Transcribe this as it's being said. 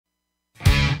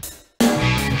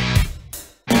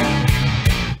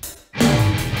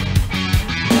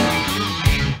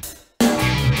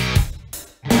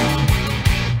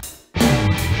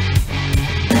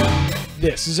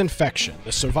This is Infection,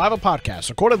 the survival podcast,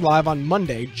 recorded live on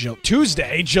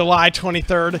Tuesday, July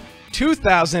 23rd,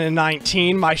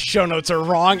 2019. My show notes are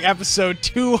wrong. Episode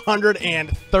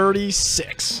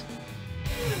 236.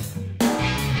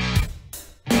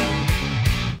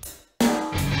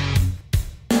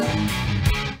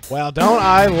 Well, don't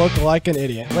I look like an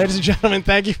idiot? Ladies and gentlemen,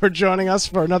 thank you for joining us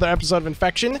for another episode of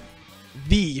Infection,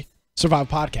 the survival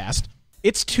podcast.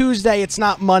 It's Tuesday, it's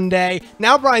not Monday.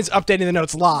 Now Brian's updating the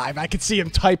notes live. I can see him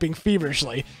typing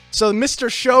feverishly. So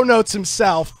Mr. Show Notes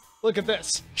himself, look at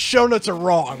this. Show notes are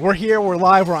wrong. We're here, we're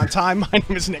live, we're on time. My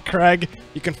name is Nick Craig.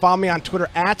 You can follow me on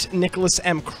Twitter at Nicholas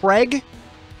M. Craig.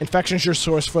 Infection is your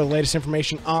source for the latest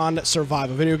information on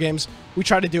survival video games. We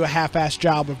try to do a half-assed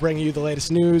job of bringing you the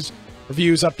latest news,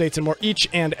 reviews, updates, and more each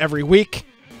and every week.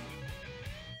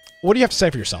 What do you have to say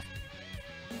for yourself?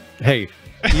 Hey,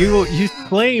 you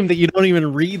claim that you don't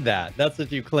even read that. That's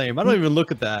what you claim. I don't even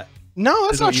look at that. No,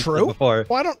 that's not true. Before.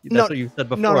 Well, That's what you said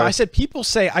before. No, I said people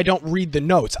say I don't read the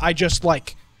notes. I just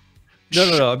like...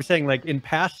 No. I'm saying like in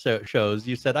past shows,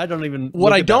 you said I don't even...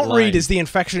 What I don't read is the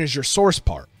infection is your source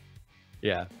part.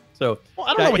 Yeah. So well,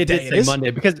 I don't know what day it is. Monday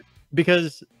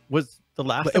because was the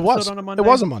last episode on a Monday? It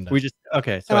was a Monday. We just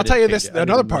okay. So and I'll tell you this,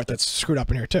 another part that's screwed up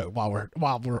in here too. While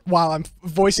I'm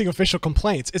voicing official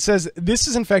complaints, it says this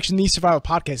is Infection, the survival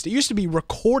podcast. It used to be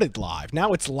recorded live.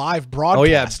 Now it's live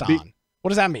broadcast on. What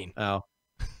does that mean? Oh,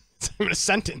 it's even a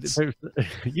sentence.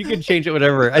 You can change it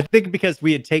whatever. I think because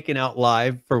we had taken out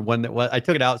live for one that was. I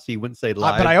took it out so you wouldn't say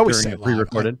live. But I always say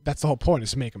pre-recorded. That's the whole point,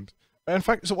 is to make them. In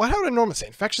fact, so what would I normally say?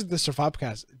 Infection, the survival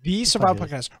podcast, the survival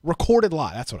podcast, recorded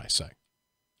live. That's what I say.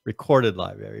 Recorded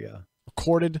live. There you go.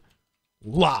 Recorded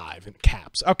live in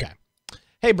caps. Okay.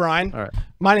 Hey, Brian. All right.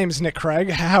 My name is Nick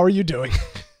Craig. How are you doing?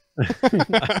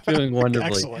 I'm doing wonderfully.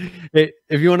 Excellent. Hey,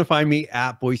 if you want to find me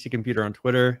at Boise Computer on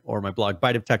Twitter or my blog,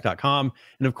 biteoftech.com.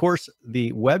 And of course,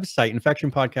 the website,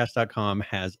 infectionpodcast.com,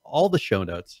 has all the show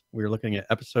notes. We were looking at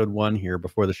episode 1 here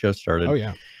before the show started. Oh,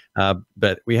 yeah.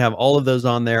 But we have all of those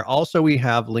on there. Also, we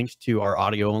have links to our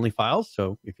audio-only files.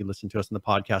 So if you listen to us in the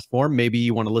podcast form, maybe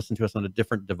you want to listen to us on a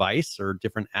different device or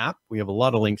different app. We have a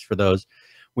lot of links for those.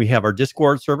 We have our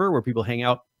Discord server where people hang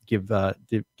out, give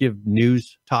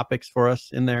news topics for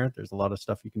us in there. There's a lot of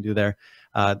stuff you can do there.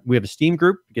 We have a Steam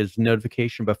group, gives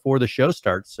notification before the show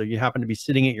starts. So you happen to be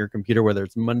sitting at your computer, whether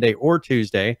it's Monday or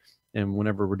Tuesday, and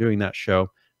whenever we're doing that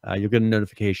show, you'll get a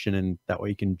notification, and that way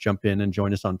you can jump in and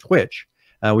join us on Twitch.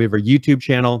 We have our YouTube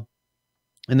channel,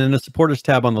 and then the supporters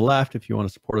tab on the left if you want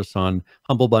to support us on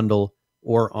Humble Bundle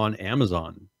or on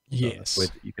Amazon. Yes.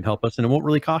 You can help us, and it won't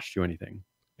really cost you anything.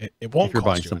 It won't if you're cost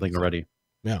buying you something anything. Already.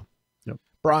 Yeah. Yep.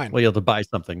 Brian. Well, you have to buy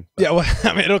something. But. Yeah, well,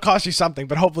 I mean, it'll cost you something,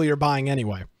 but hopefully you're buying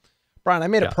anyway. Brian, I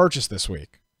made a purchase this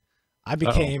week. I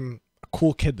became a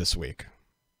cool kid this week.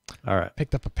 All right.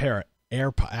 Picked up a pair of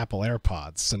Apple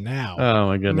AirPods. So now, oh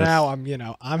my goodness. Now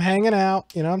I'm hanging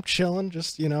out, I'm chilling,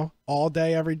 just, all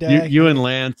day, every day. You and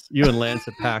Lance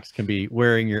at PAX can be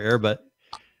wearing your earbud.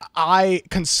 I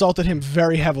consulted him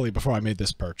very heavily before I made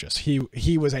this purchase.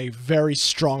 He was a very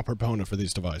strong proponent for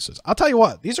these devices. I'll tell you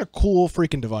what, these are cool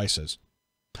freaking devices.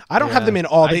 I don't have them in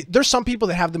all day. There's some people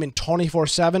that have them in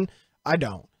 24/7. I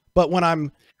don't. But when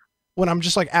I'm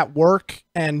just like at work,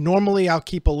 and normally I'll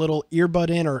keep a little earbud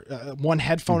in or one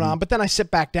headphone on, but then I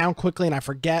sit back down quickly and I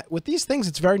forget. With these things,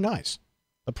 it's very nice.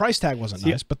 The price tag wasn't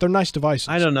nice, but they're nice devices.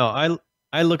 I don't know.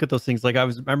 I look at those things like I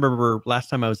remember last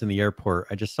time I was in the airport,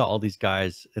 I just saw all these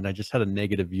guys and I just had a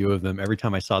negative view of them every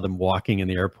time I saw them walking in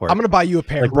the airport. I'm going to buy you a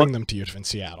pair and bring them to you in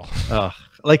Seattle.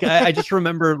 Like I just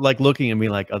remember like looking and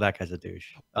being like, oh, that guy's a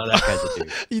douche. Oh, that guy's a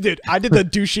douche. You did. I did the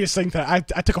douchiest thing today.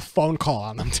 I took a phone call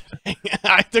on them today.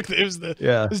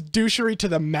 It was douchery to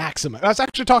the maximum. I was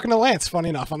actually talking to Lance, funny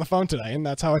enough, on the phone today, and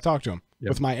that's how I talked to him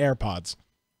with my AirPods.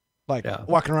 Like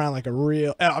walking around like a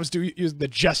real. I was using the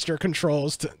gesture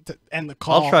controls to end the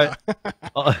call.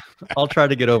 I'll try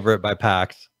to get over it by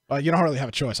PAX. You don't really have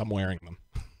a choice. I'm wearing them.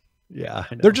 Yeah,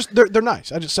 I know. They're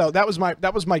nice. So that was my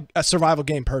survival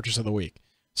game purchase of the week.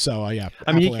 So yeah.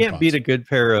 I mean, you can't beat a good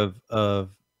pair of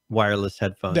wireless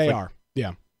headphones. They are.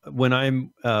 Yeah. When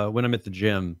I'm at the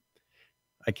gym,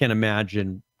 I can't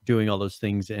imagine doing all those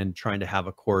things and trying to have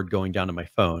a cord going down to my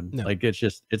phone. No. Like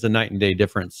it's a night and day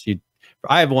difference.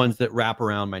 I have ones that wrap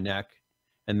around my neck,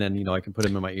 and then I can put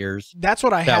them in my ears. That's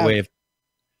what I have.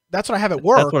 That's what I have at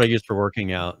work. That's what I use for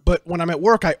working out. But when I'm at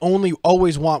work, I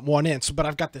always want one in. But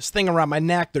I've got this thing around my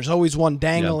neck. There's always one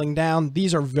dangling down.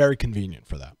 These are very convenient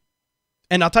for that.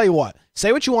 And I'll tell you what.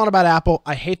 Say what you want about Apple.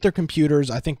 I hate their computers.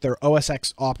 I think their OS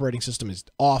X operating system is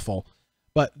awful.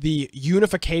 But the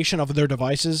unification of their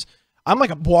devices, I'm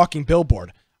like a walking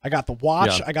billboard. I got the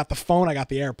watch, Yeah. I got the phone, I got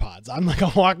the AirPods. I'm like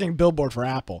a walking billboard for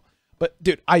Apple. But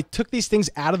dude, I took these things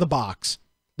out of the box.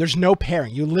 There's no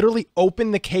pairing. You literally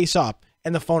open the case up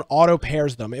and the phone auto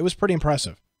pairs them. It was pretty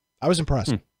impressive. I was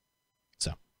impressed.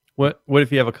 So What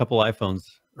if you have a couple iPhones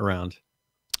around?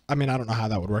 I mean, I don't know how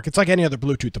that would work. It's like any other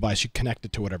Bluetooth device. You connect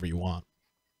it to whatever you want.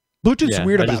 Bluetooth's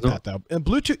weird about that though. And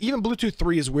Bluetooth, even Bluetooth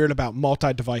 3 is weird about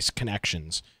multi-device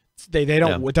connections. They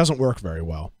don't. It doesn't work very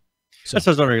well. So. That's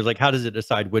what I was wondering. Like, how does it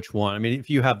decide which one? I mean, if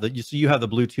you have you have the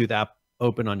Bluetooth app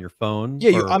open on your phone.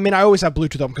 Yeah, I mean, I always have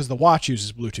Bluetooth open because the watch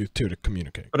uses Bluetooth too to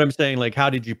communicate. But I'm saying, like, how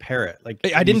did you pair it? Like,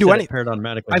 I didn't do anything. Pair it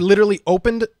automatically. I literally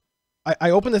opened.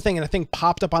 I opened the thing and a thing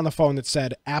popped up on the phone that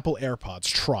said Apple AirPods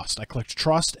Trust. I clicked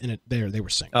Trust and they were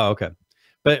synced. Oh, okay.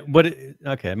 But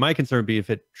okay, my concern would be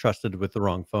if it trusted with the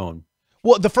wrong phone.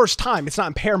 Well, the first time it's not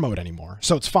in pair mode anymore,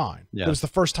 so it's fine. Yeah. It was the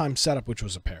first time setup, which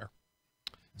was a pair.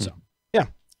 So yeah.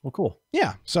 Well, cool.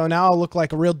 Yeah. So now I'll look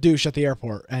like a real douche at the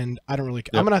airport, and I don't really.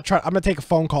 Yep. I'm gonna take a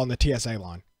phone call on the TSA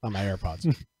line on my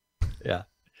AirPods. Yeah.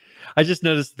 I just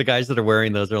noticed the guys that are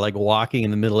wearing those are like walking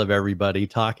in the middle of everybody,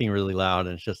 talking really loud,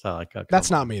 and it's just like, okay.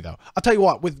 That's not me though. I'll tell you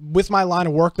what. With my line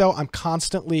of work though, I'm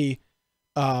constantly,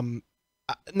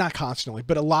 not constantly,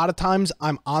 but a lot of times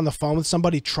I'm on the phone with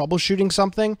somebody troubleshooting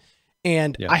something,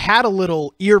 and I had a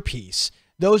little earpiece.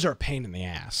 Those are a pain in the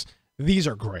ass. These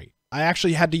are great. I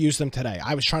actually had to use them today.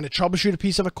 I was trying to troubleshoot a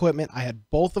piece of equipment. I had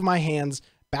both of my hands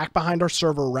back behind our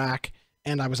server rack,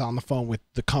 and I was on the phone with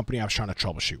the company I was trying to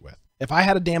troubleshoot with. If I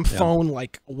had a damn phone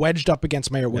like wedged up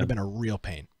against my ear, it would have been a real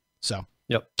pain. So,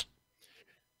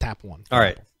 tap one. All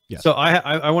right. Yes. So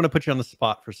I want to put you on the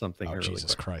spot for something. Oh, here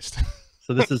Jesus really Christ.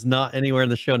 So this is not anywhere in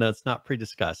the show notes, not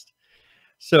pre-discussed.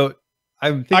 So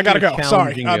I'm thinking I gotta go.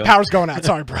 Sorry. Power's going out.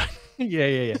 Sorry, Brian.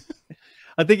 Yeah.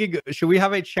 I'm thinking, should we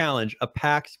have a challenge, a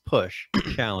PAX push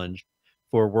challenge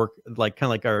for work, like kind of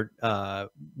like our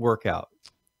workout?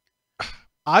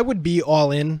 I would be all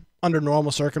in under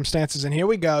normal circumstances. And here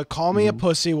we go. Call me a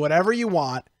pussy, whatever you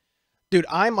want. Dude,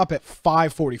 I'm up at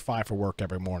 5:45 for work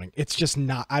every morning. It's just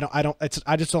not,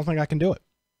 I just don't think I can do it.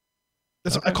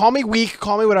 Okay. Call me weak,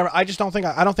 call me whatever. I just don't think,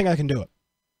 I don't think I can do it.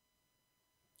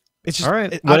 It's just, all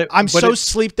right. I'm so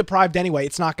sleep deprived anyway.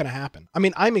 It's not going to happen. I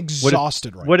mean, I'm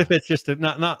exhausted right now. What if it's just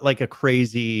not like a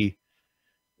crazy,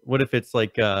 what if it's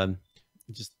like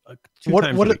just 2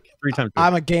 times a week, 3 times a week?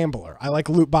 I'm a gambler. I like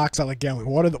loot box. I like gambling.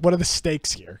 What are the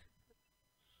stakes here?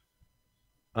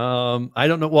 I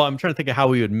don't know. Well, I'm trying to think of how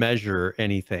we would measure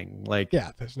anything. Like,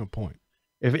 yeah, there's no point.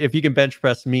 If you can bench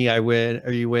press me, I win,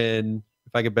 or you win.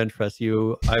 If I can bench press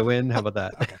you, I win. How about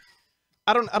that? Okay.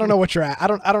 I don't know what you're at. I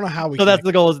don't know how we. So that's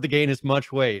the goal, is to gain as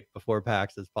much weight before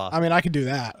PAX as possible. I mean, I could do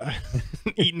that.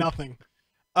 Eat nothing.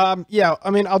 Yeah. I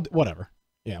mean, whatever.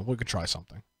 Yeah, we could try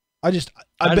something. I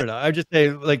don't know. I just say,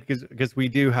 like, because we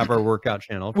do have our workout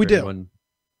channel. We do.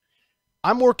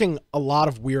 I'm working a lot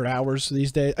of weird hours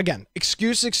these days. Again,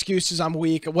 excuses. I'm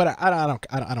weak. What? I don't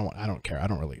care. I don't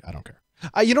care.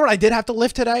 You know what I did have to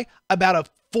lift today? About a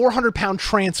 400-pound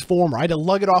transformer. I had to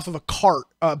lug it off of a cart,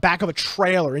 back of a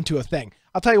trailer into a thing.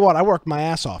 I'll tell you what, I worked my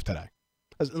ass off today.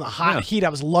 In the hot heat, I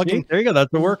was lugging. There you go.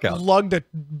 That's the workout. Lugged a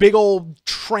big old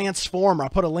transformer. I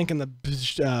put a link in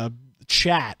the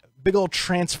chat. Big old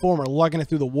transformer, lugging it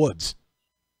through the woods.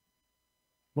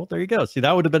 Well, there you go. See,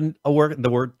 that would have been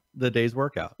the day's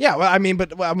workout. Yeah, well, I mean,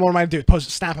 but what am I do?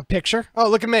 Snap a picture? Oh,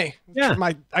 look at me. Yeah,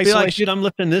 my isolation. Like, dude, I'm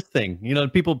lifting this thing. You know,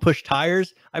 people push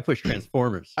tires. I push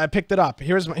transformers. I picked it up.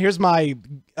 Here's my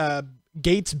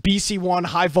Gates BC1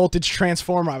 high voltage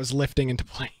transformer I was lifting into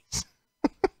place.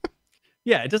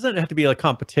 Yeah, it doesn't have to be a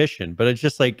competition, but it's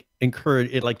just like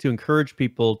to encourage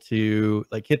people to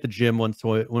like hit the gym once in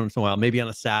a while, maybe on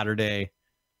a Saturday,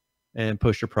 and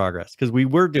push your progress. Because we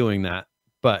were doing that,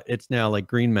 but it's now like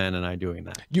Green Man and I doing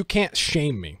that. You can't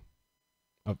shame me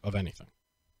of anything.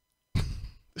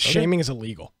 Shaming is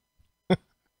illegal.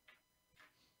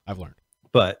 I've learned.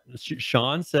 But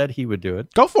Sean said he would do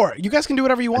it. Go for it. You guys can do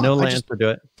whatever you want. No, Lance would do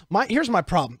it. Here's my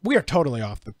problem. We are totally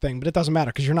off the thing, but it doesn't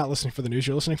matter because you're not listening for the news.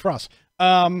 You're listening for us.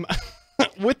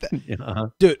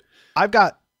 Dude, I've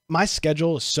got, my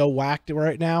schedule is so whacked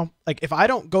right now. Like, if I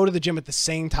don't go to the gym at the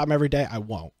same time every day, I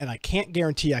won't. And I can't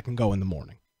guarantee I can go in the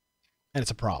morning. And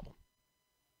it's a problem.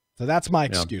 So that's my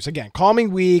excuse. Again, call me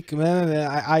weak.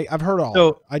 I've heard all.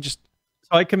 So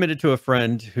I committed to a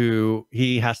friend who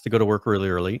he has to go to work really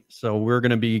early. So we're going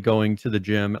to be going to the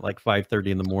gym at like 5:30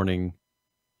 in the morning,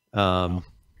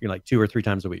 like 2 or 3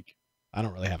 times a week. I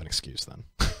don't really have an excuse then.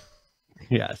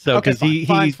 Yeah. So because same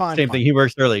thing. He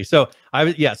works early. So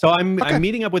I'm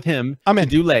meeting up with him to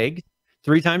do legs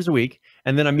 3 times a week.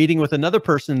 And then I'm meeting with another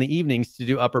person in the evenings to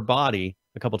do upper body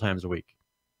a couple times a week.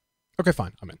 Okay,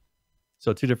 fine. I'm in.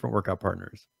 So 2 different workout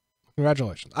partners.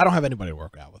 Congratulations. I don't have anybody to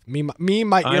work out with. Me,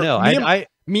 my I know.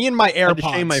 me and my I had to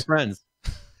AirPods. shame my friends.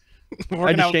 I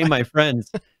had to shame my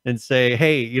friends and say,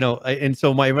 hey, and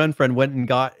so my one friend went and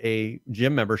got a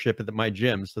gym membership at my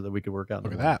gym so that we could work out.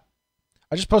 Look at that.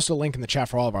 I just posted a link in the chat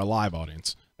for all of our live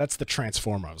audience. That's the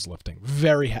transformer I was lifting.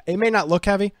 It may not look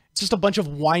heavy. It's just a bunch of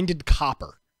winded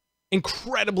copper.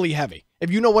 Incredibly heavy.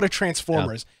 If you know what a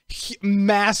transformer is,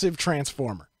 massive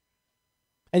transformer.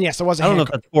 And yes, there was a I don't know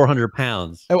if that's 400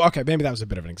 pounds. Oh, okay. Maybe that was a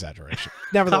bit of an exaggeration.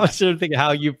 Nevertheless, I was thinking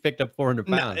how you picked up 400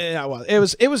 pounds. No, yeah, well, it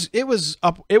was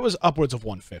upwards of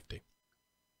 150.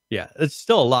 Yeah, it's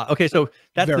still a lot. Okay, so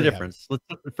that's Very the difference.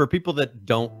 For people that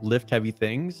don't lift heavy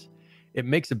things, it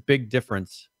makes a big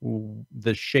difference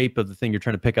the shape of the thing you're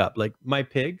trying to pick up. Like my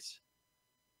pigs,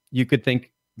 you could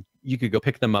think you could go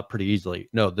pick them up pretty easily.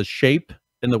 No, the shape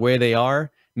and the way they are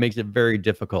makes it very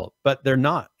difficult. But they're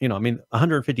not,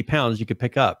 150 pounds you could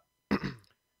pick up,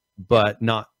 but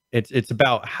not. It's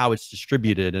about how it's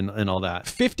distributed and all that.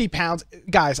 50 pounds,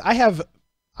 guys. I have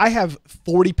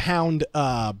 40-pound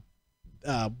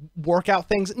workout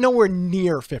things. Nowhere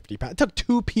near 50 pounds. It took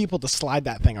 2 people to slide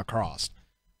that thing across.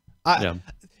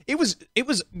 It was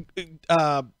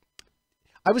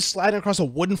I was sliding across a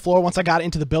wooden floor once I got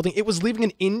into the building. It was leaving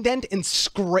an indent and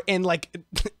like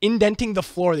indenting the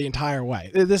floor the entire way.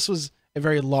 This was a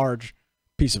very large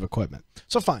piece of equipment.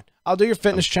 So fine, I'll do your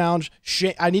fitness challenge.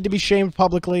 I need to be shamed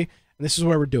publicly, and this is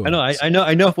where we're doing. I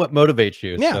know what motivates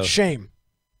you. Yeah, so. Shame.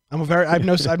 I have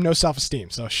no self-esteem,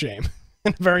 so shame.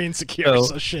 And very insecure,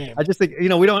 so shame. I just think we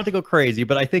don't have to go crazy,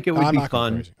 but I think it would be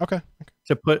fun. Okay.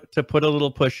 To put a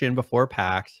little push in before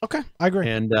PAX. Okay, I agree.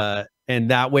 And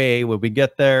that way when we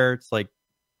get there, it's like,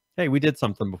 hey, we did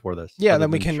something before this. Yeah, then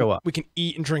we can show up. We can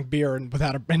eat and drink beer and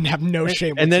have no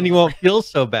shame. And then you won't feel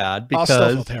so bad because I'll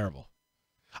still feel terrible.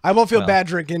 I won't feel bad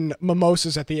drinking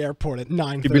mimosas at the airport at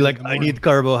 9:30. You'd be like, I need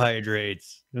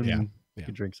carbohydrates. And you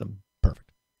can drink some.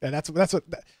 Perfect. Yeah, that's what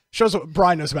that shows what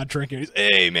Brian knows about drinking. He's,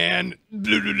 hey man,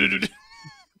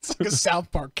 it's like a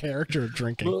South Park character of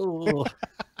drinking.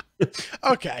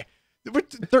 Okay, we're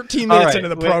 13 minutes into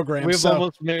the program. We've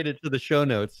almost made it to the show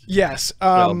notes. Yes.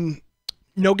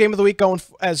 No game of the week going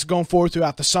forward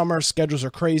throughout the summer. Schedules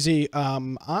are crazy. I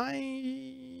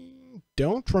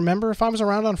don't remember if I was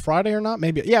around on Friday or not.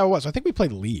 Maybe. Yeah, I was. I think we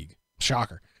played League.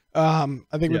 Shocker. I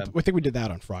think we did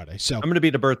that on Friday. So I'm going to be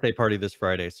at a birthday party this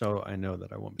Friday, so I know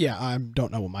that I won't be. Yeah, I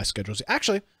don't know what my schedule is.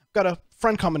 Actually, I've got a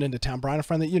friend coming into town, Brian, a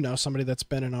friend that you know, somebody that's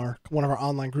been in one of our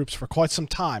online groups for quite some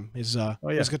time. Is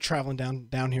good traveling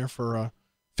down here for a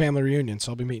family reunion,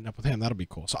 so I'll be meeting up with him. That'll be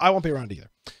cool. So I won't be around either.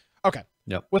 Okay.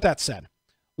 Yep. With that said,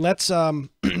 let's cover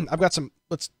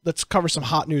some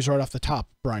hot news right off the top,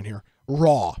 Brian. Here,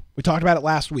 Raw. We talked about it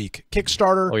last week.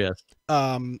 Kickstarter. Oh yes.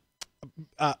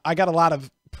 I got a lot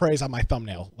of praise on my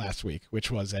thumbnail last week, which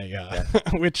was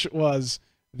which was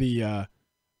the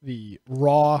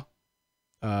raw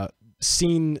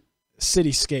scene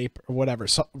cityscape or whatever,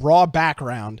 so raw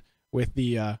background with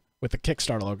the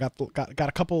Kickstarter logo. Got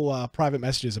a couple private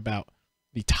messages about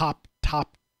the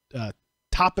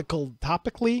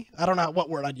topically, I don't know what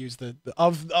word I'd use,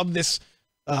 of this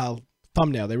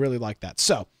thumbnail. They really like that.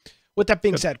 So with that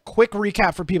being said, quick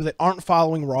recap for people that aren't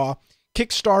following Raw.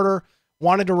 Kickstarter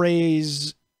wanted to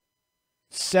raise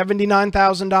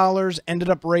 $79,000, ended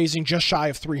up raising just shy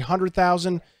of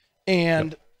 $300,000,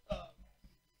 and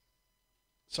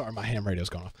sorry, my ham radio's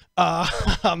going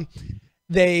off.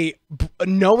 They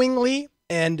knowingly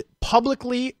and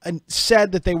publicly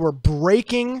said that they were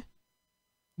breaking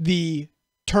the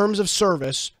terms of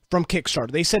service from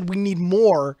Kickstarter. They said we need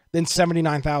more than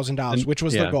 $79,000, which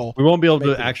was their goal. We won't be able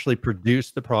to actually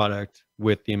produce the product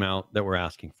with the amount that we're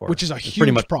asking for, which is a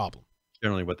huge problem.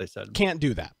 Generally what they said. Can't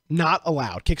do that. Not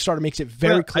allowed. Kickstarter makes it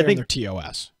very clear in their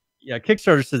TOS. Yeah,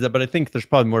 Kickstarter says that, but I think there's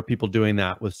probably more people doing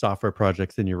that with software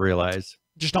projects than you realize.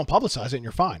 Just don't publicize it and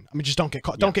you're fine. I mean, just don't get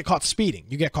caught. Don't get caught speeding.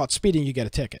 You get caught speeding, you get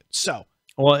a ticket. So,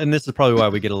 well, and this is probably why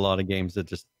we get a lot of games that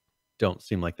just don't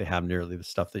seem like they have nearly the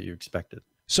stuff that you expected.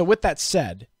 So with that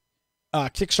said,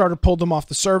 Kickstarter pulled them off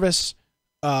the service.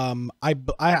 I'd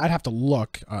have to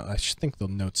look. I think the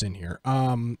note's in here.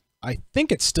 I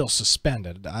think it's still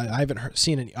suspended. I haven't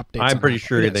seen any updates. I'm pretty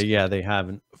sure they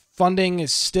haven't. Funding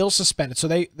is still suspended. So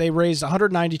they raised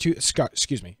 192.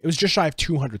 Excuse me. It was just shy of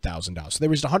 $200,000. So they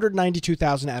raised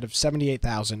 192,000 out of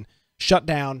 78,000. Shut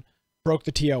down. Broke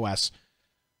the TOS.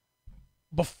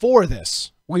 Before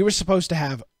this, we were supposed to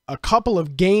have a couple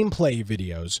of gameplay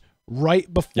videos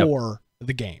right before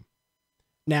the game.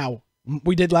 Now,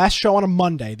 we did last show on a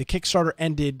Monday. The Kickstarter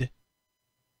ended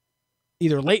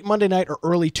either late Monday night or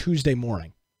early Tuesday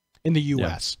morning in the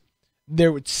U.S.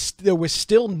 there was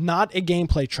still not a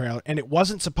gameplay trailer, and it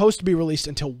wasn't supposed to be released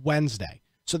until Wednesday.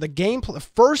 So the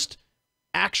first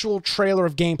actual trailer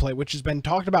of gameplay, which has been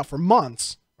talked about for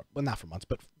months, well, not for months,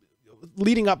 but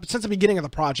leading up since the beginning of the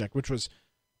project, which was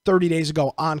 30 days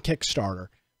ago on Kickstarter.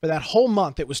 For that whole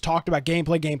month, it was talked about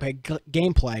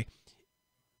gameplay.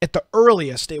 At the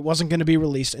earliest, it wasn't going to be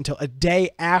released until a day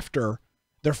after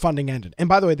their funding ended. And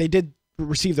by the way, they did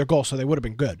receive their goal, so they would have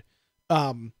been good.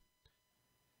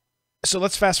 So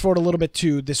let's fast forward a little bit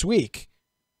to this week.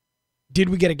 Did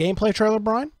we get a gameplay trailer,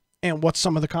 Brian? And what's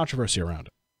some of the controversy around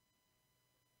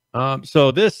it?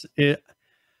 So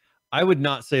I would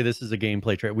not say this is a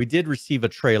gameplay trailer. We did receive a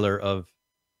trailer of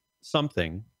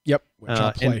something. Yep. Which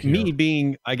I'll play and here. me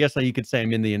being, I guess you could say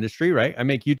I'm in the industry, right? I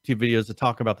make YouTube videos to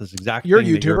talk about this exact You're a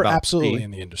thing. YouTuber, absolutely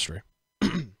in the industry.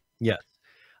 Yes.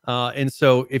 And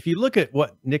so if you look at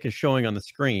what Nick is showing on the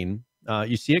screen,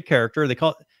 you see a character. They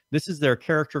call it, this is their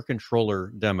character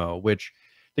controller demo, which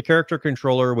the character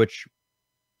controller, which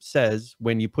says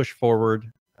when you push forward,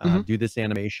 do this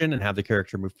animation and have the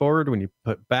character move forward. When you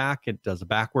put back, it does a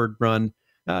backward run.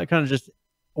 It kind of just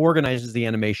organizes the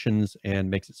animations and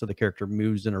makes it so the character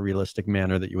moves in a realistic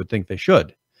manner that you would think they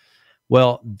should.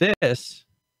 Well, this,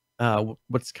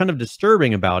 what's kind of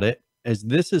disturbing about it is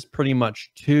this is pretty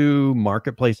much two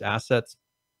marketplace assets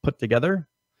put together.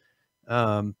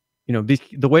 You know,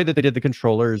 the way that they did the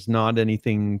controller is not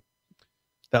anything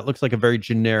that looks like a very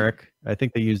generic, I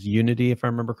think they use Unity, if I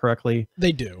remember correctly.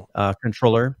 They do.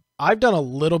 Controller. I've done a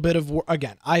little bit of work.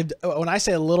 Again, when I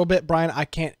say a little bit, Brian, I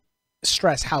can't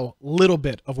stress how little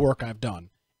bit of work I've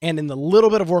done. And in the little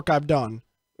bit of work I've done,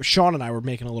 Sean and I were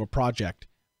making a little project.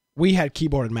 We had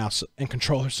keyboard and mouse and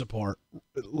controller support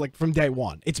like from day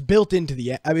one. It's built into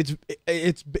the, I mean,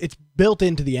 it's built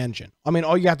into the engine. I mean,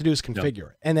 all you have to do is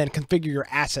configure it and then configure your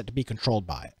asset to be controlled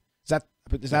by it.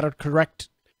 Is that a correct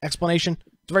explanation?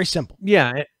 It's very simple.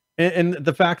 Yeah. And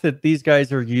the fact that these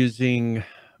guys are using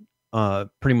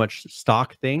pretty much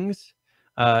stock things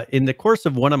in the course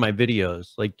of one of my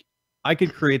videos, like I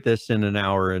could create this in an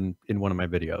hour in one of my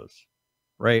videos,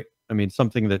 right? I mean,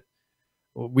 something that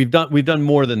we've done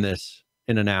more than this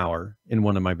in an hour in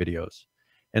one of my videos.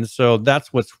 And so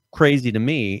that's what's crazy to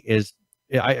me is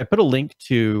I put a link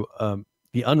to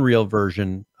the Unreal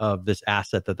version of this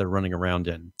asset that they're running around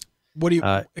in. What do you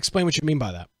explain what you mean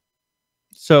by that?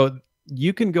 So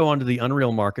you can go onto the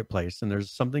Unreal Marketplace, and there's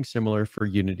something similar for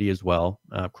Unity as well.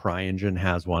 CryEngine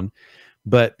has one,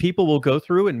 but people will go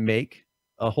through and make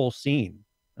a whole scene.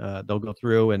 They'll go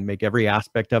through and make every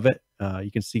aspect of it.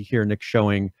 You can see here Nick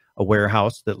showing a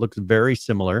warehouse that looks very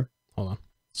similar. Hold on.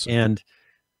 So,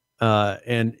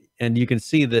 and you can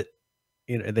see that,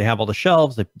 you know, they have all the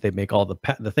shelves. They make all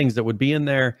the things that would be in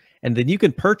there, and then you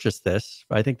can purchase this.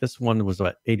 I think this one was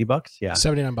what, $80? Yeah,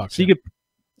 $79. So you could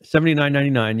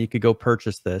 $79.99. You could go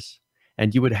purchase this,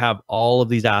 and you would have all of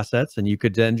these assets, and you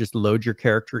could then just load your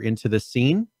character into the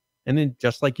scene. And then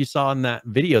just like you saw in that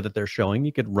video that they're showing,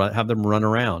 you could have them run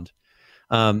around.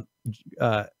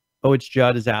 OH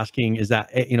Judd is asking, is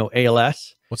that, you know,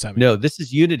 ALS? What's that mean? No, this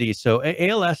is Unity. So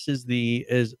ALS is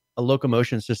a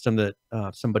locomotion system that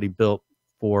somebody built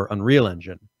for Unreal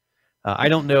Engine. I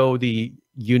don't know the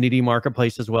Unity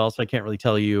marketplace as well, so I can't really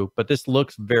tell you, but this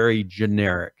looks very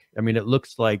generic. I mean, it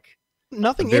looks like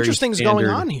nothing interesting is going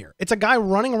on here. It's a guy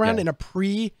running around in a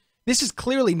this is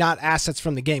clearly not assets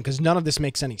from the game because none of this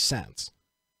makes any sense.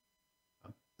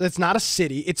 It's not a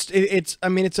city. It's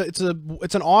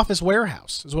an office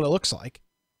warehouse is what it looks like.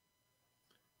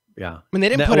 Yeah. I mean, they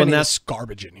didn't put any of this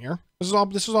garbage in here. This is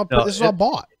all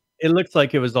bought. It looks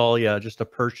like it was all, just a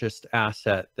purchased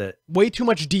asset that way too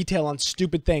much detail on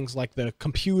stupid things like the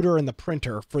computer and the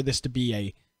printer for this to be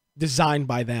a designed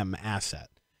by them asset.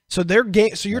 So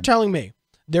so you're telling me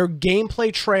their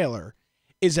gameplay trailer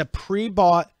is a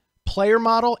pre-bought player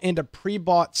model and a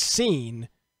pre-bought scene,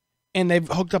 and they've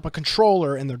hooked up a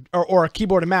controller and or a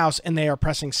keyboard and mouse, and they are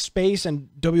pressing space and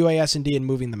WASD and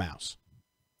moving the mouse.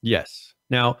 Yes.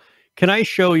 Now, can I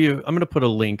show you? I'm going to put a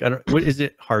link. Is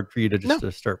it hard for you to just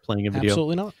to start playing a video?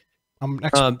 Absolutely not. I'm an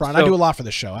expert, Brian. I do a lot for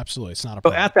this show. Absolutely, it's not a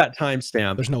problem. So at that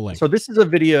timestamp, there's no link. So this is a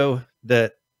video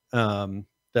that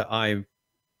that I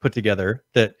put together.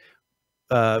 That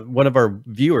one of our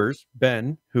viewers,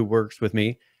 Ben, who works with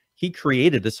me, he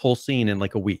created this whole scene in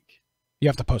like a week. You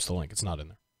have to post the link. It's not in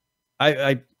there.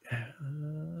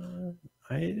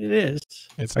 It is.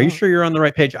 It's Are you sure you're on the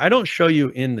right page? I don't show you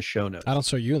in the show notes. I don't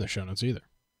show you in the show notes either.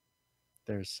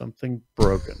 There's something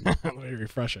broken. Let me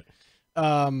refresh it.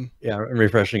 Yeah, I'm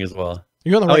refreshing as well.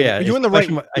 You're on the right. Oh, yeah. Are you in the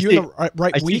right? Are you in the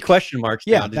right I see week? question marks.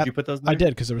 Yeah, down. Did you put those in there? I did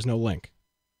because there was no link.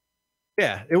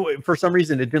 Yeah, for some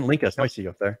reason it didn't link us. I see you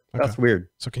up there. Okay. That's weird.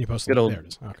 So can you post Good it? old- There it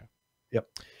is. Okay. Yep.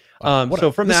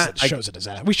 So from this that, shows a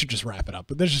disaster. We should just wrap it up.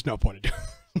 But there's just no point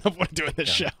of doing this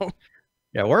show.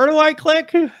 Yeah, where do I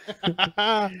click?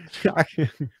 I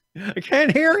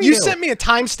can't hear you. You sent me a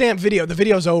timestamp video. The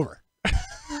video's over.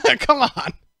 Come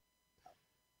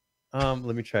on.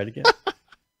 Let me try it again.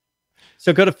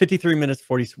 So go to 53 minutes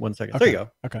 41 seconds. Okay. There you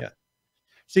go. Okay. Yeah.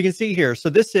 So you can see here. So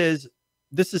this is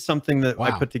something that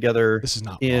I put together. This is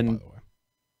not raw, by the way.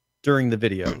 During the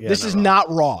video. Yeah, this is not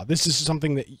raw. This is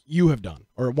something that you have done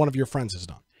or one of your friends has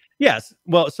done. Yes.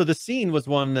 Well, so the scene was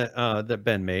one that that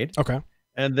Ben made. Okay.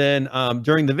 And then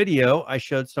during the video, I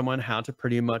showed someone how to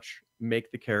pretty much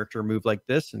make the character move like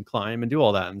this and climb and do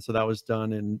all that. And so that was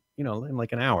done in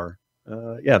like an hour.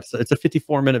 Yeah, it's a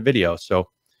 54-minute video. So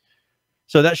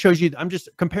that shows you, I'm just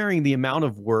comparing the amount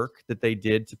of work that they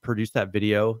did to produce that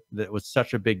video that was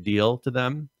such a big deal to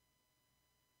them.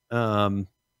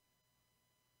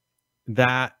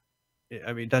 That's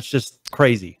just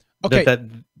crazy. Okay.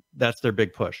 That's their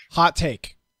big push. Hot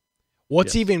take.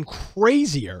 What's even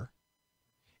crazier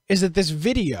is that this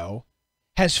video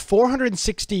has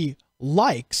 460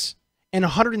 likes and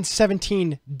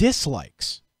 117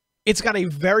 dislikes. It's got a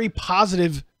very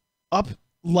positive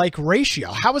like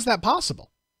ratio. How is that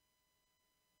possible?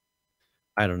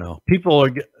 I don't know. People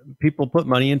put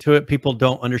money into it. People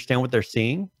don't understand what they're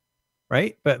seeing,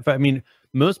 right? But I mean,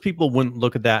 most people wouldn't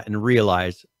look at that and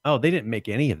realize, oh, they didn't make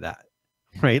any of that,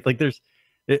 right? Like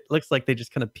it looks like they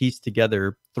just kind of pieced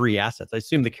together 3 assets. I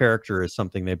assume the character is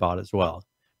something they bought as well,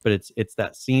 but it's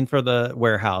that scene for the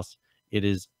warehouse. It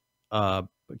is a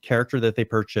character that they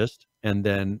purchased, and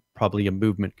then probably a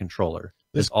movement controller.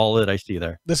 That's all that I see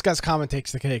there. This guy's comment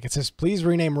takes the cake. It says, please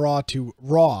rename Raw to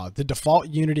Raw, the default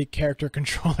Unity character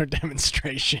controller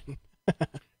demonstration.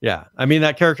 Yeah, I mean,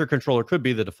 that character controller could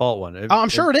be the default one. I'm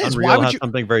sure it is. Unreal Why would has you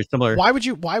something very similar?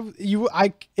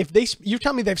 You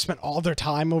tell me they've spent all their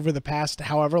time over the past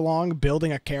however long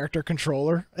building a character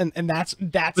controller, and that's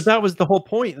But that was the whole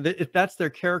point. If that's their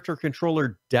character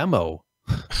controller demo.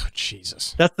 Oh,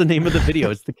 Jesus. That's the name of the video.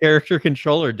 It's the character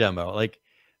controller demo. Like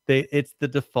it's the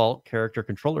default character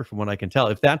controller from what I can tell.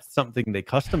 If that's something they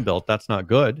custom built, that's not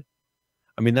good.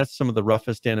 I mean, that's some of the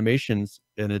roughest animations,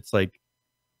 and it's like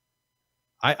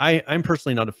I'm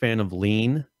personally not a fan of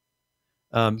lean.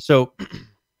 So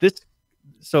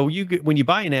when you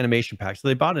buy an animation pack, so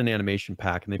they bought an animation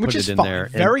pack and they put it in there.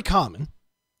 Very common.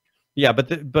 Yeah,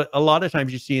 but a lot of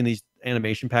times you see in these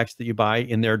animation packs that you buy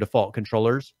in their default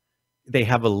controllers, they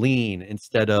have a lean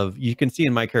instead of, you can see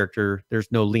in my character,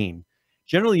 there's no lean.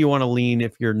 Generally, you want to lean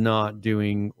if you're not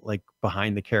doing like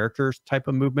behind the characters type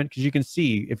of movement, because you can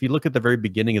see, if you look at the very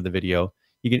beginning of the video,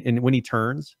 and when he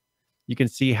turns, you can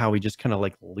see how he just kind of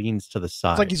like leans to the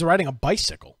side. It's like he's riding a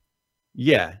bicycle.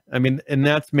 Yeah. I mean, and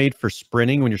that's made for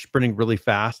sprinting when you're sprinting really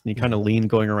fast and you kind of lean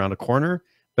going around a corner.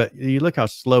 But you look how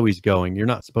slow he's going. You're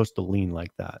not supposed to lean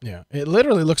like that. Yeah. It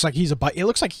literally looks like it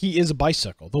looks like he is a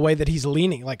bicycle. The way that he's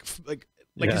leaning, like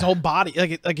his whole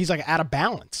body, like he's like out of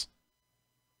balance.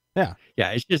 Yeah.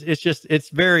 Yeah. It's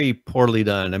very poorly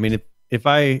done. I mean, if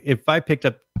I picked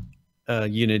up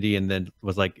Unity and then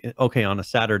was like, okay, on a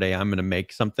Saturday, I'm going to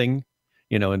make something,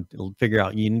 and figure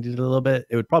out Unity a little bit,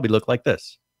 it would probably look like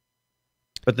this.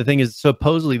 But the thing is,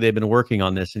 supposedly they've been working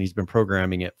on this and he's been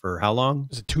programming it for how long?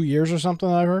 Is it 2 years or something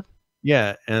I heard?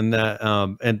 Yeah. And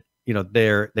they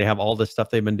have all this stuff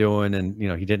they've been doing, and,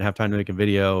 he didn't have time to make a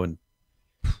video, and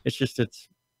it's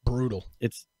brutal.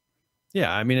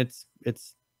 Yeah. I mean,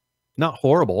 it's not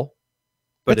horrible,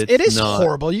 but it is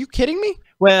horrible. Are you kidding me?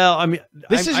 Well, I mean,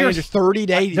 this is your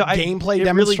 30-day gameplay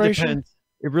demonstration.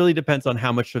 It really depends on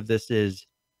how much of this is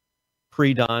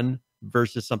pre-done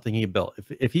versus something he built.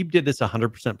 If he did this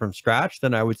 100% from scratch,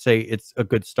 then I would say it's a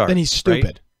good start. Then he's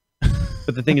stupid. Right?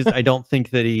 But the thing is, I don't think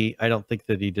that he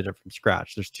did it from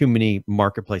scratch. There's too many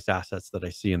marketplace assets that I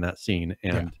see in that scene,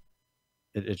 and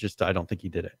it's just, I don't think he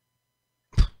did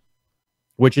it.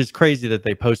 Which is crazy that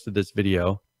they posted this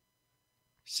video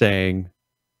saying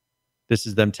this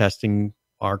is them testing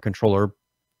our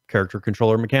character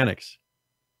controller mechanics.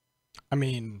 I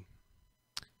mean,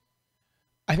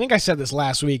 I think I said this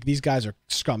last week. These guys are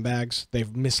scumbags.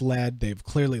 They've misled. They've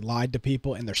clearly lied to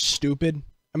people, and they're stupid.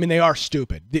 I mean, they are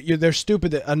stupid. They're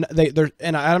stupid.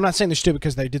 And I'm not saying they're stupid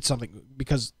because they did something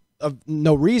because of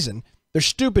no reason. They're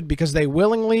stupid because they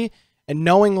willingly and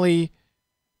knowingly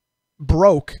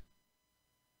broke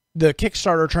the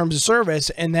Kickstarter terms of service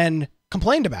and then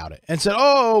complained about it and said,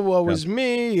 "Oh, well, it was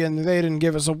me, and they didn't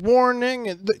give us a warning."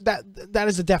 And that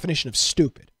is the definition of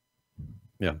stupid.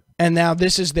 Yeah. And now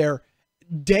this is their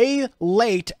day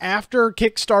late after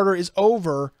Kickstarter is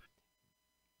over,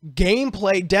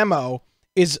 gameplay demo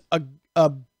is a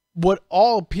what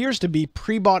all appears to be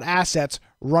pre-bought assets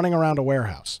running around a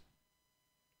warehouse.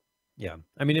 Yeah.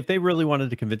 I mean, if they really wanted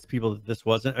to convince people that this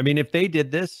wasn't, I mean, if they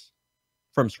did this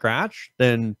from scratch,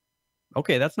 then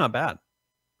okay, that's not bad,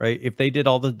 right? If they did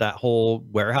all that whole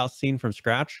warehouse scene from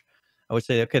scratch, I would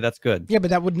say, okay, that's good. Yeah, but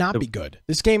that would not be good.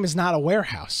 This game is not a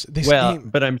warehouse.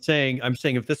 But I'm saying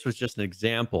if this was just an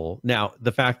example, now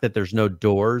the fact that there's no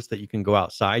doors that you can go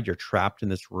outside, you're trapped in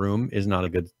this room is not a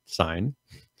good sign.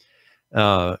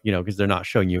 Because they're not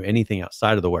showing you anything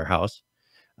outside of the warehouse.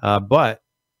 But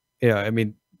yeah, I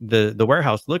mean, the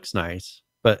warehouse looks nice,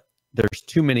 but there's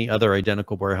too many other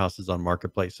identical warehouses on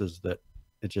marketplaces that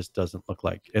it just doesn't look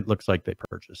like. It looks like they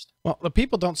purchased. Well, the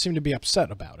people don't seem to be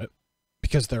upset about it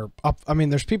because they're up. I mean,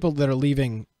 there's people that are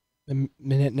leaving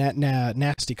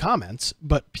nasty comments,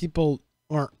 but people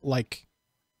aren't like.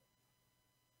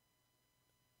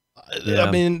 Yeah.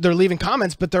 I mean, they're leaving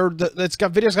comments, but it's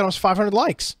got videos got almost 500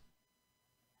 likes.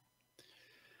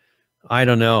 I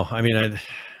don't know. I mean,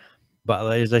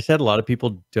 but as I said, a lot of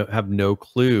people have no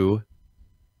clue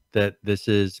that this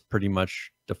is pretty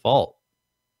much default.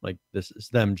 Like this is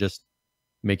them just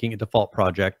making a default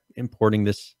project, importing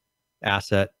this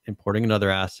asset, importing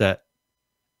another asset,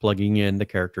 plugging in the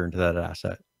character into that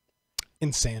asset.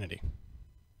 Insanity.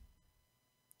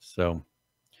 So,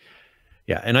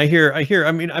 yeah. And I hear,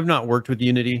 I mean, I've not worked with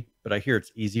Unity, but I hear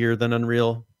it's easier than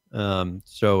Unreal.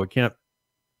 So it can't,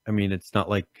 I mean, it's not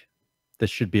like this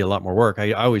should be a lot more work.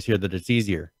 I always hear that it's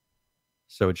easier.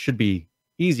 So it should be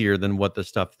easier than what the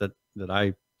stuff that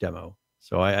I demo.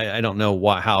 So I don't know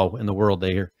how in the world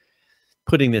they are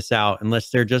putting this out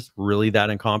unless they're just really that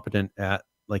incompetent at,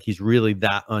 like, he's really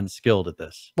that unskilled at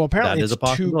this. Well, apparently that is a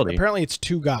possibility. Apparently it's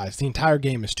 2 guys. The entire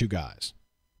game is 2 guys.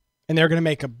 And they're going to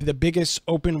make the biggest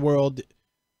open world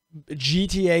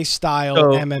GTA style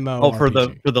MMO. Oh, for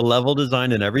the level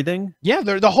design and everything? Yeah,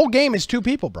 the whole game is 2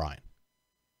 people, Brian.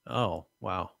 Oh,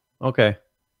 wow. Okay.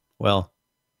 Well,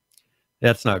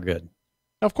 that's not good.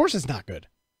 Of course it's not good.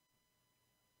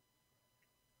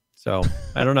 So,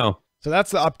 I don't know. So that's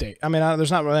the update. I mean,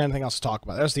 there's not really anything else to talk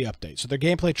about. That's the update. So their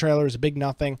gameplay trailer is a big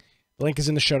nothing. The link is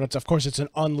in the show notes. Of course, it's an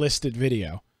unlisted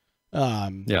video. Yeah.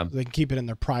 They can keep it in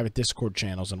their private Discord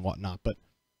channels and whatnot. But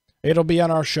it'll be on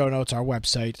our show notes. Our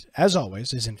website, as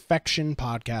always, is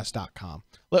infectionpodcast.com.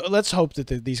 Let's hope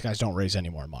that these guys don't raise any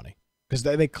more money. Because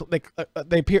they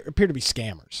appear to be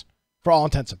scammers for all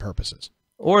intents and purposes.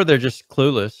 Or they're just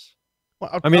clueless.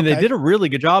 Well, I mean, they did a really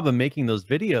good job of making those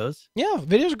videos. Yeah,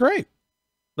 videos are great.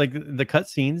 Like the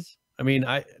cutscenes. I mean,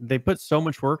 they put so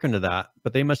much work into that,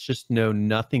 but they must just know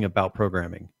nothing about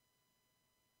programming.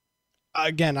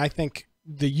 Again, I think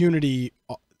the Unity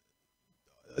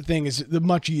thing is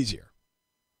much easier.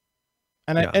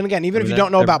 And and again, even if you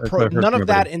don't know about none of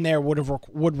that in there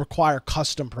would require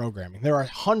custom programming. There are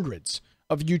hundreds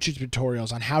of YouTube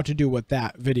tutorials on how to do what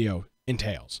that video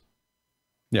entails.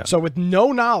 Yeah. So with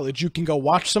no knowledge, you can go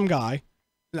watch some guy.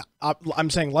 I'm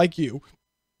saying like you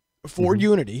for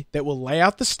Unity that will lay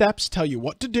out the steps, tell you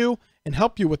what to do, and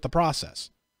help you with the process.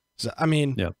 So I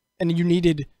mean, yeah. And you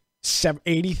needed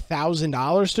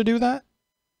 $80,000 to do that.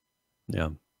 Yeah.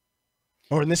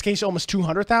 Or in this case, almost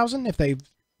 $200,000 if they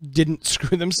didn't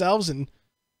screw themselves and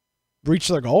reach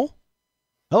their goal.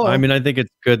 Hello. I mean, I think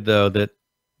it's good though that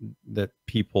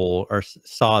people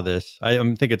saw this. I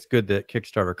think it's good that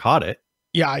Kickstarter caught it.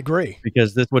 Yeah, I agree.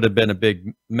 Because this would have been a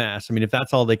big mess. I mean, if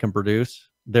that's all they can produce,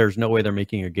 there's no way they're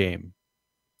making a game.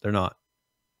 They're not.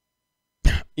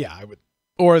 Yeah, I would.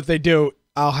 Or if they do,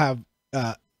 I'll have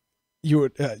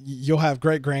you'll have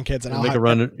great grandkids, and I'll have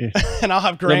and I'll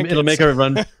have grandkids. It'll make a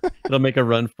run. It'll make a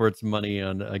run for its money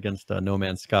against No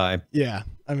Man's Sky. Yeah,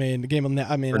 I mean the game will.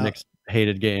 Nick's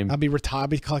hated game. I'll be retired. I'll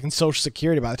be collecting Social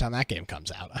Security by the time that game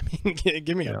comes out. I mean,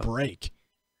 give me a break.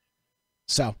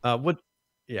 So what?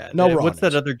 Yeah. No. What's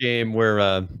that other game where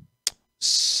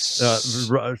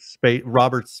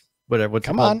Robert's whatever? What's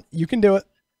Come on, you can do it.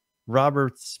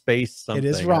 Robert's Space something. It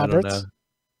is Robert's.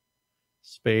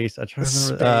 Space. I try to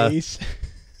remember. Space.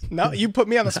 No, you put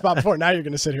me on the spot before. Now you're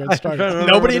going to sit here and start.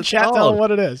 Nobody in chat tell them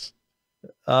what it is.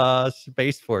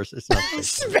 Space Force. It's not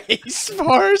Space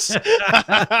Force.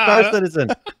 Star Citizen.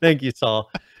 Thank you, Saul.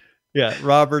 Yeah,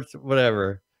 Robert's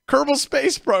whatever. Kerbal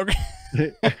Space Program.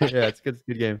 Yeah, it's good. It's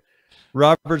a good game.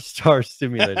 Robert Star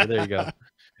Simulator. There you go.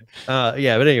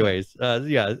 Yeah, but anyways,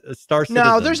 yeah, Star Citizen.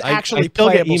 No, there's actually I still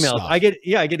get playable emails. stuff. I get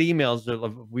emails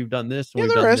of we've done this. Yeah,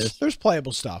 there is. There's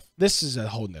playable stuff. This is a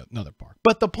whole another part.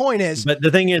 But the point is, but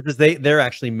the thing is they're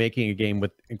actually making a game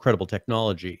with incredible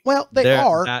technology. Well, they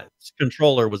are. That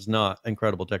controller was not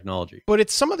incredible technology. But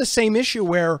it's some of the same issue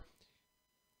where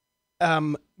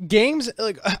games,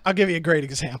 like, I'll give you a great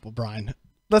example, Brian.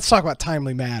 Let's talk about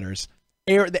timely matters.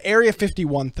 The Area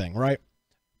 51 thing, right?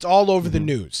 It's all over the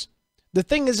news. The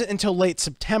thing isn't until late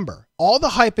September. All the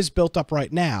hype is built up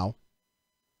right now,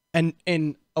 and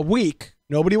in a week,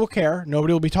 nobody will care.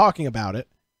 Nobody will be talking about it,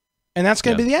 and that's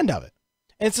going to be the end of it.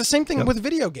 And it's the same thing with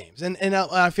video games, and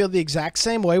I feel the exact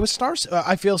same way with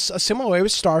I feel a similar way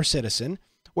with Star Citizen,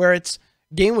 where its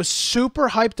game was super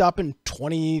hyped up in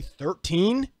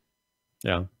 2013.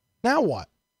 Yeah. Now what?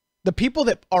 The people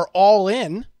that are all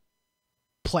in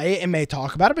play it and may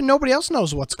talk about it, but nobody else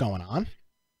knows what's going on.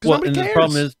 Well, nobody and cares. the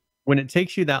problem is when it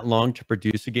takes you that long to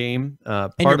produce a game,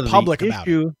 part you're of the public about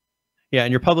issue, yeah,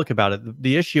 and you're public about it.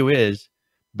 The issue is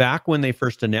back when they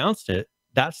first announced it,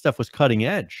 that stuff was cutting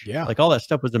edge. Yeah. Like all that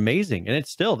stuff was amazing. And it's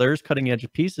still, there's cutting edge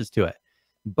pieces to it.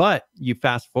 But you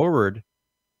fast forward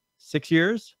 6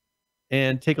 years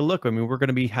and take a look. I mean, we're going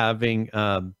to be having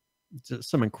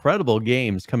some incredible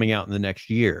games coming out in the next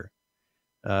year.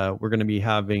 We're going to be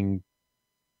having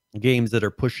games that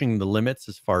are pushing the limits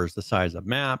as far as the size of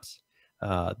maps,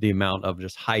 the amount of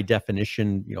just high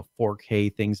definition,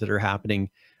 4K things that are happening.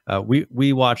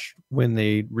 We watched when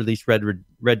they released Red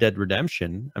Dead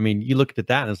Redemption. I mean, you looked at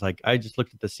that and it's like, I just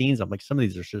looked at the scenes. I'm like, some of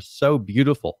these are just so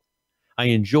beautiful. I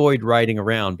enjoyed riding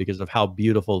around because of how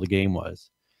beautiful the game was.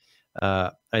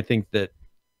 I think that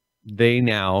they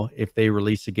now, if they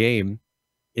release a game,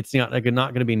 it's not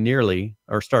going to be nearly,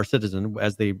 or Star Citizen,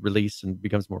 as they release and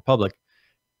becomes more public,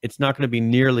 it's not going to be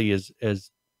nearly as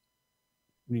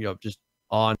just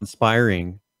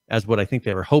awe-inspiring as what I think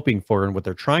they were hoping for and what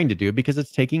they're trying to do, because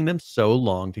it's taking them so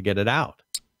long to get it out.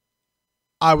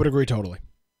 I would agree totally.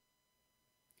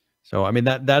 So I mean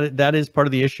that is part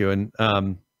of the issue.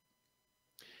 And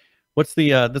what's the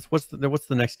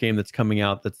next game that's coming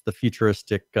out that's the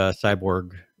futuristic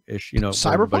cyborg-ish,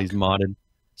 Cyberpunk? Everybody's modded.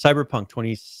 Cyberpunk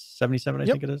 2077, I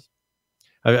think it is.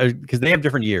 Because they have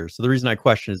different years. So the reason I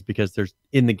question is because there's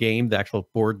in the game, the actual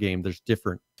board game, there's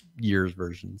different years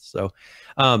versions. So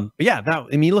but yeah,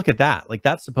 you look at that, like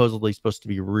that's supposedly supposed to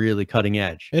be really cutting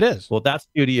edge. It is. Well, that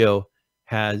studio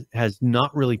has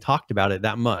not really talked about it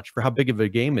that much for how big of a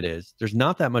game it is. There's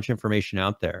not that much information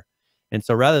out there. And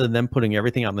so rather than them putting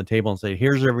everything out on the table and say,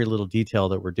 here's every little detail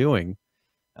that we're doing,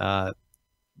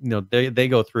 they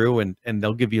go through and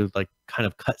they'll give you like kind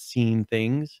of cutscene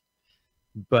things.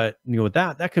 But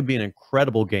that could be an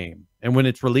incredible game. And when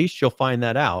it's released, you'll find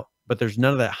that out. But there's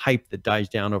none of that hype that dies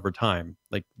down over time.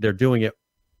 Like they're doing it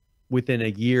within a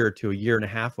year to a year and a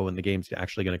half of when the game's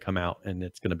actually going to come out and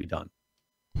it's going to be done.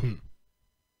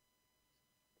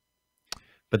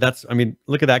 But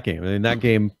look at that game. I mean, that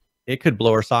game, it could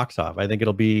blow our socks off. I think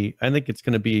it's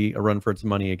going to be a run for its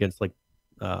money against like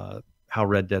how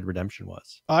Red Dead Redemption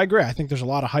was. I agree. I think there's a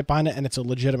lot of hype behind it, and it's a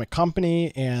legitimate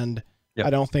company, and I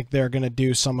don't think they're going to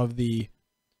do some of the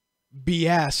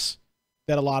BS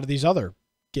that a lot of these other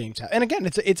games have. And again,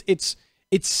 it's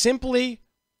simply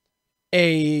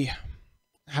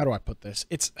how do I put this?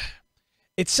 It's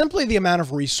simply the amount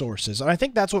of resources. And I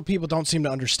think that's what people don't seem to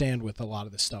understand with a lot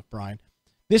of this stuff, Brian.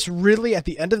 This really, at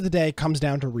the end of the day, comes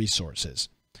down to resources.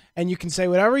 And you can say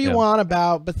whatever you want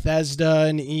about Bethesda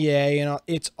and EA,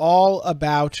 it's all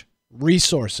about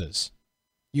resources.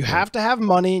 You have to have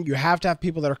money. You have to have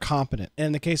people that are competent. And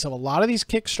in the case of a lot of these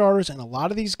Kickstarters and a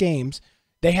lot of these games,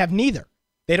 they have neither.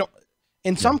 They don't.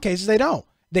 In some cases, they don't.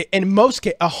 In most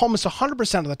cases, almost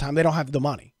 100% of the time, they don't have the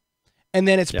money. And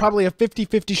then it's probably a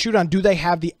 50-50 shoot on, do they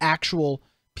have the actual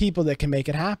people that can make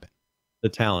it happen? The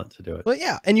talent to do it. Well,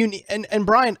 yeah. And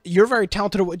Brian, you're very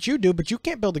talented at what you do, but you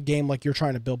can't build a game like you're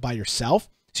trying to build by yourself.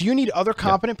 So you need other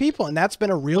competent people. And that's been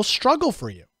a real struggle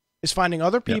for you, is finding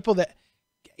other people that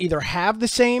either have the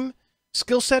same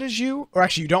skill set as you, or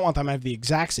actually you don't want them to have the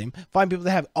exact same. Find people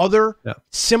that have other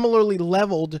similarly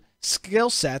leveled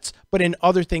skill sets, but in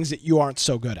other things that you aren't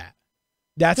so good at.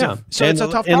 It's a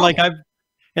tough problem.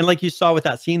 And like you saw with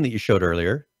that scene that you showed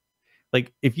earlier,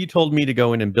 like if you told me to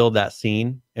go in and build that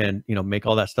scene and make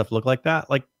all that stuff look like that,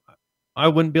 like I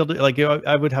wouldn't be able to. Like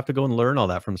I would have to go and learn all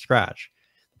that from scratch.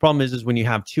 The problem is when you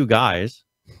have two guys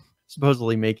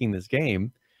supposedly making this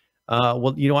game.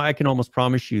 Well, I can almost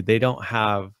promise you they don't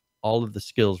have all of the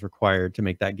skills required to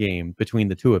make that game between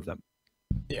the two of them.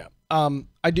 Yeah.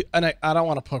 I do, and I don't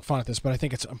want to poke fun at this, but I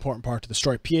think it's an important part to the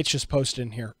story. PH just posted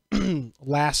in here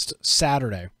last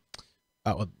Saturday,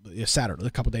 a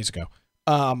couple days ago.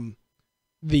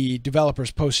 The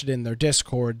developers posted in their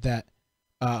Discord that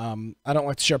I don't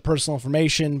like to share personal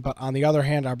information, but on the other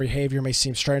hand, our behavior may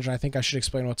seem strange, and I think I should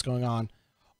explain what's going on.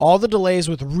 All the delays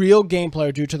with real gameplay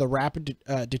are due to the rapid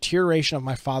deterioration of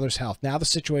my father's health. Now the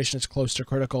situation is close to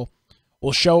critical.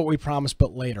 We'll show what we promised,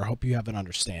 but later. Hope you have an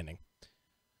understanding.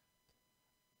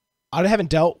 I haven't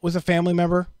dealt with a family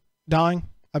member dying.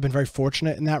 I've been very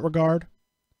fortunate in that regard.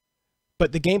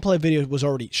 But the gameplay video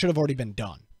should have already been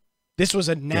done. This was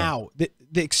a now. Yeah.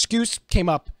 The excuse came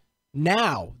up.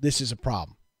 Now this is a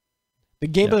problem. The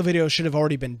gameplay video should have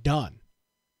already been done.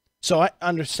 So I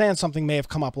understand something may have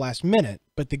come up last minute,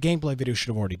 but the gameplay video should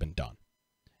have already been done.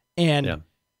 And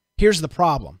here's the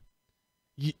problem.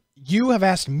 You have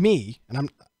asked me,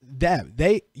 and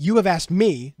you have asked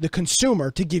me, the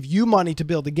consumer, to give you money to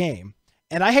build a game.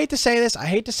 And I hate to say this, I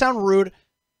hate to sound rude.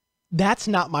 That's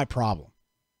not my problem.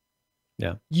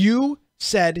 Yeah. You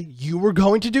said you were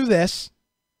going to do this.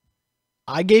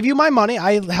 I gave you my money.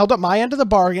 I held up my end of the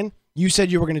bargain. You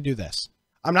said you were going to do this.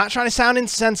 I'm not trying to sound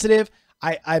insensitive.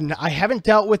 I haven't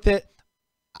dealt with it.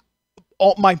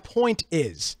 My point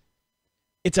is,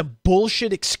 it's a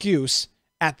bullshit excuse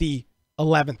at the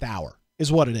 11th hour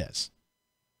is what it is.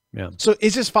 Yeah. So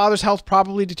is his father's health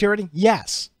probably deteriorating?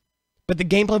 Yes. But the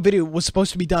gameplay video was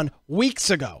supposed to be done weeks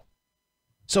ago.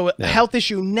 So a health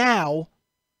issue now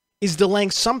is delaying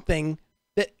something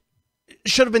that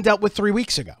should have been dealt with 3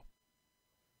 weeks ago.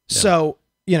 Yeah. So,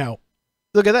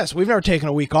 look at this. We've never taken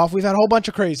a week off. We've had a whole bunch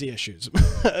of crazy issues,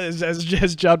 as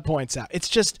Judd points out. It's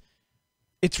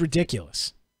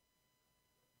ridiculous.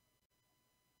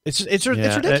 It's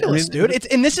ridiculous, dude.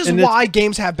 And this is why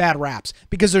games have bad raps,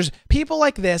 because there's people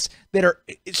like this that are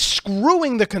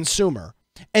screwing the consumer,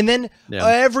 and then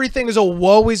everything is a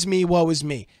woe is me, woe is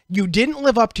me. You didn't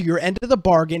live up to your end of the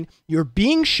bargain. You're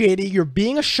being shady. You're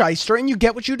being a shyster, and you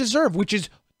get what you deserve, which is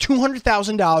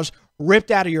 $200,000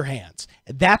 ripped out of your hands.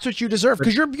 That's what you deserve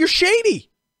because you're shady.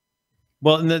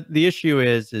 Well, and the issue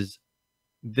is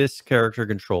this character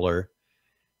controller.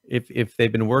 If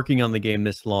they've been working on the game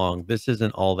this long, this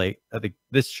isn't all I think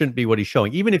this shouldn't be what he's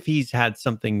showing. Even if he's had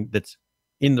something that's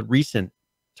in the recent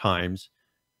times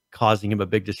causing him a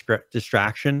big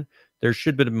distraction, there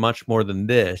should be much more than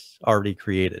this already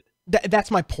created. That's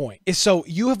my point. Is so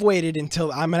you have waited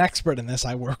until I'm an expert in this.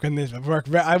 I work in this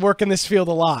field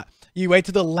a lot. You wait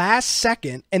to the last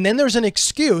second, and then there's an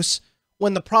excuse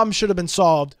when the problem should have been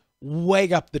solved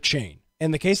way up the chain.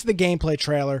 In the case of the gameplay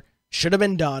trailer, should have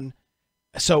been done.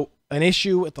 So an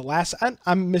issue at the last, I'm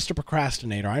Mr.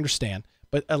 Procrastinator, I understand,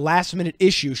 but a last minute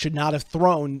issue should not have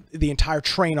thrown the entire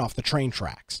train off the train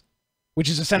tracks, which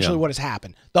is essentially what has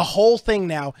happened. The whole thing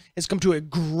now has come to a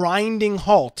grinding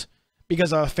halt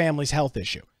because of a family's health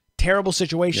issue. Terrible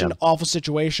situation, awful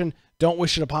situation. Don't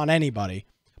wish it upon anybody,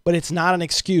 but it's not an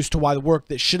excuse to why the work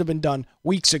that should have been done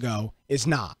weeks ago is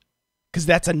not, because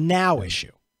that's a now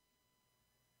issue.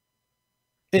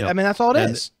 I mean, that's all it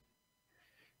is.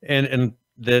 And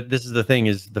this is the thing,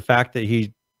 is the fact that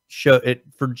he showed it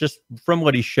from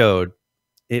what he showed,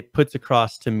 it puts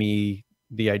across to me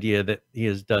the idea that he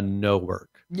has done no work.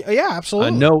 Yeah,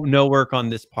 absolutely. No work on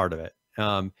this part of it.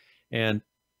 And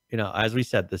as we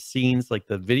said, the scenes, like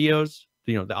the videos,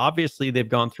 obviously they've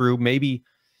gone through, maybe,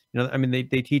 I mean,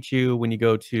 they teach you when you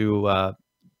go to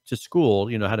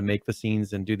school, how to make the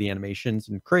scenes and do the animations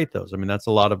and create those. I mean, that's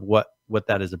a lot of what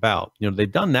that is about.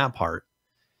 They've done that part,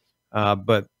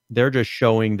 but they're just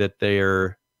showing that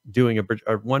they're doing a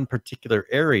one particular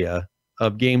area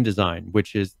of game design,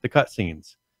 which is the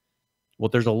cutscenes. Well,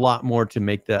 there's a lot more to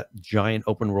make that giant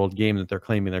open world game that they're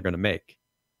claiming they're going to make.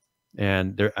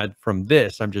 And from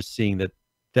this, I'm just seeing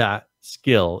that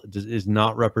skill is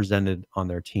not represented on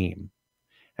their team.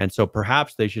 And so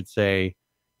perhaps they should say,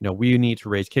 we need to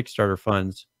raise Kickstarter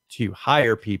funds to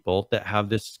hire people that have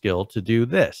this skill to do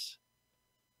this,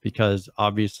 because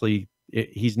obviously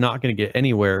he's not going to get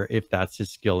anywhere if that's his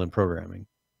skill in programming.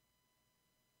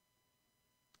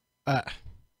 I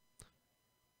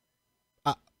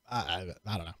don't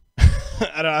know.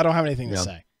 I don't have anything to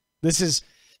say. This is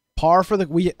par for the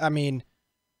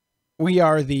we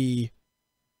are the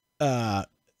I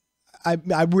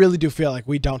really do feel like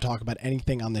we don't talk about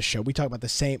anything on this show. We talk about the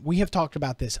same. We have talked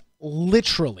about this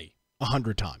literally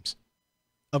 100 times,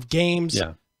 of games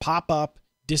pop up,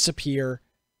 disappear,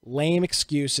 lame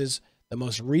excuses. The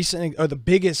most recent, or the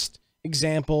biggest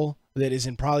example that is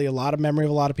in probably a lot of memory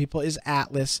of a lot of people, is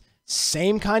Atlas.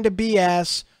 Same kind of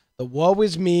BS. The woe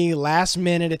is me, last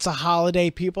minute, it's a holiday,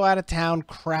 people out of town,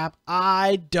 crap.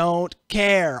 I don't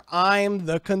care. I'm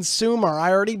the consumer.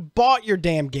 I already bought your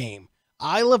damn game.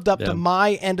 I lived up to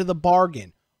my end of the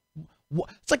bargain.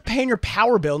 It's like paying your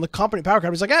power bill, and the power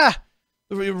company's like,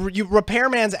 your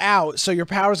repairman's out, so your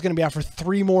power's going to be out for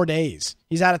 3 more days.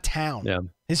 He's out of town. Yeah.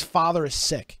 His father is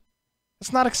sick.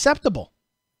 That's not acceptable.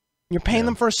 You're paying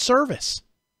them for a service.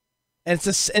 And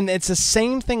it's the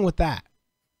same thing with that.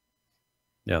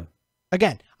 Yeah.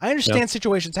 Again, I understand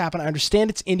situations happen. I understand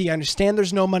it's indie. I understand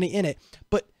there's no money in it.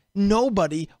 But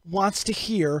nobody wants to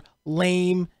hear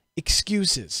lame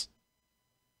excuses.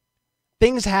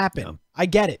 Things happen. Yeah. I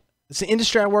get it. It's the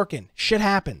industry I work in. Shit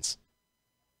happens.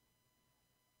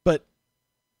 But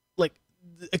like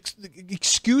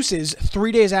excuses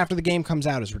 3 days after the game comes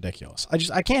out is ridiculous.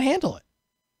 I can't handle it.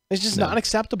 It's just not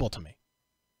acceptable to me.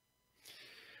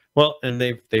 Well, and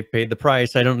they've paid the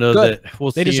price. I don't know Good. that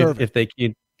we'll They see deserve if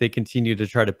they continue to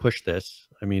try to push this.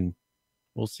 I mean,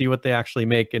 we'll see what they actually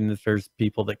make, and if there's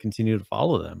people that continue to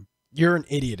follow them. You're an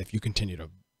idiot if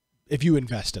if you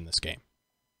invest in this game.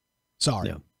 Sorry.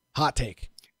 Yeah. Hot take.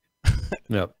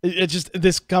 Yeah. It's just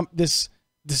this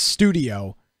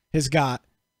studio has got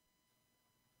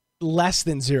less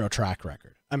than zero track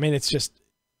record. I mean, it's just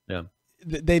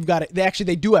they've got it.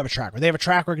 They do have a track record. They have a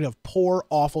track record of poor,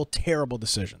 awful, terrible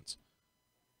decisions.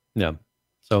 Yeah.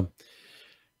 So,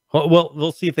 well,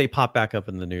 we'll see if they pop back up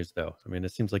in the news, though. I mean,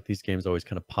 it seems like these games always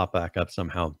kind of pop back up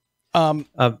somehow.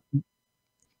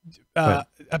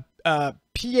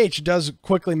 PH does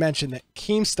quickly mention that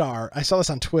Keemstar, I saw this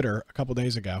on Twitter a couple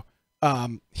days ago.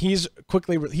 He's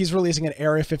releasing an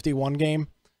Area 51 game.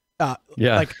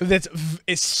 Like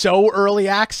it's so early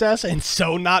access and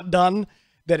so not done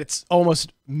that it's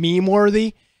almost meme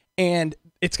worthy. And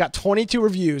it's got 22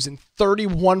 reviews and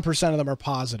 31% of them are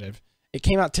positive. It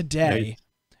came out today. Nice.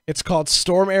 It's called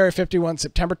Storm Area 51,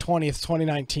 September 20th,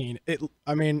 2019. It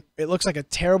looks like a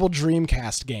terrible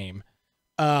Dreamcast game.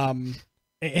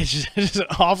 It's just an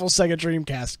awful Sega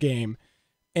Dreamcast game,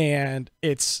 and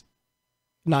it's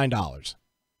 $9.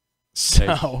 So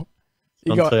nice.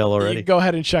 you go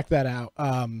ahead and check that out.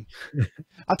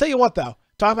 I'll tell you what, though.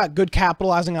 Talk about good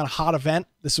capitalizing on a hot event.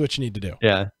 This is what you need to do.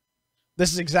 Yeah.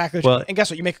 This is exactly what and guess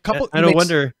what? You make a couple.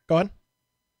 Wonder. Go ahead.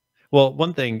 Well,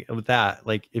 one thing with that,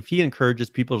 like if he encourages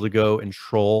people to go and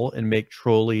troll and make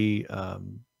trolly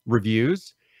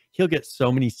reviews, he'll get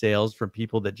so many sales from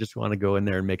people that just want to go in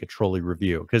there and make a trolley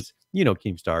review. Because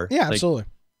Keemstar. Yeah, absolutely.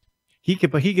 He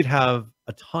could have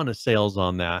a ton of sales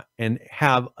on that and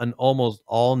have an almost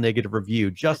all negative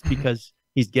review just because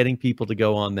he's getting people to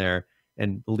go on there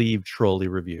and leave trolley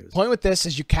reviews. Point with this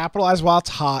is you capitalize while it's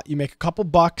hot. You make a couple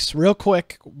bucks real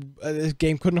quick. This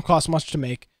game couldn't have cost much to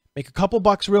make. Make a couple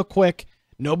bucks real quick.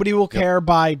 Nobody will care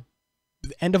by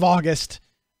the end of August.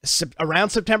 Around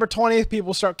September 20th, people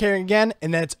will start caring again,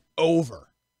 and then it's over.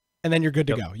 And then you're good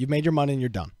to go. You've made your money and you're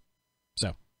done.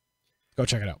 So go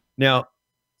check it out. Now,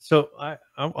 so I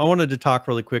wanted to talk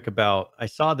really quick about, I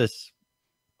saw this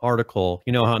article,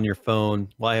 how on your phone,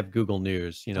 well, I have Google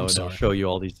News, and it'll show you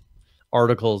all these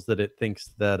articles that it thinks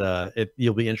that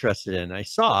you'll be interested in. I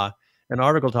saw an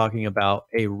article talking about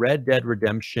a Red Dead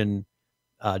Redemption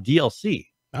DLC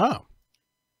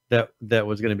that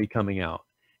was going to be coming out,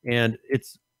 and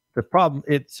it's the problem.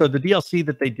 So the DLC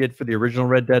that they did for the original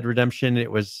Red Dead Redemption,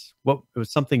 it was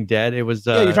something dead. It was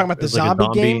you're talking about the zombie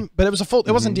game, but it was a full.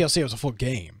 It wasn't DLC. It was a full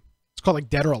game. It's called like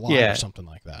Dead or Alive or something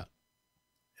like that.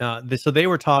 So they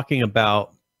were talking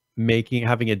about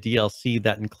having a DLC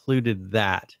that included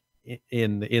that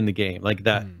in the game, like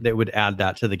that would add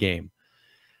that to the game.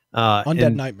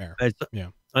 Undead Nightmare.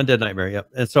 Undead Nightmare, yep.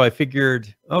 And so I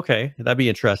figured, okay, that'd be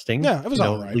interesting. Yeah, it was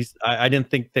all right. At least I didn't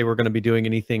think they were going to be doing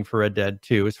anything for Red Dead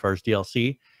 2 as far as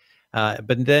DLC.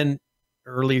 But then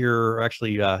earlier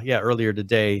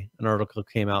today, an article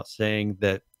came out saying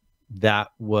that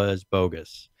was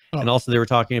bogus. And also they were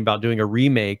talking about doing a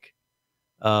remake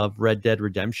of Red Dead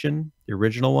Redemption, the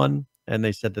original one, and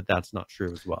they said that that's not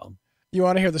true as well. You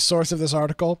want to hear the source of this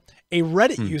article? A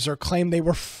Reddit user claimed they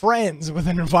were friends with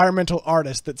an environmental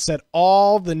artist that said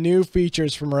all the new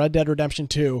features from Red Dead Redemption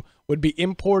 2 would be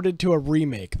imported to a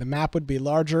remake. The map would be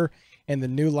larger, and the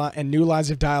new lines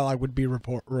of dialogue would be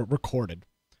recorded.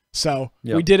 So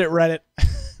we did it, Reddit.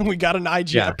 We got an a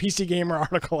PC Gamer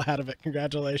article out of it.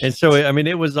 Congratulations. And so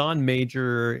it was on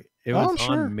major. It was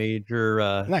on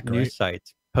major news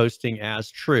sites posting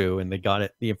as true, and they got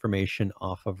the information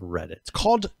off of Reddit. It's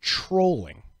called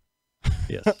trolling.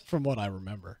 Yes. From what I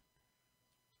remember.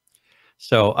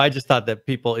 So I just thought that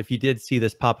people, if you did see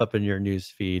this pop up in your news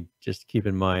feed, just keep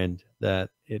in mind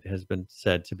that it has been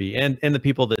said to be, and the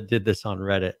people that did this on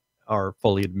Reddit are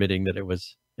fully admitting that it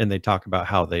was, and they talk about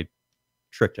how they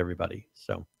tricked everybody.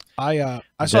 So I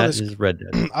saw this. Is Red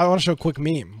Dead. I want to show a quick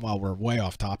meme while we're way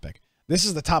off topic. This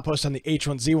is the top post on the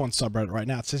H1Z1 subreddit right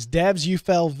now. It says, "Devs, you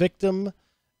fell victim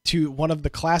to one of the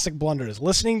classic blunders.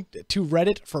 Listening to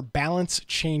Reddit for balance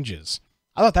changes."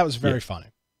 I thought that was very funny.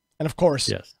 And of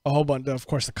course, a whole bunch. Of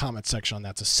course, the comment section on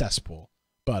that's a cesspool.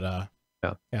 But I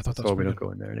thought that was. We don't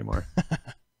go in there anymore.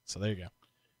 So there you go.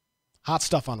 Hot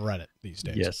stuff on Reddit these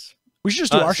days. Yes, we should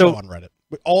just do our show on Reddit.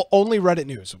 Only Reddit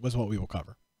news was what we will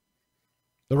cover.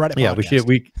 The Reddit. Yeah,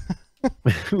 podcast.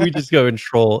 We just go and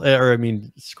scroll the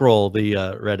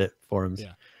Reddit forums.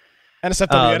 Yeah.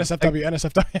 NSFW, NSFW,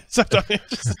 NSFW, NSFW,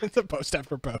 just post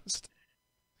after post.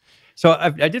 So I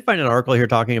did find an article here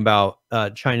talking about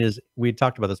China's, we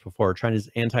talked about this before, China's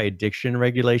anti-addiction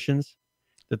regulations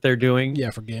that they're doing.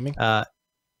 Yeah, for gaming. Yeah,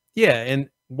 and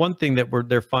one thing that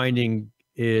they're finding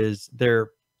is a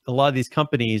lot of these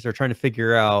companies are trying to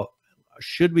figure out,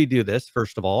 should we do this,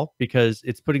 first of all, because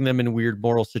it's putting them in weird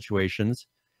moral situations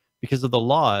because of the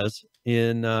laws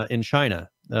in China.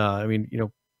 I mean, you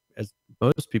know, as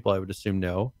most people I would assume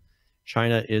know,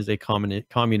 China is a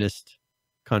communist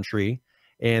country,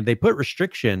 and they put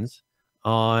restrictions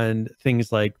on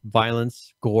things like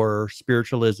violence, gore,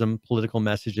 spiritualism, political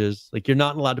messages. Like, you're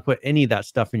not allowed to put any of that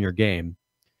stuff in your game.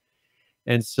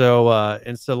 And so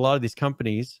a lot of these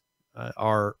companies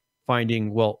are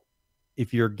finding, well,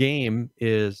 if your game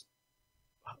is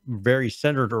very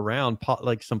centered around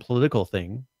like some political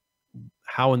thing,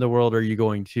 how in the world are you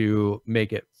going to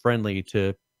make it friendly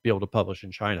to be able to publish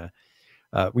in China?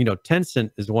 We know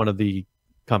Tencent is one of the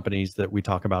companies that we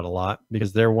talk about a lot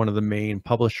because they're one of the main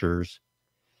publishers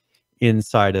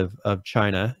inside of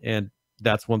China. And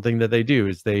that's one thing that they do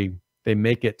is they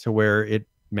make it to where it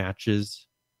matches,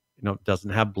 you know,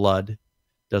 doesn't have blood,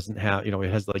 doesn't have, you know,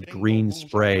 it has like green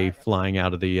spray flying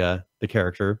out of the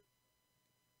character.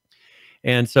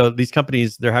 And so these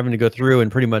companies, they're having to go through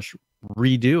and pretty much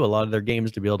redo a lot of their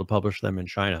games to be able to publish them in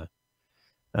China.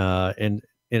 And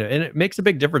you know, and it makes a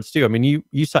big difference too. I mean,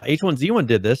 you saw H1Z1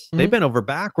 did this. They bent over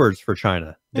backwards for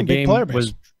China. The game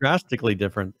was drastically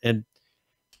different. And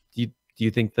do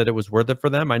you think that it was worth it for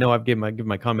them? I know I've given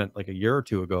my comment like a year or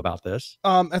two ago about this.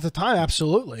 At the time,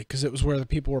 absolutely, because it was where the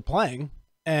people were playing,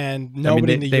 and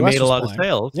nobody in the US they made a lot was of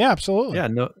sales. Yeah, absolutely. Yeah,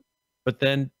 no, but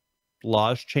then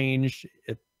laws changed.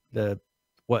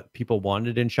 What people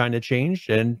wanted in China changed,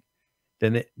 and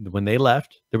then when they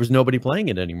left, there was nobody playing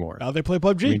it anymore. Now they play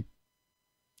PUBG. I mean,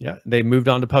 yeah, they moved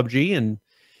on to PUBG, and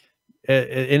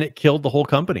it killed the whole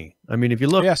company. I mean, if you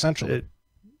look, yeah, essentially,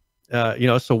 you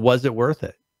know, so was it worth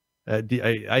it?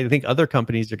 I think other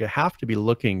companies are going to have to be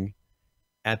looking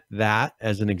at that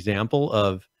as an example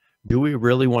of, do we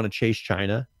really want to chase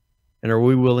China, and are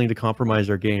we willing to compromise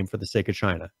our game for the sake of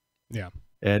China? Yeah,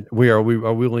 and are we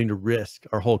willing to risk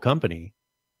our whole company?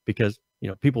 Because, you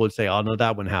know, people would say, "Oh no,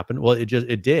 that wouldn't happen." Well, it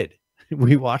did.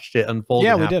 We watched it unfold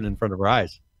and happen in front of our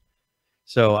eyes.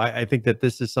 So I think that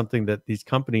this is something that these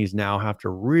companies now have to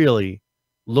really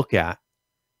look at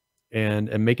and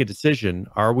make a decision.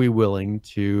 Are we willing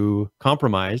to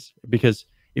compromise? Because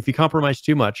if you compromise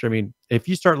too much, I mean, if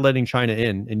you start letting China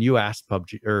in, and you asked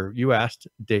PUBG or you asked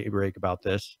Daybreak about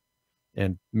this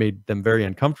and made them very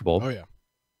uncomfortable. Oh yeah.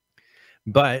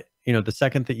 But, you know, the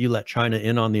second that you let China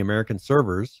in on the American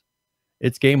servers,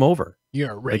 it's game over.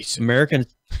 You're racist. Like,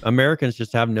 Americans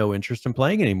just have no interest in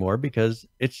playing anymore because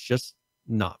it's just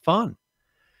not fun.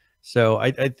 So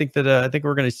I think that I think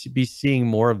we're going to be seeing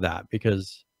more of that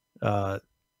because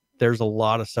there's a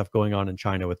lot of stuff going on in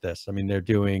China with this. I mean,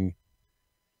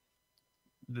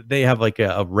 they have like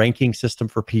a ranking system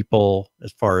for people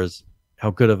as far as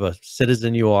how good of a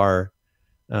citizen you are.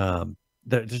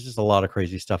 There's just a lot of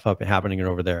crazy stuff happening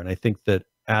over there. And I think that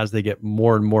as they get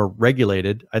more and more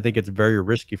regulated, I think it's very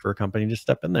risky for a company to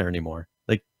step in there anymore.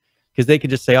 Like, because they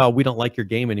could just say, "Oh, we don't like your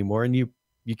game anymore," and you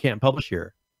can't publish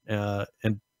here,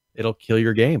 and it'll kill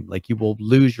your game. Like, you will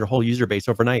lose your whole user base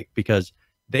overnight because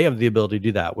they have the ability to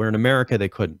do that. Where in America, they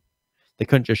couldn't. They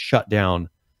couldn't just shut down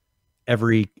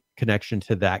every connection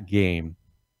to that game,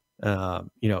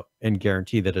 you know, and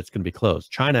guarantee that it's going to be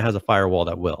closed. China has a firewall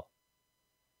that will.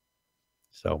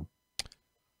 So,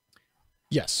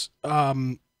 yes,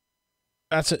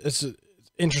 it's an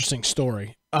interesting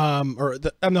story.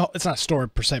 It's not a story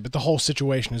per se, but the whole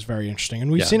situation is very interesting,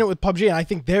 and we've seen it with PUBG. And I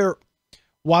think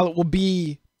while it'll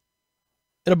be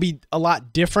a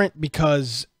lot different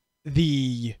because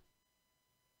the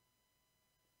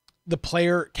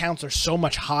player counts are so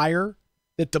much higher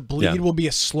that the bleed will be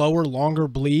a slower, longer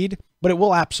bleed, but it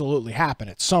will absolutely happen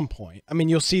at some point. I mean,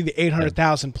 you'll see the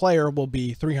 800,000 player will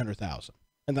be 300,000,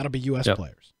 and that'll be US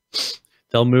players.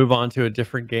 They'll move on to a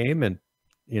different game, and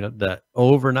you know that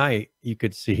overnight you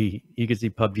could see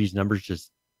PUBG's numbers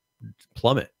just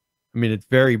plummet. I mean, it's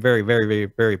very, very, very, very,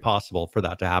 very possible for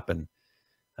that to happen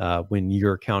when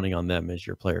you're counting on them as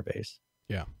your player base.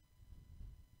 Yeah.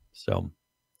 So,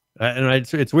 and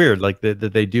it's weird, like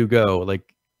that they do go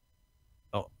like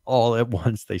all at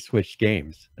once. They switch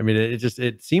games. I mean,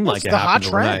 it seemed like it's the hot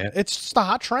trend. Overnight. It's just the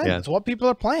hot trend. Yeah. It's what people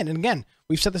are playing. And again,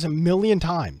 we've said this a million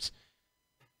times.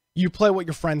 You play what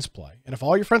your friends play, and if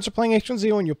all your friends are playing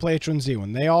H1Z1, you play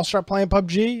H1Z1. They all start playing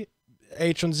PUBG.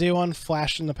 H1Z1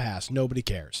 flashed in the past. Nobody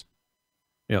cares.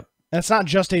 Yep. And it's not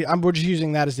just we're just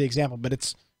using that as the example, but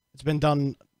it's been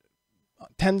done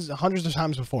hundreds of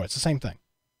times before. It's the same thing.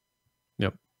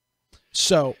 Yep.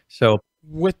 So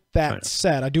with that China.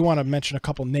 said, I do want to mention a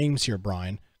couple names here,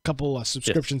 Brian. A couple of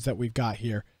subscriptions that we've got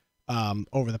here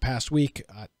over the past week.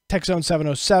 TechZone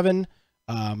 707,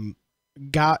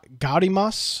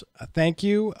 Gaudimus, thank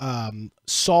you.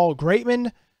 Saul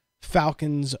Greatman,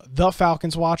 The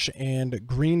Falcons Watch, and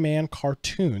Green Man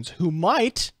Cartoons, who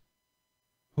might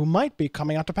be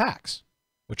coming out to PAX,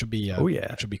 which would be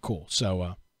which would be cool.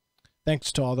 So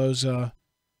thanks to all those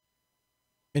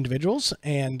individuals,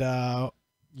 and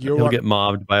he'll get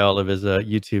mobbed by all of his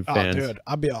YouTube fans. Dude,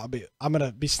 I'm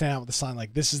gonna be standing out with a sign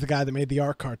like, "This is the guy that made the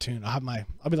art cartoon." I'll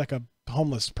be like a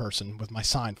homeless person with my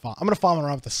sign. I'm gonna follow him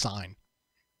around with a sign.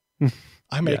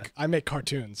 I make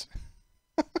cartoons.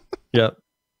 Yep.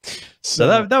 So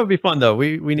that would be fun though.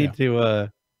 We need to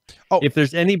if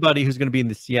there's anybody who's going to be in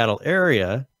the Seattle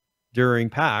area during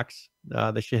PAX,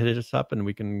 they should hit us up and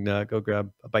we can go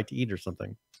grab a bite to eat or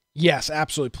something. Yes,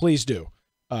 absolutely. Please do.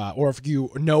 Or if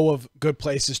you know of good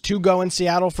places to go in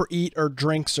Seattle for eat or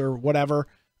drinks or whatever,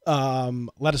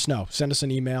 let us know. Send us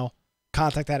an email,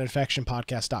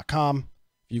 contact@infectionpodcast.com.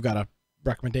 If you've got a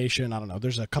recommendation, I don't know.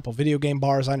 There's a couple video game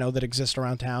bars I know that exist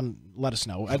around town. Let us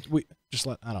know. That'd be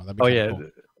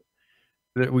cool.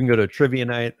 We can go to a trivia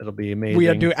night. That'll be amazing. We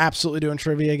are absolutely doing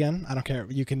trivia again. I don't care.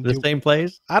 You can do the same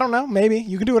place. I don't know. Maybe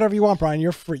you can do whatever you want, Brian.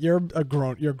 You're a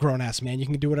grown ass man. You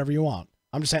can do whatever you want.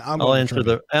 I'm just saying. I'll answer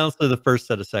the first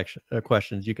set of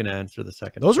questions. You can answer the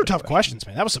second. Those were tough questions,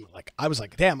 man. That was something like I was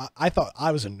like, damn. I thought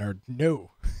I was a nerd.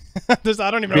 No, I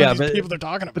don't even know what these people they're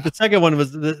talking about. But the second one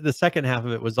was the second half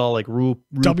of it was all like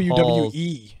WWE.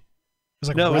 It was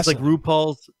like it was like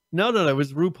RuPaul's. No, it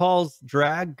was RuPaul's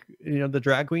drag. The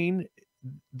drag queen.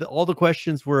 All the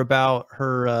questions were about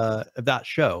her that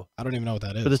show. I don't even know what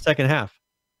that is. For the second half.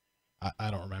 I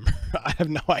don't remember. I have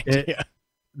no idea.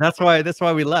 That's why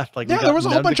we left. Like, there was a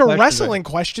whole bunch of wrestling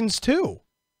questions too.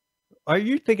 Are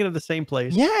you thinking of the same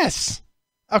place? Yes.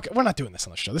 Okay, we're not doing this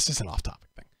on the show. This is an off-topic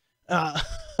thing.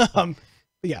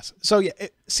 Yes. So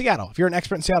Seattle. If you're an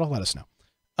expert in Seattle, let us know.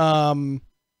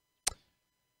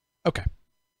 Okay.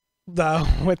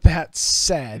 With that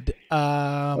said,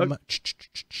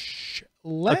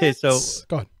 okay, so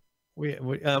go ahead. We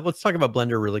let's talk about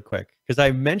Blender really quick because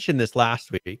I mentioned this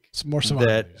last week. It's more so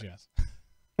that yes,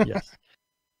 yes,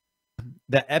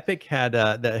 that Epic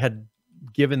had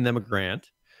given them a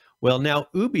grant. Well, now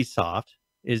Ubisoft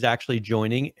is actually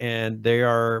joining, and they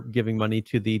are giving money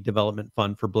to the development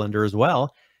fund for Blender as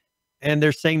well. And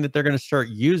they're saying that they're going to start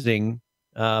using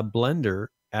Blender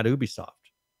at Ubisoft.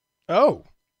 Oh.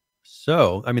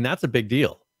 So, I mean, that's a big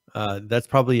deal. That's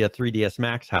probably a 3ds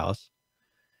Max house.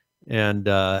 And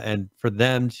for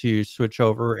them to switch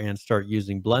over and start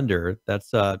using Blender,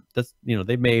 that's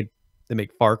they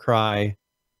make Far Cry,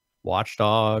 Watch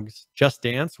Dogs, Just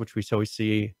Dance, which we always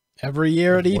see every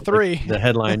year at E3. Like the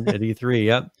headline at E3,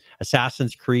 yep.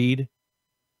 Assassin's Creed,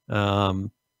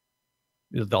 all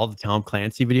the Tom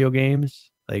Clancy video games,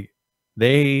 like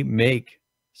they make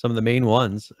some of the main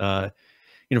ones.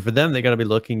 For them, they got to be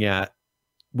looking at,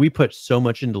 we put so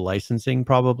much into licensing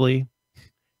probably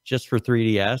just for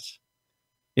 3DS,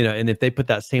 and if they put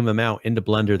that same amount into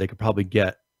Blender, they could probably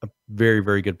get a very,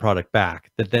 very good product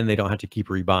back that then they don't have to keep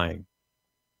rebuying.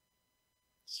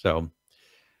 So,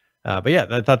 but yeah,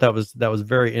 I thought that was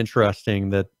very interesting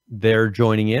that they're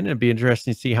joining in. It'd be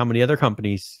interesting to see how many other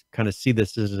companies kind of see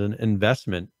this as an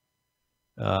investment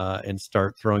and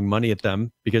start throwing money at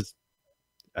them, because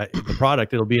the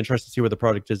product, it'll be interesting to see where the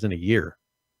product is in a year.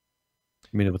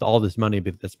 I mean, with all this money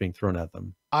that's being thrown at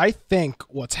them. I think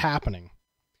what's happening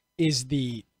is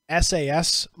the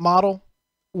SAS model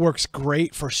works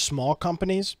great for small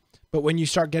companies, but when you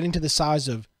start getting to the size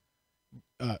of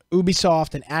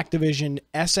Ubisoft and Activision,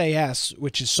 SAS,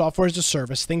 which is software as a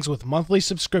service, things with monthly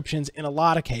subscriptions in a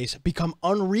lot of cases become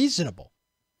unreasonable.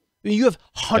 I mean, you have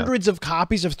hundreds of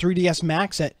copies of 3ds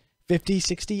Max at $50,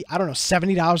 $60, I don't know,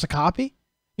 $70 a copy.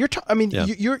 You're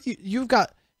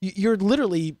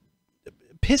literally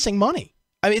pissing money.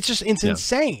 I mean, it's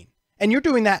insane. And you're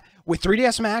doing that with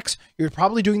 3ds Max. You're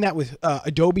probably doing that with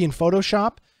Adobe and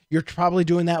Photoshop. You're probably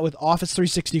doing that with Office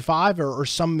 365 or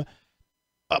some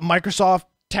Microsoft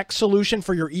tech solution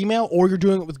for your email, or you're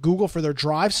doing it with Google for their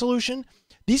Drive solution.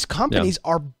 These companies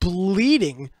are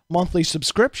bleeding monthly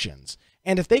subscriptions.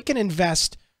 And if they can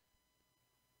invest,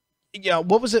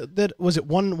 what was it? Was it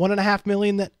 $1.5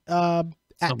 million that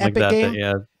Epic Game?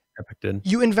 Epic did.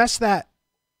 You invest that.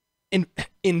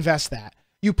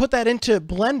 You put that into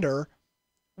Blender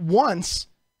once,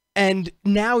 And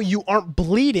now you aren't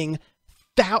bleeding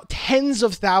tens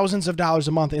of thousands of dollars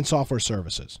a month in software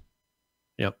services.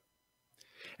 Yep.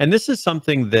 And this is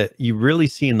something that you really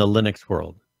see in the Linux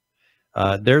world.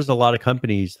 There's a lot of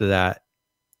companies that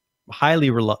highly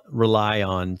rely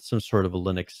on some sort of a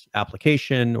Linux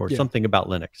application or something about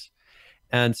Linux.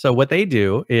 And so what they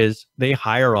do is they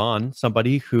hire on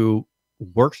somebody who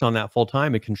works on that full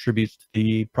time and contributes to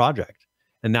the project.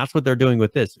 And that's what they're doing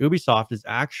with this. Ubisoft is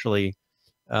actually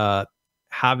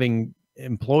having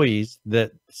employees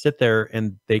that sit there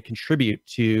and they contribute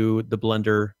to the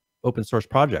Blender open source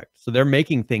project. So they're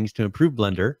making things to improve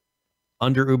Blender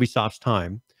under Ubisoft's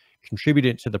time, contribute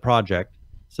it to the project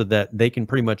so that they can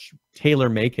pretty much tailor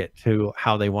make it to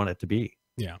how they want it to be.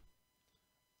 Yeah.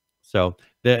 So,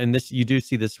 and this, you do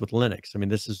see this with Linux. I mean,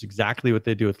 this is exactly what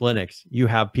they do with Linux. You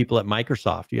have people at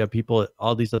Microsoft, you have people at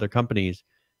all these other companies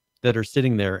that are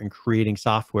sitting there and creating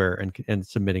software and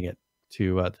submitting it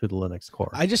to the Linux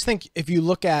core. I just think if you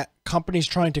look at companies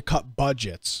trying to cut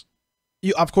budgets,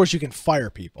 of course you can fire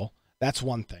people. That's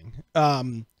one thing.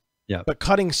 Yeah. But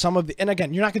cutting some of the, and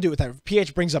again, you're not going to do it with that.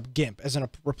 PH brings up GIMP as a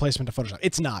replacement to Photoshop.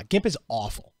 It's not. GIMP is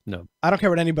awful. No. I don't care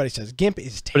what anybody says. GIMP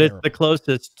is terrible. But it's the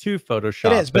closest to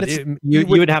Photoshop. It is, but you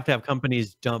would have to have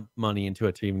companies dump money into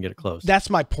it to even get it close. That's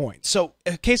my point. So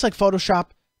a case like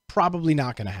Photoshop, probably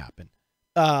not going to happen.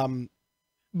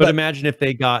 But imagine if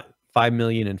they got $5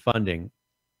 million in funding,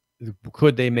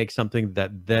 could they make something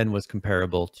that then was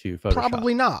comparable to Photoshop?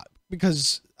 Probably not,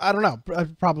 because I don't know.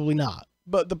 Probably not.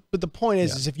 But the point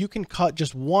is if you can cut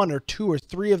just 1 or 2 or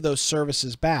 3 of those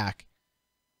services back,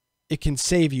 it can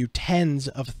save you tens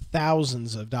of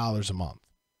thousands of dollars a month,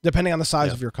 depending on the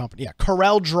size of your company. Yeah,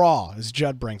 Corel Draw, as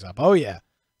Judd brings up. Oh yeah,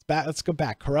 let's go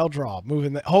back. Corel Draw,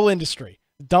 moving the whole industry,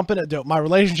 dumping Adobe. My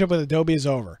relationship with Adobe is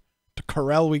over. To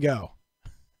Corel we go.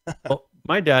 Well,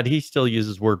 my dad, he still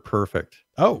uses WordPerfect.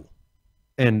 Oh,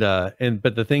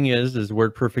 but the thing is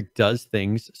WordPerfect does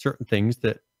certain things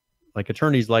that, like,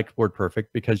 attorneys like WordPerfect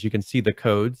because you can see the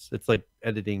codes. It's like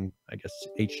editing, I guess,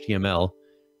 HTML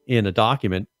in a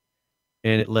document,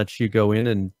 and it lets you go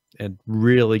in and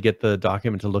really get the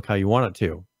document to look how you want it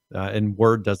to. And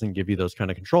Word doesn't give you those kind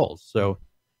of controls. So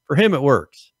for him, it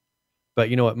works. But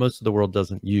you know what? Most of the world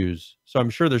doesn't use. So I'm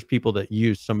sure there's people that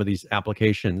use some of these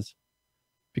applications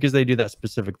because they do that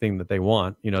specific thing that they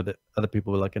want, you know, that other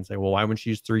people would look and say, well, why wouldn't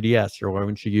you use 3ds, or why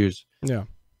wouldn't you use, yeah.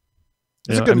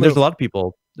 There's a lot of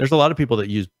people that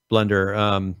use Blender.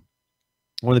 One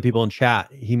of the people in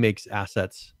chat, he makes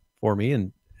assets for me,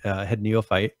 and Head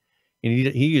Neophyte, and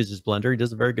he uses Blender. He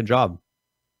does a very good job.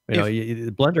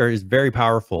 Blender is very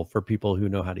powerful for people who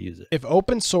know how to use it. If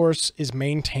open source is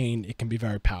maintained, it can be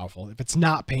very powerful. If it's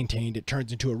not maintained, it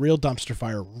turns into a real dumpster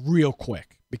fire real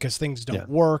quick because things don't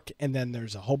work, and then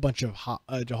there's a whole bunch of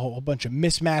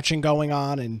mismatching going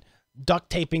on and duct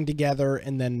taping together,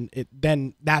 and then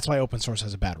that's why open source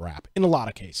has a bad rap in a lot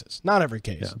of cases. Not every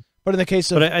case, but in the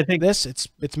case of I think this,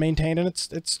 it's maintained and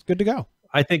it's good to go.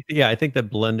 I think that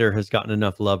Blender has gotten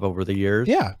enough love over the years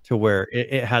to where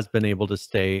it has been able to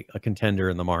stay a contender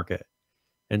in the market.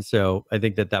 And so I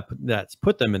think that's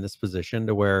put them in this position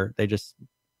to where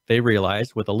they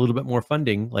realize with a little bit more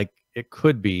funding, like, it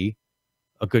could be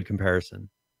a good comparison.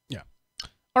 Yeah.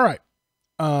 All right.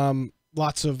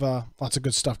 Lots of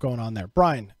good stuff going on there.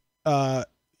 Brian,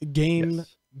 game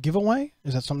giveaway,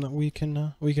 is that something that we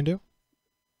can do?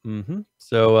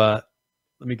 So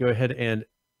let me go ahead and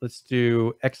let's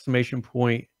do !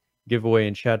 giveaway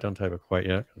in chat. Don't type it quite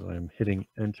yet because I'm hitting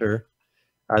enter.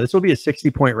 This will be a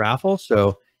 60-point raffle.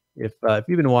 So if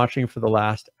you've been watching for the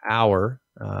last hour,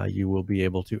 you will be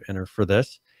able to enter for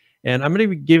this. And I'm going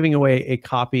to be giving away a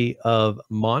copy of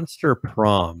Monster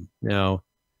Prom. Now,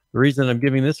 the reason I'm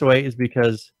giving this away is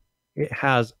because it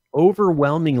has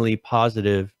overwhelmingly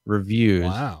positive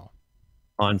reviews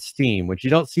on Steam, which you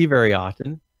don't see very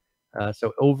often.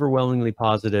 So overwhelmingly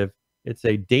positive. It's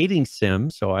a dating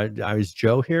sim. So I was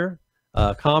Joe here.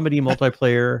 Comedy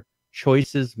multiplayer,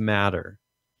 choices matter.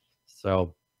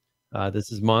 So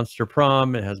this is Monster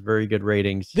Prom. It has very good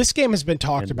ratings. This game has been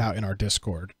talked about in our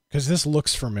Discord because this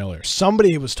looks familiar.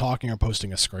 Somebody was talking or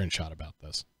posting a screenshot about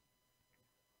this.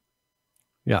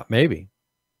 Yeah, maybe.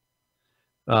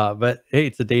 But hey,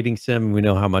 it's a dating sim. We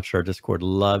know how much our Discord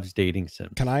loves dating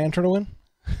sims. Can I enter to win?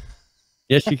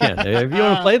 Yes, you can. If you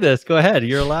want to play this, go ahead.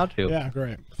 You're allowed to. Yeah,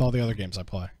 great. With all the other games I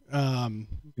play.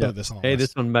 This on hey,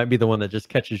 this one might be the one that just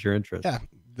catches your interest. Yeah,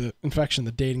 the Infection,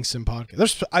 the dating sim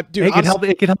podcast.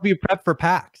 It can help you prep for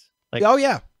PAX. Like, oh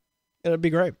yeah, it'd be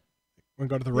great. When we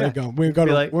go to the ray gun, when we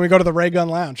go to the ray gun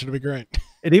lounge, it'll be great.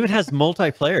 It even has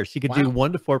multiplayer. So you could do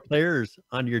 1 to 4 players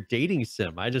on your dating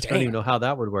sim. I just don't even know how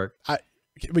that would work.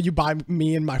 Will you buy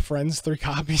me and my friends 3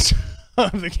 copies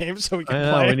of the game so we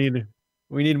can play it?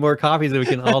 We need more copies so we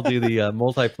can all do the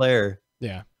multiplayer.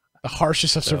 Yeah. The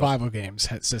harshest of survival games,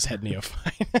 says Head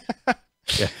Neophyte.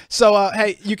 Yeah. So,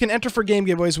 hey, you can enter for game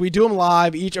giveaways. We do them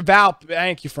live each. Val,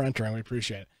 thank you for entering. We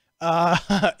appreciate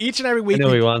it. Each and every week, I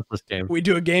know he wants this game. We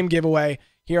do a game giveaway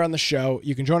here on the show.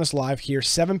 You can join us live here,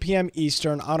 7 p.m.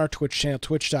 Eastern on our Twitch channel,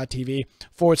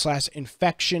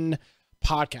 twitch.tv/infection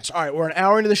podcast. All right, we're an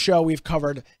hour into the show. We've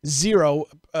covered 0,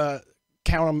 count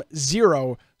them,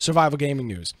 0 survival gaming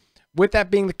news. With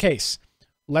that being the case,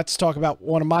 let's talk about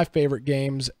one of my favorite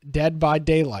games, Dead by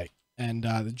Daylight, and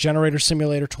the Generator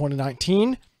Simulator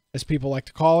 2019, as people like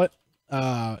to call it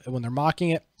when they're mocking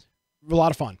it. A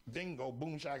lot of fun. Bingo,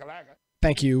 boom, shakalaka.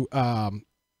 Thank you.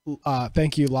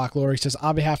 Thank you, Lock Lori. Says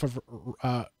on behalf of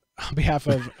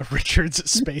Richard's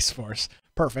Space Force.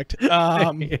 Perfect.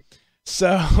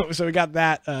 So we got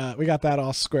that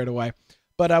all squared away.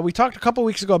 But we talked a couple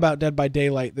weeks ago about Dead by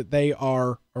Daylight, that they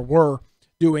are or were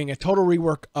doing a total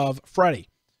rework of Freddy,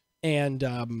 and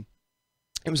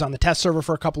it was on the test server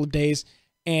for a couple of days,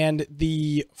 and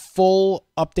the full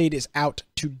update is out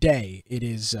today. It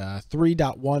is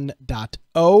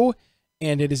 3.1.0,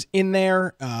 and it is in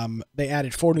there. They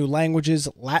added 4 new languages: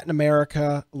 Latin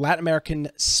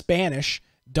American, Spanish,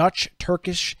 Dutch,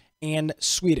 Turkish, and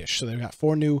Swedish. So they've got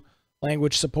 4 new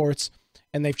language supports,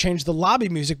 and they've changed the lobby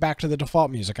music back to the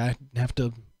default music. I have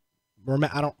to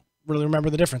remember. I don't really remember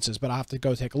the differences, but I'll have to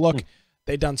go take a look.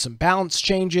 They've done some balance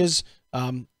changes,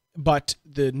 but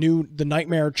the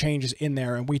Nightmare changes in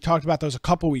there, and we talked about those a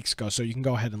couple weeks ago, so you can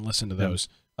go ahead and listen to those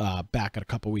back at a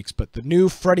couple weeks. But the new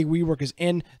Freddy rework is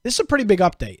in. This is a pretty big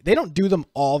update. They don't do them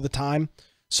all the time,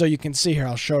 so you can see here.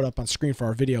 I'll show it up on screen for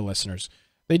our video listeners.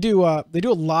 They do a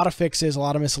lot of fixes, a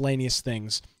lot of miscellaneous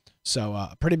things. So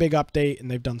a pretty big update, and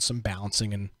they've done some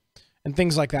balancing and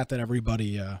things like that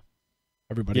everybody.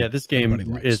 Yeah, this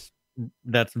game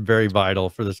that's very vital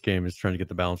for this game, is trying to get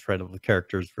the balance right of the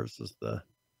characters versus the.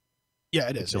 Yeah,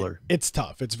 it is. It's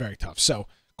tough. It's very tough. So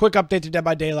quick update to Dead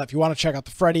by Daylight. If you want to check out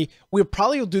the Freddy, we'll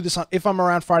probably do this if I'm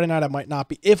around Friday night. I might not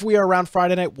be. If we are around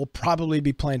Friday night, we'll probably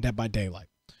be playing Dead by Daylight.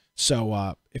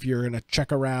 So if you're gonna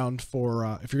check around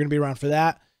for if you're gonna be around for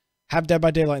that, have Dead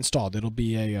by Daylight installed. It'll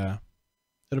be a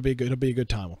good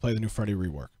time. We'll play the new Freddy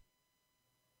rework.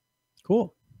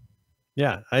 Cool.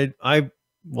 Yeah, I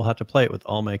will have to play it with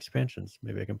all my expansions.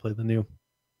 Maybe I can play the new.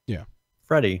 Yeah.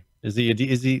 Freddy, is he a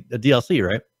DLC,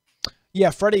 right? Yeah,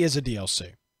 Freddy is a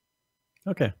DLC.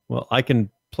 Okay. Well, I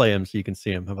can play him so you can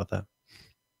see him. How about that?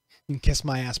 And kiss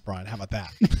my ass, Brian. How about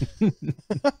that?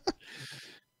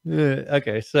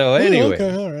 Okay. So anyway.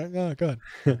 Okay. All right. Oh, good.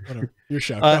 Whatever. Your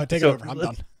show. Go ahead, take it over. I'm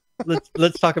done.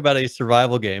 let's talk about a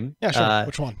survival game. Yeah, sure.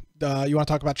 Which one? You want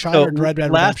to talk about China or Red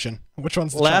Dead Redemption? Which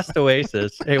one's the Last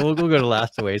Oasis? Hey, we'll go to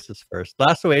Last Oasis first.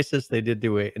 Last Oasis, they did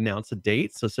announce a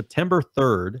date. So September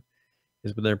 3rd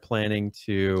is when they're planning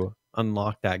to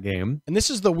unlock that game. And this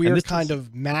is the weird kind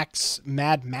of Mad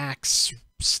Max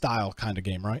style kind of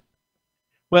game, right?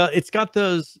 Well, it's got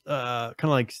those kind of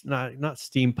like not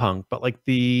steampunk, but like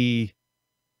the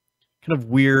kind of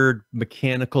weird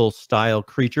mechanical style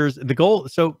creatures. The goal,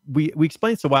 so we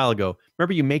explained this a while ago.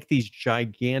 Remember, you make these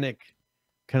gigantic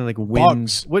kind of like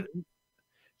winds. What?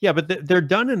 Yeah, but they're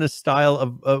done in a style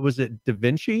of was it Da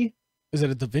Vinci? Is it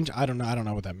a Da Vinci? I don't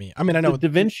know what that means. I mean, I know Da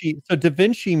Vinci. So Da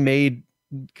Vinci made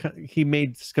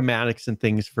schematics and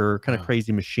things for kind of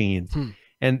crazy machines.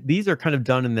 And these are kind of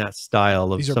done in that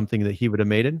style of something that he would have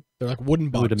made. They're like wooden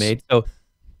bugs. Would have made. So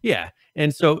yeah.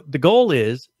 And so the goal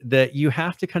is that you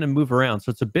have to kind of move around. So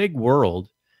it's a big world,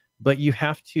 but you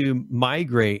have to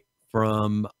migrate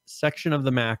from section of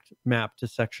the map to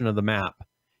section of the map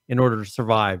in order to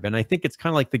survive. And I think it's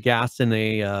kind of like the gas in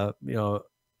a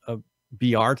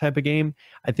VR type of game.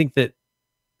 I think that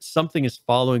something is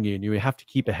following you and you have to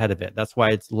keep ahead of it. That's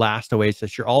why it's Last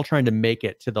Oasis. You're all trying to make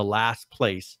it to the last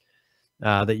place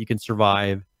that you can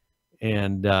survive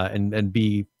and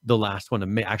be the last one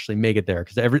to actually make it there,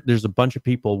 because there's a bunch of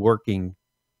people working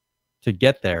to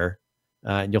get there,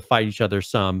 and you'll fight each other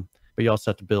some, but you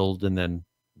also have to build and then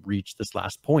reach this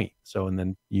last point. So, and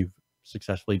then you've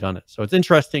successfully done it. So it's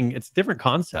interesting. It's a different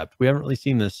concept. We haven't really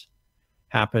seen this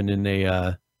happen in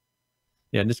a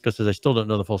yeah, Nisko says, I still don't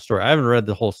know the full story. I haven't read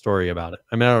the whole story about it.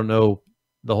 I mean, I don't know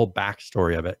the whole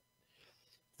backstory of it.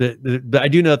 I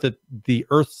do know that the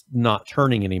Earth's not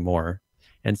turning anymore.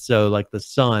 And so like the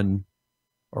sun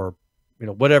or,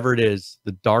 whatever it is,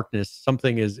 the darkness,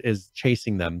 something is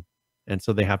chasing them. And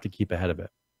so they have to keep ahead of it.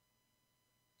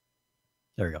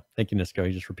 There we go. Thank you, Nisko.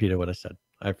 You just repeated what I said.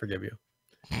 I forgive you.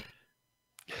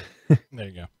 There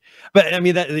you go. But I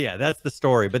mean, that's the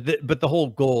story. But the whole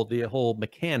goal, the whole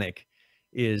mechanic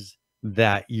is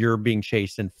that you're being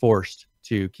chased and forced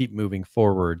to keep moving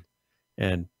forward,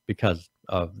 and because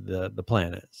of the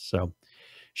planet. So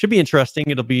should be interesting.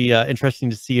 It'll be interesting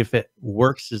to see if it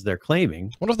works as they're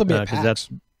claiming. What if they'll be at PAX?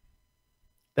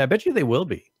 I bet you they will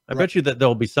be. I bet you that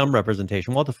there'll be some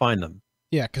representation. We'll have to find them.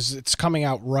 Yeah, because it's coming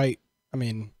out right. I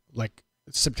mean, like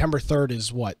September 3rd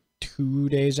is what, 2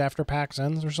 days after PAX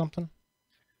ends or something?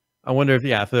 I wonder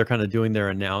if they're kind of doing their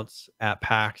announce at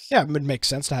PAX. Yeah, it would make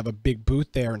sense to have a big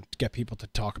booth there and get people to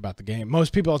talk about the game.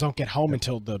 Most people don't get home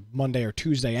until the Monday or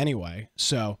Tuesday anyway,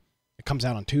 so it comes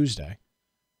out on Tuesday.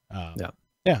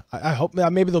 Yeah, I hope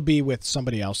maybe they'll be with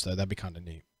somebody else though. That'd be kind of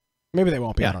neat. Maybe they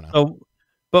won't be. I don't know. Oh,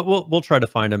 but we'll try to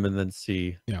find them and then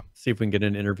see if we can get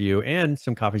an interview and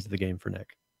some copies of the game for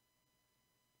Nick.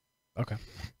 Okay.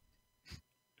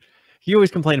 You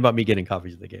always complain about me getting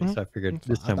copies of the game, so I figured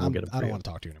this time we'll get them. I don't want to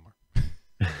talk to you anymore.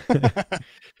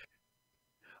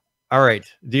 All right.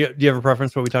 Do you have a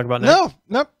preference for what we talk about next?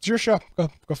 No, it's your show.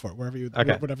 Go for it. Whatever you want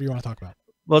to talk about.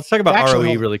 Well, let's talk about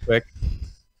ROE really quick.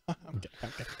 Okay,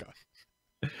 go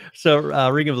ahead. So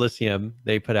Ring of Elysium,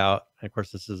 they put out, of course,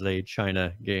 this is a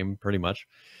China game pretty much,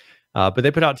 but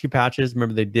they put out 2 patches.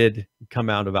 Remember, they did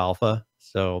come out of alpha,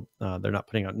 so they're not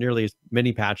putting out nearly as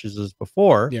many patches as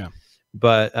before. Yeah.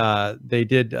 But they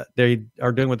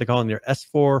are doing what they call their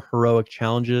S4 heroic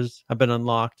challenges have been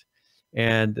unlocked,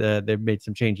 and they've made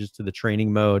some changes to the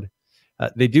training mode.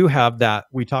 They do have that,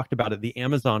 we talked about it, the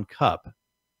Amazon Cup,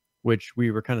 which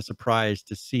we were kind of surprised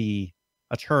to see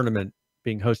a tournament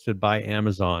being hosted by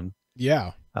Amazon.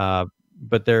 Yeah.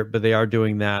 But they are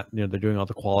doing that. They're doing all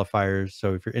the qualifiers.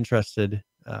 So if you're interested,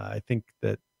 I think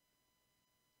that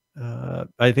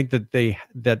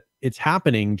it's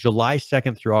happening July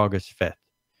 2nd through August 5th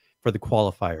for the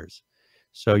qualifiers.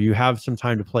 So you have some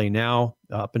time to play now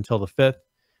up until the 5th.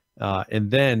 And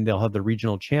then they'll have the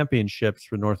regional championships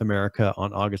for North America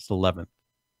on August 11th.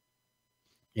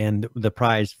 And the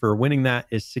prize for winning that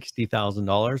is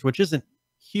 $60,000, which isn't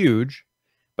huge,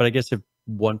 but I guess if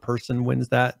one person wins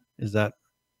that, is that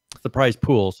the prize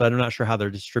pool. So I'm not sure how they're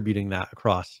distributing that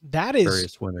across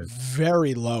various winners.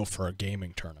 Very low for a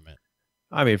gaming tournament.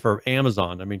 I mean, for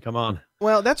Amazon, come on.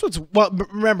 Well,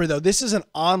 remember though, this is an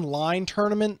online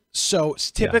tournament. So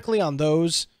typically on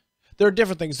those, there are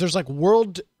different things. There's like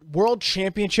world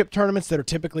championship tournaments that are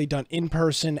typically done in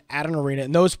person at an arena,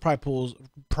 and those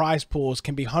prize pools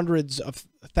can be hundreds of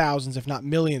thousands, if not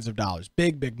millions of dollars.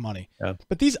 Big money. Yeah.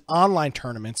 But these online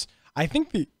tournaments, I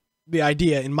think the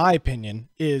idea, in my opinion,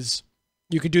 is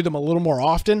you could do them a little more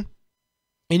often,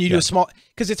 and you do a small,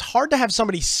 because it's hard to have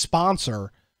somebody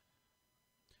sponsor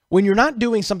when you're not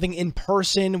doing something in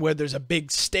person where there's a big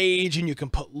stage and you can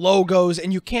put logos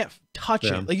and you can't touch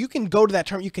it. Like you can go to that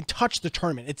tournament, you can touch the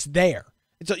tournament. It's there.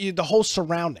 It's the whole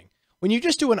surrounding. When you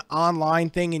just do an online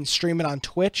thing and stream it on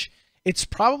Twitch, it's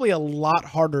probably a lot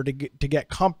harder to get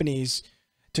companies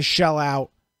to shell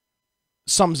out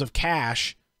sums of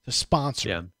cash to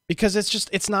sponsor, because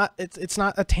it's not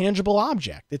a tangible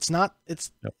object.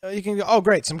 You can go, oh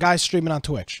great, some guys streaming on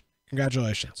Twitch.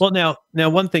 Congratulations. Well, now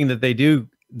one thing that they do,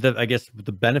 that I guess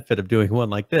the benefit of doing one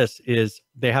like this is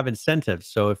they have incentives.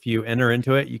 So if you enter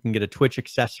into it, you can get a Twitch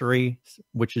accessory,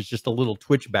 which is just a little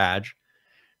Twitch badge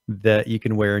that you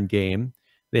can wear in game.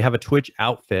 They have a Twitch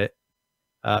outfit,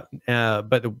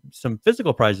 but some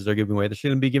physical prizes are giving away. They're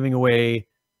going to be giving away,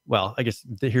 well, I guess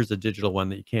here's a digital one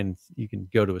that you can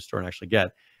go to a store and actually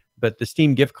get. But the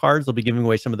Steam gift cards, they'll be giving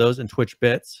away some of those, and Twitch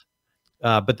bits.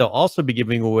 But they'll also be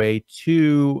giving away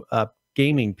 2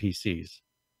 gaming PCs.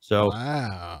 So,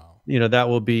 wow. That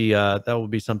will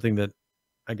be something that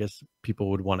I guess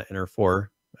people would want to enter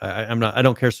for. I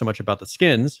don't care so much about the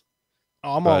skins.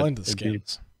 Oh, I'm all into the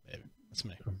skins. That's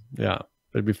me. Yeah,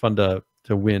 it'd be fun to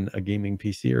win a gaming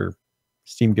PC or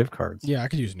Steam gift cards. Yeah, I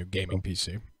could use a new gaming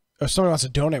PC. If somebody wants to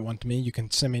donate one to me, you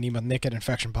can send me an email,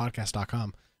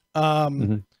 nick@infectionpodcast.com.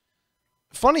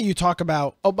 Funny you talk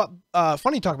about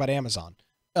Amazon.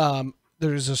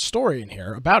 There's a story in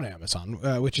here about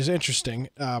Amazon, which is interesting.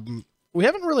 We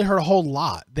haven't really heard a whole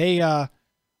lot. They,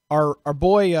 our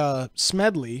boy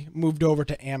Smedley moved over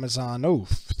to Amazon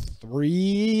 3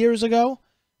 years ago,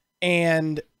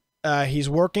 and he's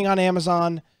working on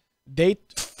Amazon. They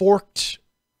forked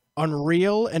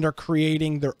Unreal and are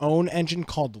creating their own engine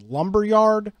called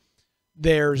Lumberyard.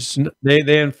 There's they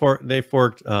forked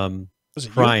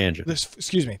CryEngine.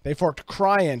 Excuse me. They forked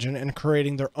CryEngine and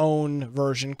creating their own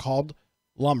version called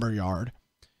Lumberyard.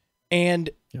 And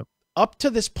up to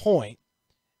this point,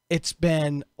 it's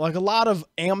been like a lot of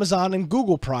Amazon and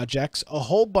Google projects, a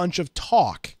whole bunch of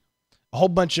talk, a whole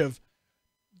bunch of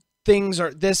things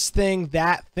are this thing,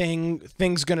 that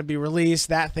thing's going to be released,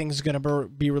 that thing's going to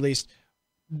be released.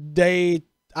 I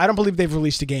don't believe they've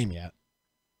released a game yet.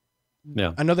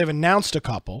 Yeah. I know they've announced a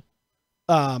couple,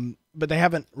 but they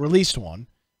haven't released one.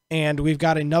 And we've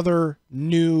got another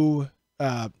new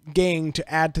game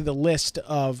to add to the list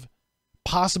of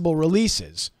possible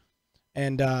releases.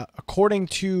 And according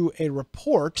to a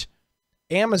report,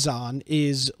 Amazon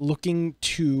is looking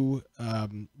to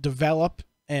develop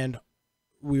and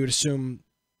we would assume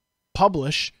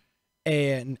publish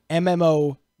an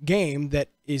MMO game that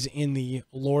is in the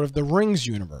Lord of the Rings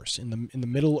universe in the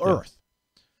Middle Earth.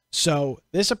 So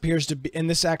this appears to be, and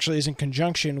this actually is in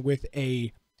conjunction with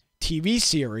a TV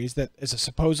series that is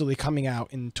supposedly coming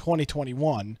out in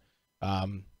 2021.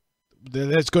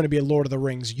 That's going to be a Lord of the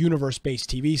Rings universe-based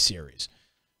TV series.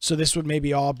 So this would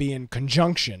maybe all be in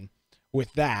conjunction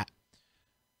with that.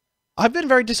 I've been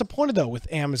very disappointed though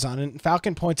with Amazon, and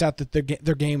Falcon points out that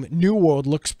their game New World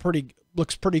looks pretty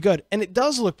good, and it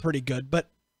does look pretty good. But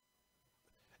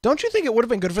don't you think it would have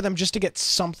been good for them just to get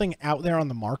something out there on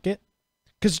the market?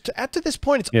 Because to this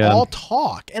point, it's all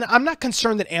talk, and I'm not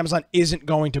concerned that Amazon isn't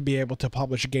going to be able to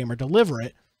publish a game or deliver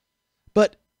it,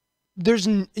 but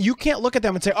you can't look at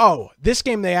them and say, "Oh, this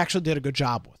game they actually did a good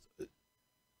job with."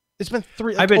 It's been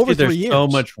I bet over you there's 3 years. so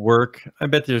much work. I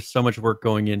bet there's so much work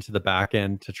going into the back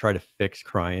end to try to fix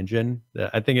CryEngine that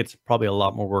I think it's probably a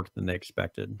lot more work than they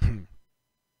expected.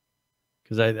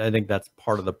 Because I think that's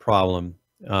part of the problem.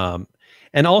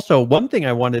 And also one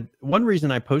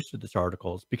reason I posted this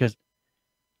article is because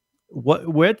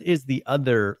what is the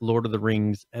other Lord of the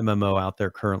Rings MMO out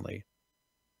there currently?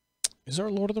 Is there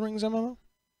a Lord of the Rings MMO?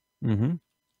 Mm-hmm.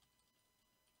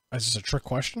 Is this a trick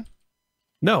question?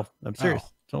 No, I'm serious.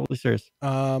 Totally serious.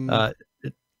 Lord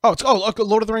of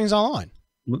the Rings Online.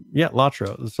 Yeah,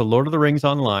 Latro. So Lord of the Rings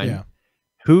Online. Yeah.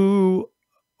 Who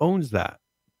owns that,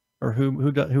 or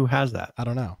who has that? I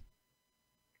don't know.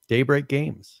 Daybreak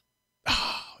Games.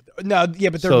 No, yeah,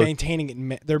 but they're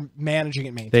maintaining it. They're managing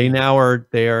it. They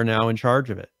are now in charge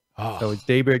of it. So it's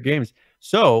Daybreak Games.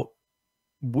 So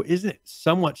isn't it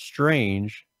somewhat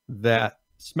strange that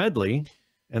Smedley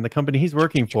and the company he's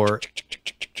working for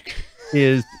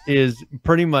is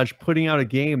pretty much putting out a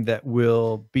game that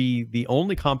will be the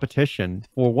only competition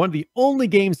for one of the only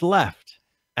games left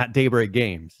at Daybreak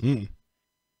Games.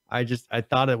 I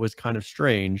thought it was kind of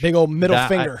strange. Big old middle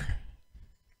finger.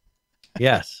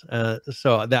 Yes.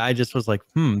 So that I just was like,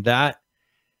 that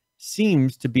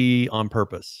seems to be on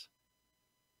purpose.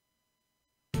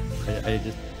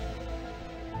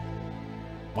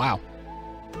 Wow.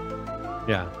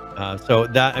 Yeah. So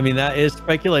that is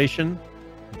speculation,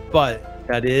 but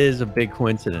that is a big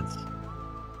coincidence.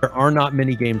 There are not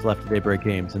many games left at Daybreak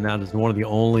Games, and that is one of the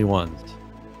only ones.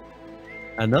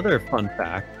 Another fun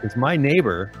fact is my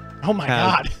neighbor. Oh my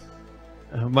God.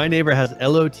 My neighbor has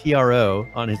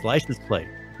LOTRO on his license plate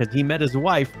because he met his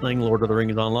wife playing Lord of the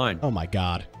Rings Online. Oh my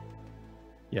God.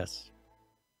 Yes.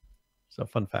 So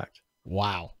fun fact.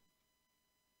 Wow.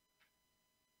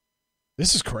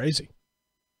 This is crazy.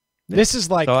 This is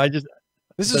like,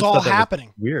 this is all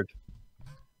happening. Weird.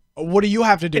 What do you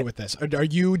have to do with this? Are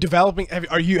you developing?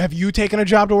 Have you taken a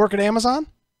job to work at Amazon?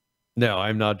 No,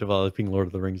 I'm not developing Lord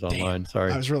of the Rings Online.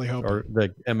 Sorry. I was really hoping. Or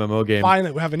the MMO game.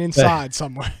 Finally, we have an inside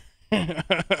somewhere.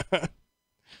 That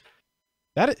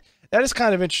is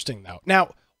kind of interesting, though.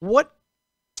 Now, what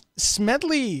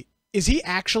Smedley, is he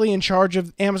actually in charge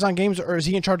of Amazon games, or is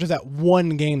he in charge of that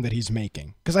one game that he's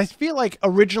making? Because I feel like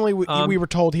originally we were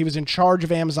told he was in charge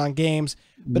of Amazon games,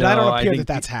 but I don't appear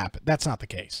that's happened. That's not the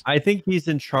case. I think he's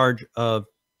in charge of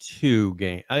 2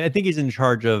 games. I think he's in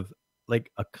charge of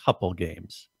like a couple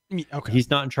games. Okay. He's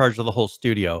not in charge of the whole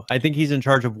studio. I think he's in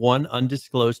charge of one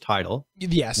undisclosed title.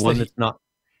 Yes. One that's not.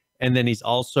 And then he's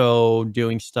also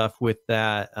doing stuff with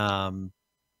that.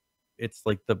 It's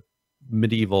like the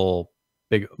medieval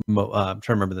big. I'm trying to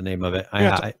remember the name of it.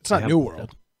 It's not New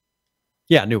World.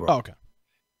 Yeah, New World. Oh, okay.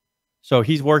 So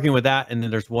he's working with that, and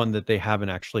then there's one that they haven't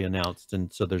actually announced,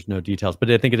 and so there's no details. But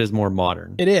I think it is more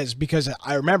modern. It is, because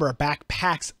I remember back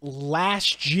PAX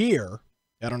last year.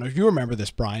 I don't know if you remember this,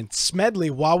 Brian.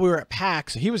 Smedley, while we were at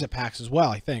PAX, he was at PAX as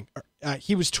well, I think.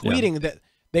 He was tweeting that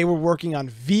they were working on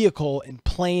vehicle and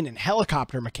plane and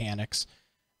helicopter mechanics.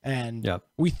 And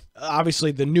we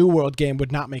obviously the New World game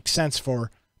would not make sense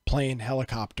for plane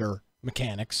helicopter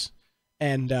mechanics.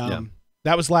 And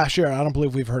that was last year. I don't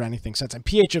believe we've heard anything since. And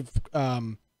PH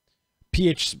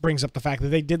brings up the fact that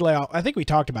they did lay off. I think we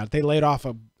talked about it. They laid off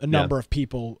a number of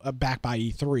people back by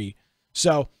E3.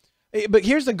 So, but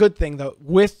here's the good thing though,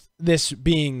 with this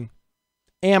being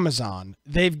Amazon,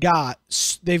 they've got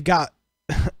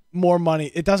more money.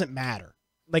 It doesn't matter.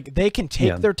 Like, they can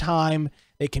take their time.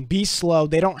 They can be slow.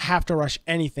 They don't have to rush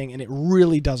anything, and it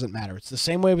really doesn't matter. It's the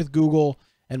same way with Google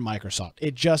and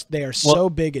Microsoft. They are so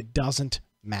big, it doesn't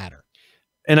matter.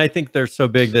 And I think they're so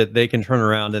big that they can turn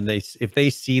around and if they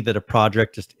see that a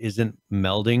project just isn't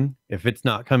melding, if it's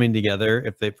not coming together,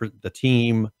 if the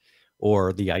team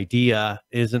or the idea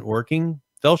isn't working,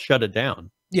 they'll shut it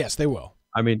down. Yes, they will.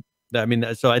 I mean,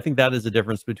 so I think that is the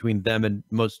difference between them and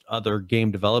most other game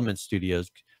development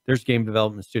studios. There's game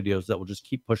development studios that will just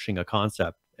keep pushing a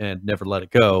concept and never let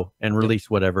it go and release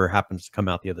whatever happens to come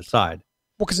out the other side.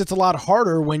 Well, because it's a lot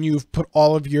harder when you've put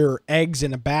all of your eggs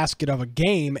in a basket of a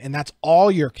game and that's all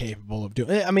you're capable of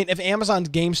doing. I mean, if Amazon's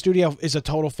game studio is a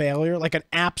total failure, like an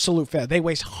absolute failure, they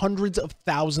waste hundreds of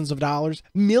thousands of dollars,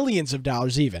 millions of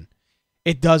dollars even.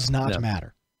 It does not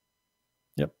matter.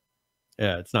 Yep.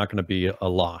 Yeah, it's not going to be a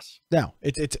loss. No,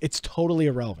 it's totally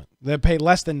irrelevant. They pay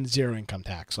less than zero income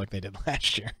tax like they did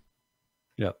last year.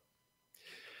 Yep.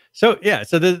 So yeah,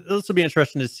 so this will be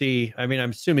interesting to see. I mean,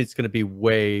 I'm assuming it's going to be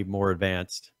way more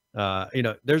advanced.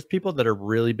 There's people that are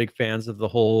really big fans of the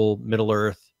whole Middle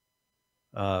Earth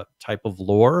type of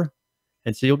lore,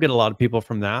 and so you'll get a lot of people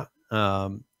from that.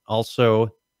 Also,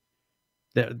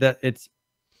 that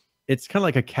it's kind of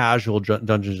like a casual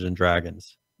Dungeons and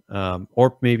Dragons,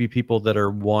 or maybe people that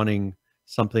are wanting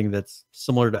something that's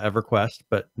similar to EverQuest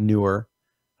but newer.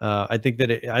 I think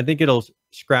it'll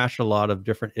scratch a lot of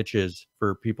different itches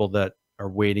for people that are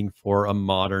waiting for a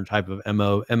modern type of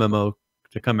MMO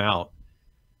to come out.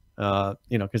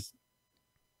 Because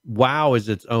WoW is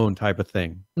its own type of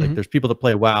thing. Like there's people that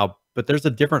play WoW, but there's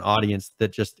a different audience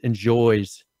that just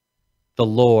enjoys the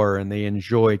lore and they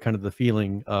enjoy kind of the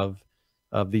feeling of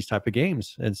these type of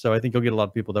games. And so I think you'll get a lot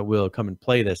of people that will come and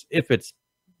play this if it's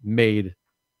made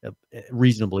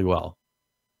reasonably well.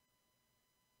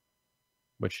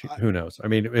 Which, who knows? I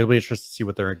mean, it'll be interesting to see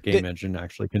what their game engine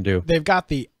actually can do. They've got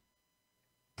the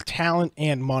talent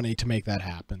and money to make that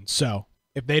happen. So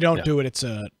if they don't do it, it's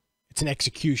an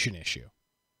execution issue,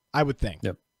 I would think.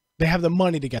 Yep. They have the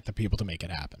money to get the people to make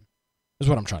it happen, is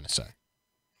what I'm trying to say.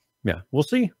 Yeah, we'll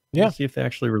see. Yeah. We'll see if they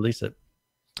actually release it.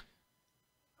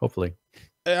 Hopefully.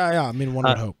 Yeah, I mean, one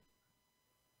would hope.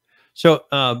 So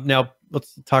now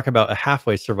let's talk about a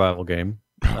halfway survival game.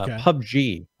 Okay.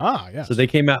 PUBG. Yeah. So they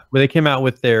came out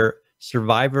with their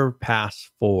Survivor Pass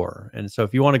 4. And so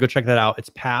if you want to go check that out, it's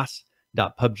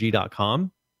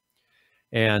pass.pubg.com.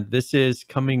 And this is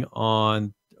coming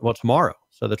on, tomorrow.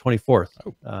 So the 24th.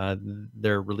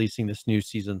 They're releasing this new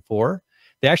season 4.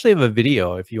 They actually have a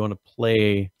video if you want to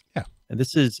play. Yeah. And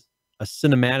this is a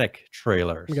cinematic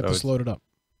trailer. Let me get this loaded up.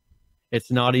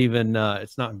 It's not even,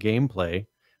 it's not gameplay,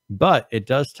 but it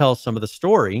does tell some of the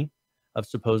story of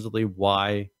supposedly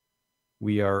why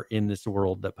we are in this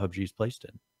world that PUBG is placed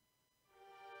in.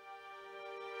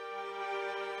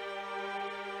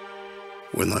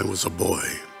 When I was a boy,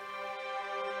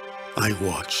 I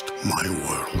watched my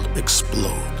world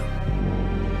explode.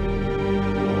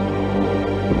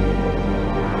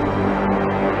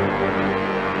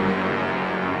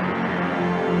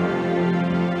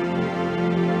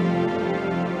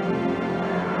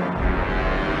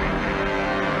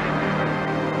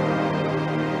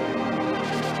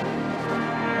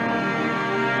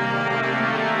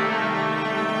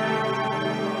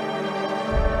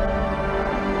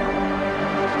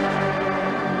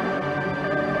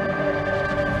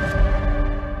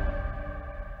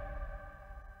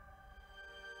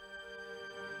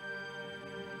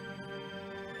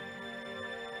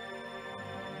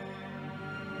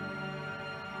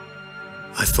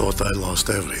 I thought I lost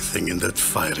everything in that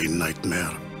fiery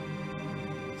nightmare.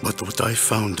 But what I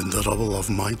found in the rubble of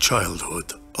my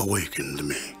childhood awakened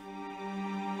me.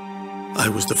 I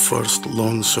was the first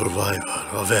lone survivor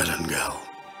of Erengel.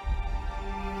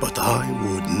 But I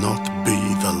would not be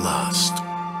the last.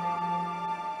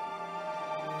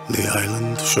 The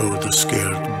island showed a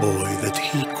scared boy that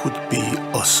he could be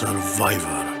a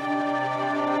survivor.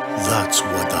 That's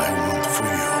what I want for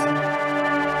you.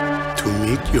 To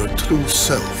meet your true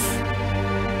self.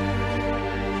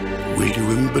 Will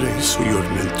you embrace who you're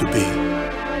meant to be?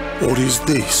 Or is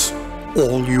this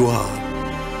all you are?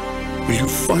 Will you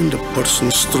find a person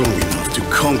strong enough to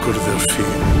conquer their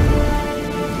fear?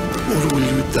 Or will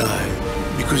you die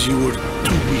because you were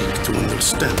too weak to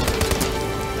understand it?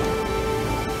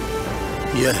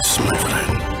 Yes, my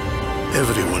friend.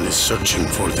 Everyone is searching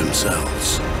for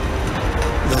themselves.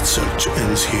 That search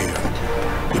ends here.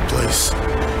 The place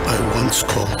I once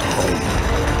called home.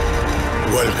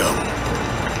 Welcome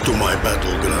to my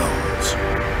battlegrounds.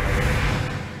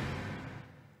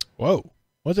 Whoa.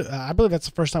 I believe that's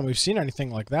the first time we've seen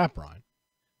anything like that, Brian.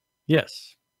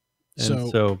 Yes.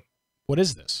 And so What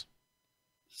is this?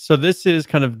 So this is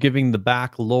kind of giving the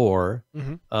back lore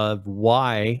Mm-hmm. of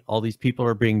why all these people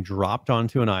are being dropped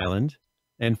onto an island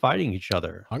and fighting each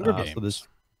other. Hunger Games. So this,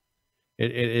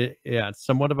 yeah, it's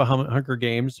somewhat of a Hunger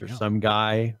Games. There's some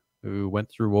guy who went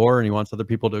through war and he wants other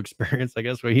people to experience, I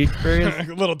guess, what he experienced.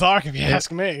 A little dark, if you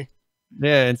ask me.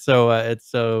 Yeah, and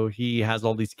so he has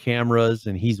all these cameras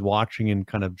and he's watching and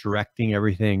kind of directing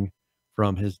everything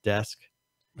from his desk.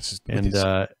 And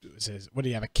what do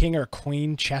you have, a king or a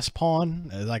queen chess pawn?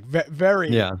 Like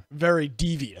very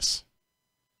devious.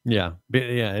 Yeah,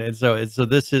 and so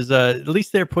this is at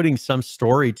least they're putting some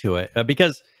story to it,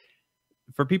 because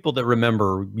for people that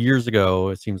remember years ago,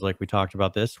 it seems like we talked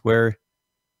about this, where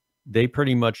they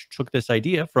pretty much took this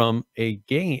idea from a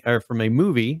game or from a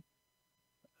movie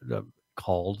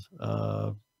called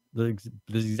the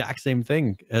exact same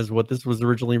thing as what this was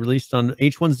originally released on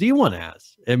H1Z1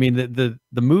 as. I mean, the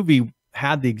movie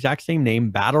had the exact same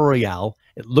name, Battle Royale.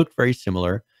 It looked very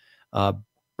similar.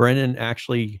 Brennan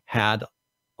actually had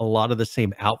a lot of the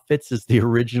same outfits as the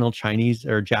original Chinese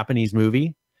or Japanese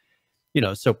movie.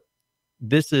 So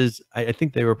this is, I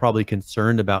think they were probably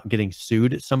concerned about getting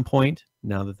sued at some point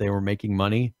now that they were making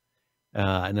money.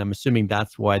 And I'm assuming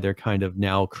that's why they're kind of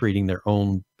now creating their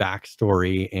own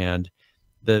backstory, and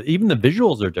even the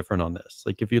visuals are different on this.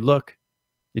 Like if you look,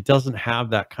 it doesn't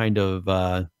have that kind of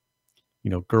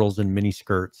girls in mini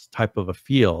skirts type of a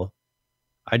feel.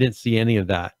 I didn't see any of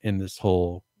that in this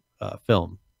whole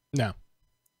film. No.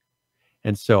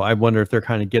 And so I wonder if they're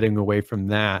kind of getting away from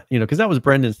that, because that was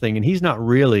Brendan's thing, and he's not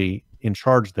really in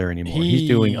charge there anymore. He's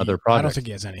doing other projects. I don't think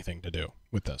he has anything to do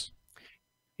with this.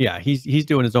 Yeah, he's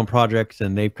doing his own projects,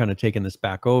 and they've kind of taken this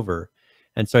back over.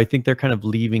 And so I think they're kind of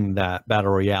leaving that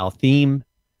Battle Royale theme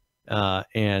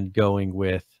and going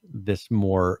with this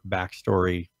more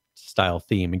backstory style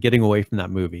theme and getting away from that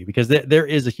movie, because there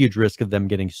is a huge risk of them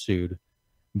getting sued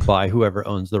by whoever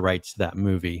owns the rights to that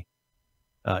movie,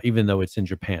 even though it's in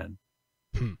Japan.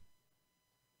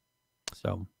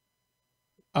 So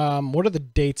what are the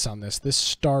dates on this? This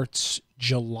starts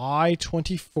July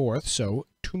 24th, so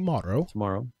tomorrow.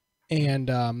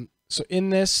 And so in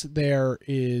this there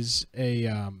is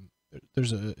a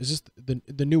is this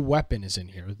the new weapon is in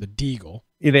here, the Deagle.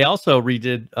 Yeah, they also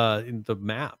redid the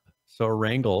map, so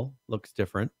Wrangle looks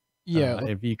different. Yeah,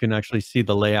 if you can actually see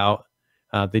the layout,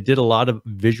 they did a lot of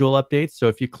visual updates. So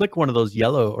if you click one of those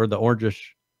yellow or the orangish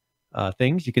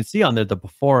things, you can see on there the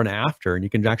before and after, and you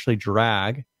can actually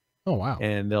drag. Oh wow!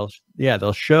 And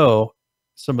they'll show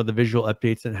some of the visual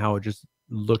updates and how it just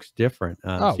looks different.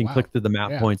 So you can click through the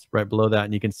map points right below that,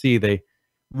 and you can see they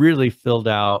really filled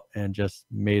out and just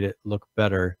made it look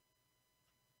better.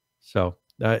 So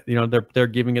they're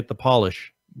giving it the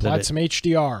polish. Applied some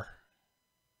HDR.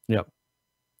 Yep.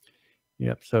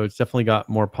 So it's definitely got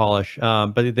more polish.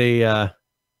 But they're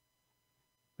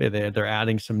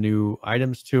adding some new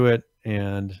items to it,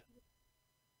 and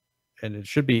it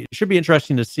should be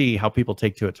interesting to see how people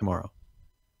take to it tomorrow.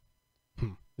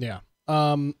 Yeah.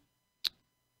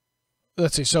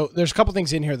 Let's see. So there's a couple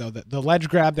things in here though. The ledge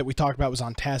grab that we talked about was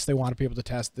on test. They wanted people to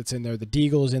test. That's in there. The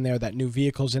Deagle is in there. That new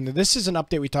vehicle's in there. This is an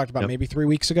update we talked about maybe 3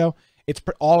 weeks ago. It's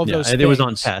all of those things. It was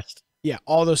on test. Yeah,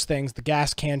 all those things. The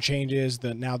gas can changes.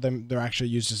 Now they're actually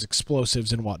used as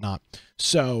explosives and whatnot.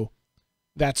 So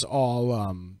that's all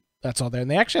there.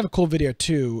 And they actually have a cool video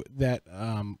too that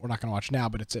we're not going to watch now,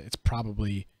 but it's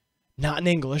probably not in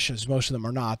English, as most of them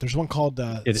are not. There's one called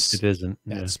it isn't.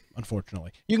 That's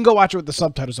unfortunately. You can go watch it with the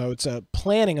subtitles though. It's a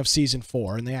planning of season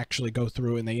 4, and they actually go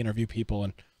through and they interview people.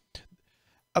 And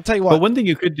I'll tell you what. But one thing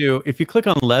you could do, if you click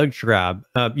on ledge grab,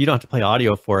 you don't have to play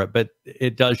audio for it, but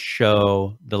it does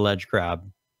show the ledge grab.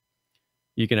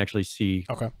 You can actually see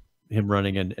him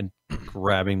running and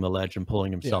grabbing the ledge and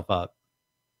pulling himself up.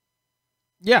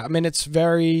 Yeah, I mean, it's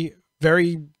very,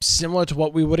 very similar to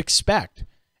what we would expect.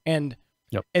 And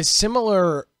as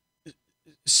similar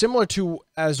to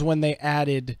as when they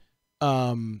added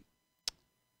the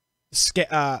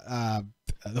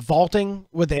vaulting,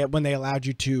 when they allowed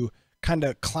you to kind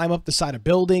of climb up the side of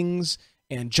buildings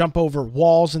and jump over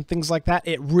walls and things like that.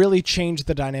 It really changed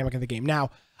the dynamic of the game.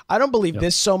 Now, I don't believe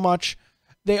this so much.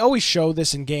 They always show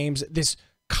this in games, this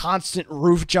constant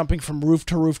roof jumping from roof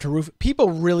to roof to roof. People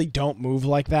really don't move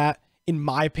like that, in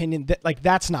my opinion.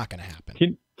 That's not going to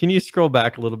happen. Can you scroll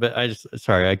back a little bit? I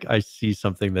see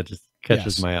something that just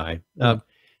catches my eye.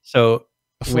 So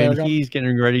when he's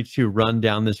getting ready to run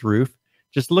down this roof,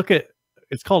 just look at,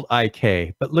 it's called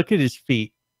IK, but look at his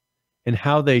feet and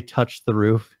how they touch the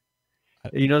roof.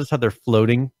 You notice how they're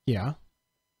floating? Yeah.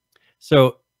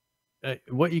 So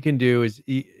what you can do is,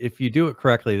 if you do it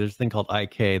correctly, there's a thing called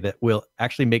IK that will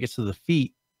actually make it so the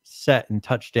feet set and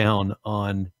touch down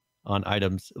on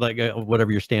items, like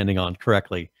whatever you're standing on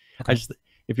correctly. Okay.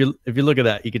 If you look at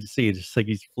that, you can see it's just like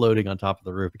he's floating on top of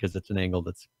the roof because it's an angle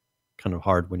that's kind of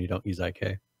hard when you don't use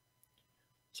IK.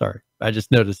 Sorry, I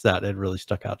just noticed that. It really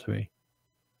stuck out to me.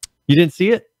 You didn't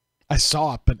see it? I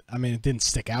saw it, but I mean, it didn't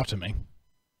stick out to me.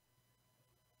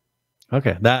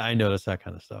 Okay, that I noticed that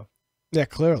kind of stuff. Yeah,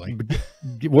 clearly.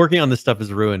 Working on this stuff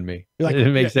has ruined me. Like,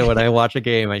 it makes it when I watch a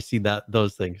game, I see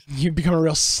those things. You become a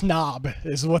real snob,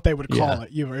 is what they would call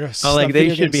it. You're like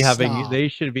they should be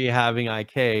having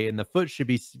IK, and the foot should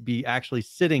be actually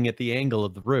sitting at the angle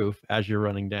of the roof as you're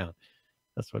running down.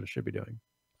 That's what it should be doing.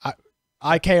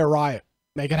 IK or Riot,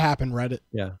 make it happen. Reddit.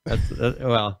 Yeah, that's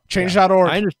well. Change.org.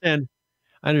 I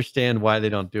understand why they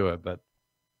don't do it, but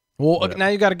well, now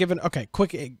you got to give an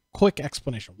quick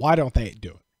explanation. Why don't they do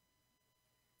it?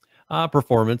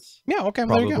 Performance. Yeah, okay,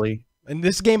 probably. In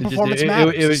this game, performance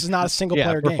matters. This is not a single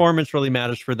player game. Performance really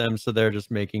matters for them, so they're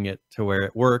just making it to where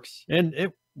it works.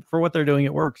 And for what they're doing,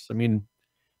 it works. I mean,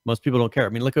 most people don't care. I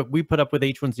mean, look, we put up with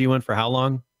H1Z1 for how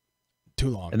long? Too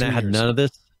long. And that had none of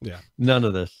this? Yeah. None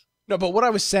of this. No, but what I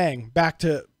was saying, back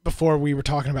to before we were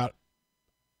talking about,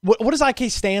 what does IK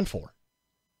stand for?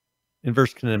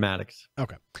 Inverse kinematics.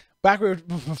 Okay.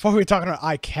 Before we were talking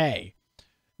about IK,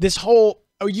 this whole,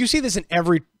 you see this in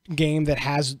every game that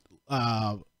has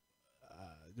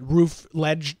roof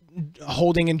ledge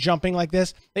holding and jumping like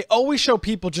this. They always show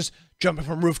people just jumping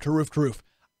from roof to roof to roof.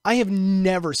 I have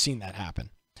never seen that happen.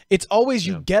 It's always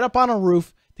you get up on a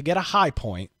roof to get a high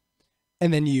point,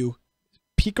 and then you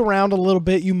peek around a little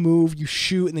bit, you move, you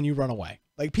shoot, and then you run away.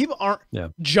 Like, people aren't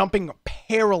jumping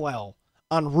parallel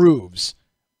on roofs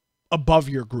above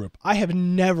your group. I have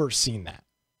never seen that.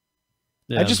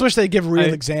 I just wish they'd give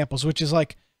real examples, which is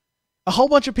like a whole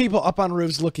bunch of people up on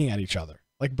roofs looking at each other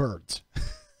like birds.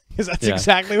 Because that's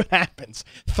exactly what happens.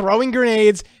 Throwing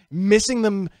grenades, missing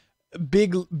them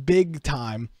big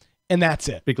time, and that's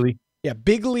it. Bigly. Yeah,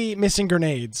 bigly missing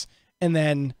grenades, and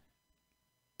then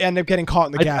end up getting caught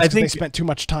in the gas because they spent too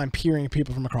much time peering at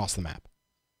people from across the map.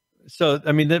 So,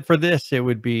 I mean, for this, it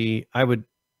would be, I would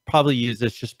probably use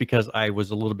this just because I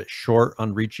was a little bit short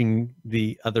on reaching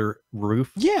the other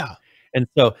roof. Yeah. And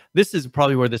so this is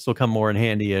probably where this will come more in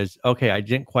handy is, okay, I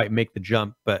didn't quite make the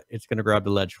jump, but it's going to grab the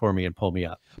ledge for me and pull me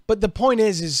up. But the point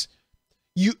is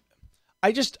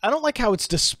I don't like how it's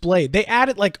displayed. They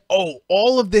added like, oh,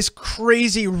 all of this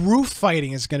crazy roof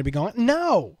fighting is going to be going.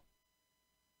 No.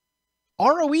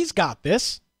 ROE's got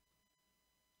this.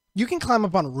 You can climb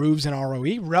up on roofs in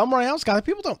ROE. Realm Royale's got it.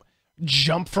 People don't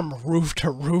jump from roof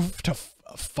to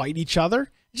fight each other.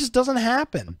 It just doesn't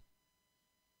happen.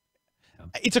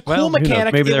 It's a cool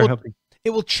mechanic. Maybe they're hoping. It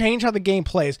will change how the game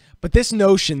plays. But this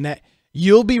notion that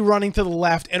you'll be running to the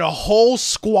left and a whole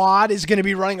squad is going to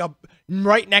be running up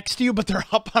right next to you, but they're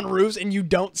up on roofs and you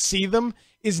don't see them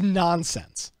is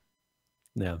nonsense.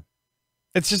 Yeah.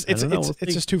 It's just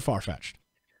just too far-fetched.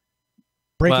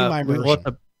 Breaking my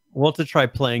immersion. We'll have to try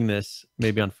playing this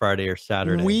maybe on Friday or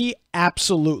Saturday. We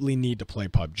absolutely need to play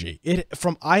PUBG.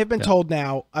 I have been told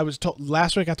now, I was told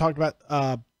last week I talked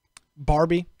about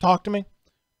Barbie talked to me.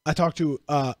 I talked to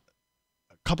a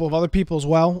couple of other people as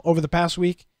well over the past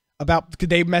week about,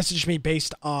 they messaged me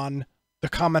based on the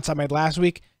comments I made last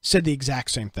week, said the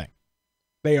exact same thing.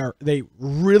 They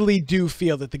really do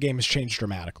feel that the game has changed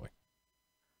dramatically.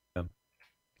 Yeah.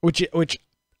 Which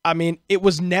I mean, it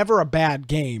was never a bad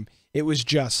game. It was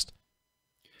just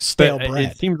stale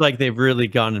bread. It seems like they've really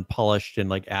gone and polished and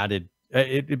like added.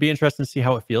 It'd be interesting to see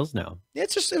how it feels now.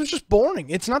 It was just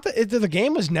boring. It's not that the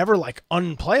game was never like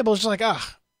unplayable. It's just like,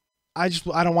 I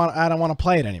don't want to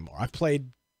play it anymore. I've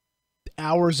played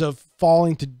hours of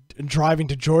driving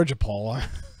to Georgia Pole.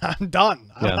 I'm done.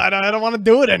 Yeah. I don't want to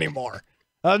do it anymore.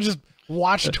 I'll just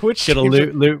watch Twitch. Get a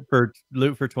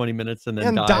loot for 20 minutes and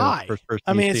then die.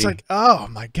 I mean, it's like, oh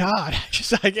my god,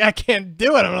 I can't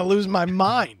do it. I'm gonna lose my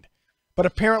mind. But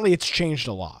apparently, it's changed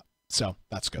a lot, so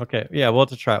that's good. Okay, yeah, we'll have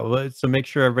to try it. So make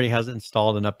sure everybody has it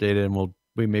installed and updated, and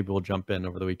maybe we'll jump in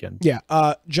over the weekend. Yeah,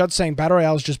 Judd's saying Battle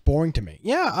Royale is just boring to me.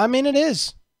 Yeah, I mean it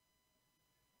is.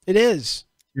 It is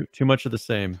too much of the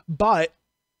same. But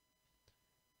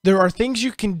there are things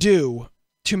you can do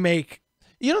to make.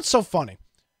 You know what's so funny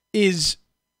is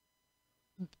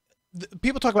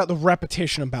people talk about the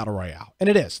repetition of Battle Royale, and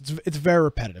it is. It's very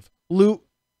repetitive. Loot,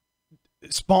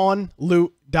 spawn,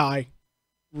 loot, die,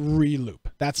 re-loop.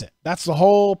 That's it. That's the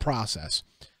whole process.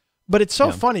 But it's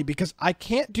so funny because I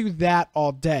can't do that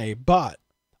all day, but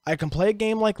I can play a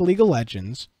game like League of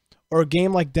Legends or a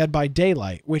game like Dead by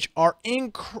Daylight, which are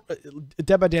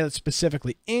Dead by Daylight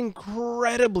specifically,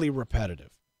 incredibly repetitive.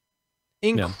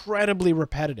 Incredibly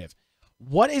repetitive.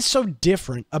 what is so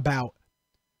different about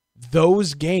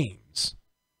those games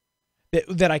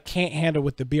that I can't handle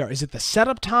with the BR? Is it the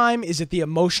setup time? Is it the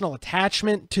emotional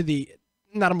attachment to the,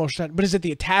 not emotional, but is it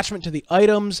the attachment to the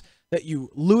items that you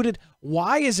looted?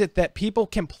 Why is it that people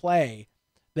can play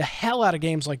the hell out of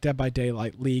games like Dead by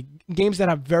Daylight, League, games that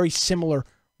have very similar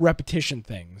repetition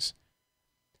things,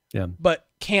 but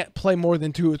can't play more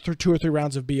than two or three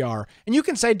rounds of BR? And you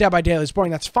can say Dead by Daylight is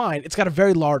boring. That's fine. It's got a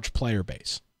very large player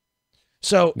base.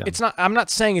 So it's not, I'm not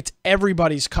saying it's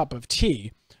everybody's cup of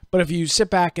tea, but if you sit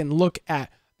back and look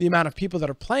at the amount of people that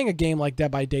are playing a game like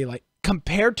Dead by Daylight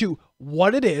compared to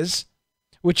what it is,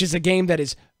 which is a game that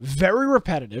is very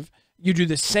repetitive, you do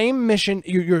the same mission,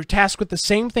 you're tasked with the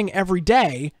same thing every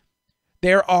day.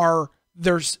 Their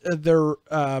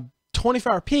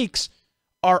 24-hour peaks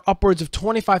are upwards of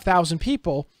 25,000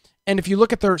 people. And if you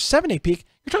look at their 7-day peak,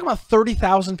 you're talking about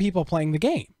 30,000 people playing the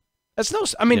game. That's no,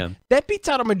 I mean, that beats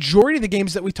out a majority of the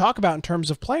games that we talk about in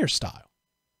terms of player style.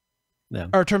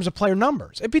 Or in terms of player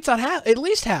numbers. It beats out at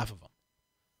least half of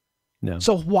them.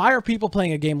 So why are people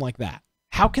playing a game like that?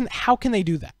 How can they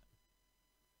do that?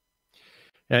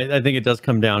 I think it does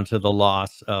come down to the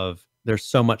loss of, there's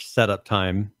so much setup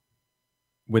time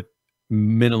with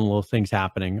minimal things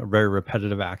happening, a very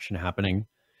repetitive action happening,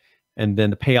 and then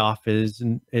the payoff is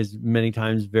many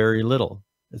times very little.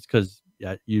 It's because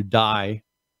you die,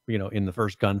 in the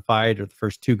first gunfight or the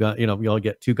first two gun, we all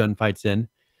get 2 gunfights in.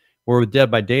 Where with Dead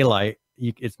by Daylight,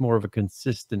 it's more of a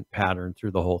consistent pattern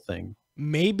through the whole thing.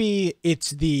 Maybe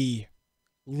it's the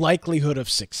likelihood of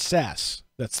success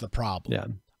that's the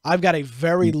problem. I've got a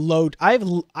very low. I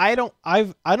don't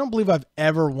believe I've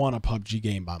ever won a PUBG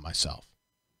game by myself.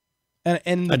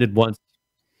 And I did once.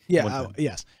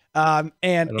 Yes. And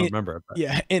I don't remember.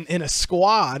 But. In a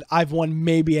squad, I've won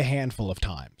maybe a handful of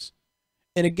times.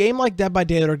 In a game like Dead by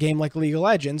Daylight or a game like League of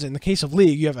Legends, in the case of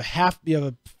League, you have a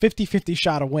 50-50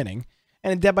 shot of winning,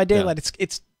 and in Dead by Daylight,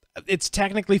 it's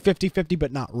technically 50-50,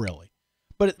 but not really.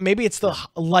 But maybe it's the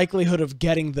likelihood of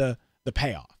getting the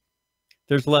payoff.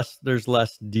 There's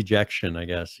less dejection, I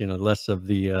guess. Less of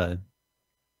the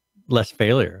less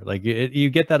failure. Like you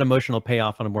get that emotional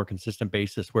payoff on a more consistent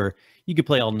basis, where you could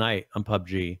play all night on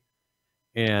PUBG,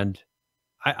 and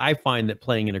I find that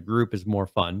playing in a group is more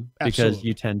fun because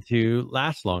you tend to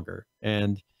last longer,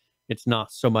 and it's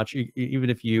not so much, even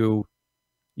if you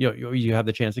have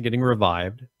the chance of getting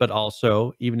revived, but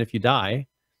also even if you die,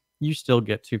 you still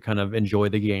get to kind of enjoy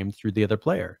the game through the other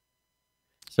player.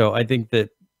 So I think that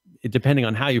depending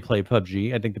on how you play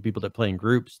PUBG, I think the people that play in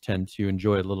groups tend to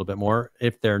enjoy it a little bit more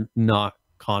if they're not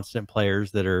constant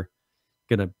players that are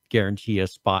going to guarantee a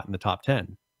spot in the top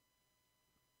 10.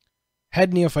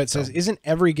 Head Neophyte says, isn't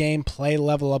every game play,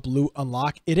 level up, loot,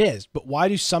 unlock? It is, but why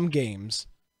is it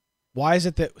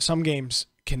that some games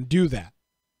can do that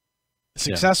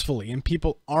successfully and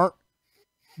people aren't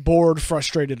bored,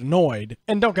 frustrated, annoyed?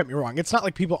 And don't get me wrong, it's not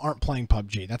like people aren't playing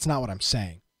PUBG. That's not what I'm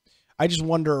saying. I just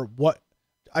wonder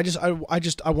I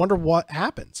wonder what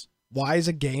happens. Why is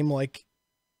a game like,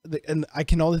 and I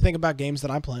can only think about games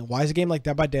that I'm playing, why is a game like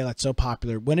Dead by Daylight so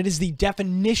popular when it is the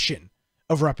definition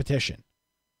of repetition?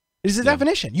 It is the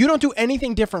definition. You don't do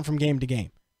anything different from game to game.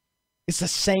 It's the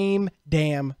same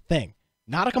damn thing.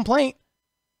 Not a complaint.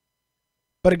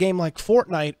 But a game like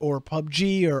Fortnite or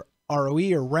PUBG or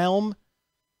ROE or Realm,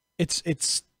 it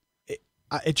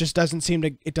just doesn't seem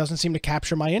to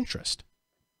capture my interest.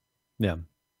 Yeah.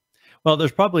 Well,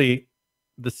 there's probably,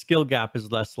 the skill gap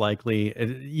is less likely.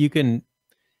 You can,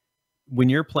 when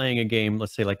you're playing a game,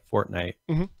 let's say like Fortnite,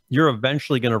 you're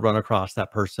eventually going to run across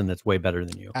that person that's way better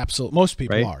than you. Absolutely. Most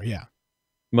people are, yeah.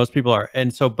 Most people are.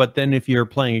 And so, but then if you're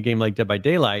playing a game like Dead by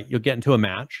Daylight, you'll get into a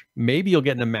match. Maybe you'll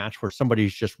get in a match where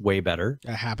somebody's just way better.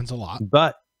 That happens a lot.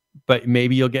 But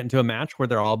maybe you'll get into a match where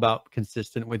they're all about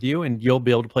consistent with you, and you'll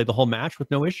be able to play the whole match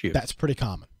with no issues. That's pretty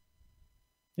common.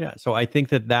 Yeah. So I think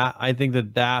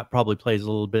that probably plays a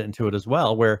little bit into it as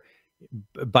well, where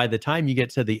by the time you get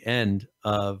to the end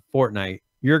of Fortnite,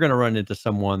 you're going to run into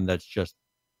someone that's just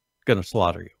going to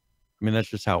slaughter you. I mean, that's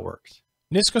just how it works.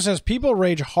 Nisco says people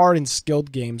rage hard in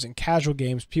skilled games, and casual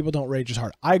games people don't rage as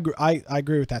hard. I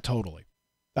agree with that totally.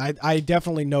 I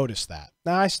definitely noticed that.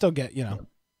 Now I still get,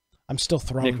 I'm still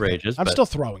throwing. Nick rages. I'm still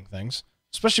throwing things,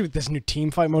 especially with this new team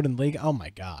fight mode in League. Oh my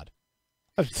god,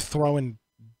 I'm throwing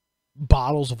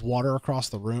bottles of water across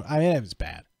the room. I mean, it was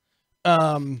bad.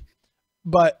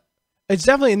 But it's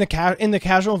definitely in the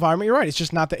casual environment. You're right. It's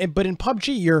just not that. But in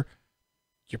PUBG, you're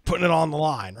putting it on the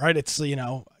line, right? It's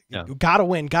you gotta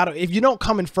win. If you don't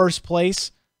come in first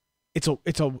place,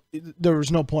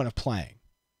 there's no point of playing.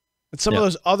 But some of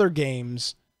those other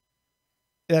games,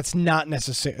 that's not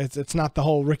necessary. It's not the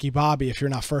whole Ricky Bobby, if you're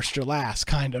not first, you're last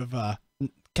kind of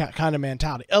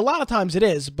mentality. A lot of times it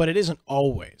is, but it isn't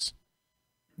always.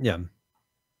 Yeah.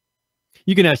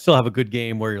 You can still have a good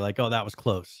game where you're like, oh, that was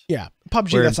close. Yeah.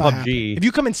 PUBG, Where that's in not PUBG, happening. If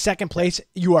you come in second place,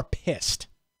 you are pissed.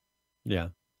 Yeah.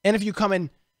 And if you come in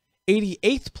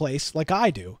 88th place, like I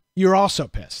do, you're also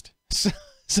pissed. So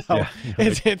Yeah.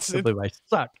 it's I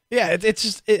suck. yeah,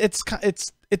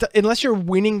 it's unless you're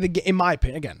winning the game. In my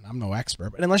opinion, again, I'm no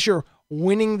expert, but unless you're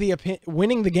winning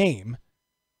the game,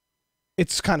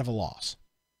 it's kind of a loss.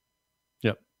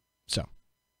 Yep. So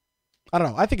I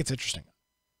don't know. I think it's interesting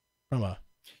from a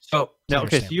So now,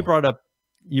 okay, so you brought up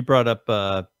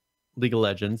League of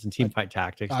Legends and Teamfight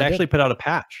Tactics. They actually put out a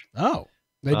patch. Oh,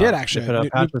 they did actually. They put out a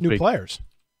patch this new week. players.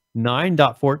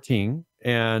 9.14,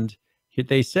 and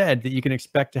they said that you can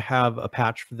expect to have a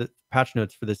patch for the patch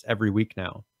notes for this every week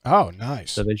now. Oh,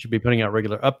 nice. So they should be putting out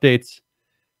regular updates.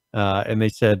 And they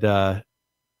said, I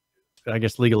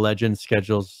guess League of Legends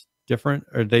schedules different,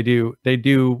 or they do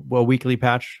a weekly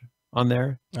patch on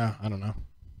there. I don't know.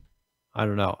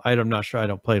 I'm not sure. I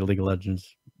don't play League of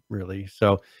Legends really.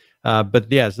 So,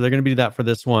 but yeah, so they're going to be that for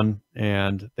this one,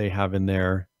 and they have in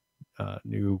there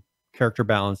new character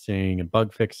balancing and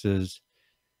bug fixes,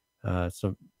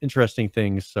 some interesting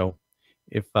things. So,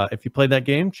 if you played that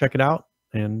game, check it out,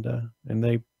 and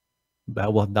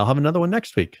they'll have another one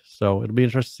next week. So it'll be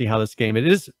interesting to see how this game. It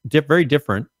is very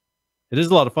different. It is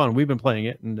a lot of fun. We've been playing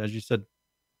it, and as you said,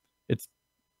 it's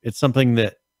something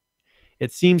that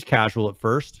it seems casual at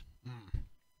first,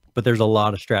 but there's a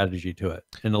lot of strategy to it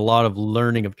and a lot of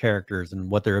learning of characters and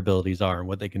what their abilities are and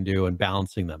what they can do and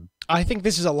balancing them. I think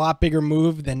this is a lot bigger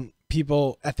move than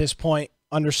people at this point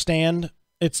understand.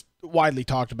 It's widely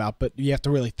talked about, but you have to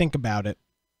really think about it.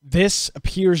 This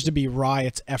appears to be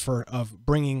Riot's effort of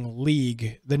bringing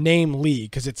League, the name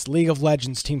League, because it's League of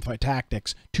Legends Teamfight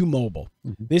Tactics, to mobile.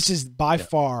 Mm-hmm. This is by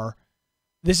far,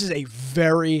 this is a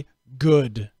very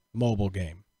good mobile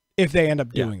game. If they end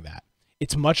up doing that,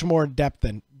 it's much more in depth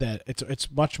than that.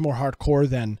 It's much more hardcore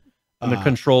than. And the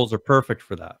controls are perfect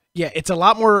for that. Yeah, it's a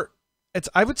lot more.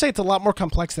 I would say it's a lot more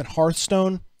complex than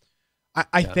Hearthstone.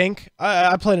 I think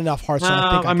I played enough Hearthstone.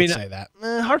 I think I could say that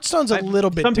Hearthstone's a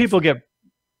little bit. Some people get.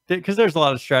 Because there's a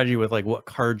lot of strategy with like what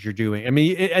cards you're doing. I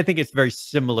mean, I think it's very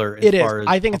similar. As far as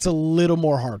I think it's a little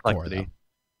more hardcore. Though.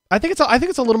 I think it's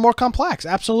a little more complex.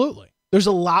 Absolutely. There's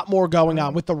a lot more going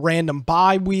on with the random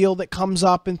buy wheel that comes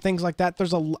up and things like that.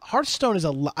 Hearthstone is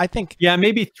I think. Yeah,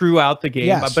 maybe throughout the game,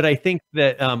 yes. But I think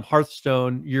that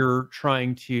Hearthstone, you're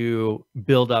trying to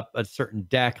build up a certain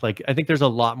deck. Like I think there's a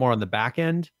lot more on the back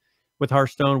end with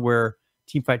Hearthstone, where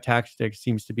Teamfight Tactics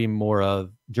seems to be more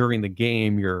of during the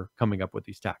game you're coming up with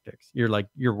these tactics.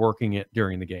 You're working it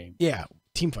during the game. Yeah,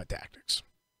 Teamfight Tactics.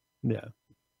 Yeah.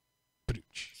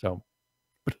 So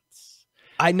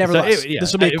I never.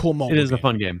 This will be a cool moment. It is a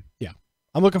fun game. Yeah,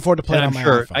 I'm looking forward to playing. I'm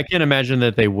sure. I can't imagine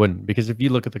that they wouldn't, because if you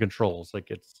look at the controls,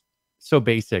 like it's so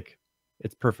basic,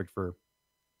 it's perfect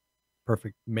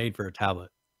made for a tablet.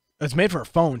 It's made for a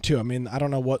phone too. I mean, I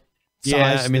don't know what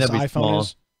size this iPhone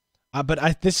is.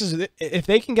 But this is, if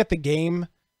they can get the game,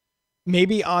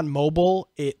 maybe on mobile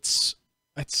it's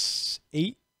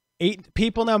eight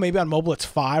people now. Maybe on mobile it's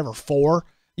 5 or 4.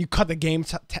 You cut the game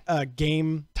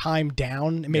time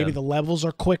down, and maybe the levels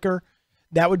are quicker.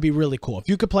 That would be really cool. If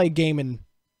you could play a game in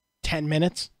 10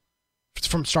 minutes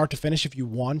from start to finish, if you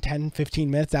won 10,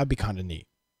 15 minutes, that would be kind of neat.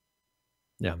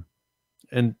 Yeah,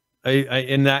 and I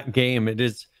in that game it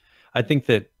is. I think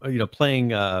that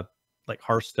playing like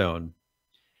Hearthstone.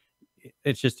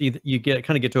 It's just either you get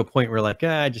to a point where like,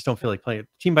 I just don't feel like playing it.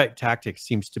 Teamfight Tactics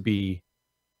seems to be,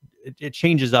 it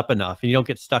changes up enough, and you don't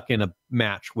get stuck in a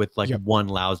match with like one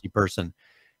lousy person.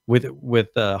 With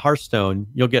Hearthstone,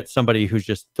 you'll get somebody who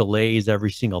just delays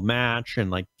every single match, and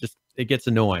like just it gets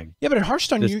annoying. Yeah, but in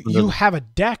Hearthstone, you have a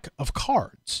deck of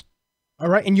cards, all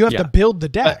right, and you have to build the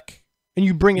deck. And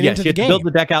you bring it into the game. Build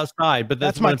the deck outside, but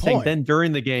that's my point. Then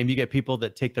during the game, you get people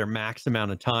that take their max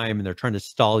amount of time, and they're trying to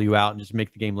stall you out and just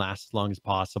make the game last as long as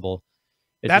possible.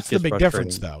 That's the big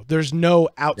difference, though. There's no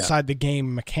outside the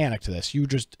game mechanic to this.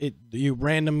 You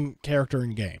random character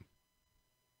in game.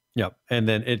 Yep, and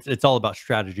then it's all about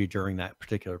strategy during that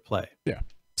particular play. Yeah.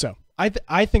 So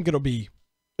I think it'll be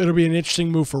an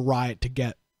interesting move for Riot to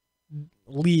get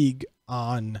League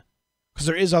on, because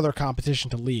there is other competition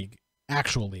to League.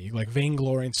 Actual League, like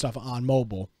Vainglory and stuff on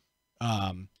mobile.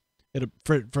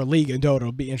 For League and Dota,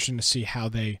 it'll be interesting to see how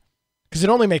because it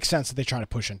only makes sense that they try to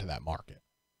push into that market.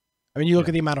 I mean, you look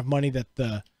at the amount of money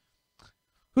that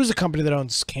who's the company that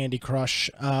owns Candy Crush?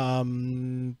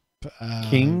 King?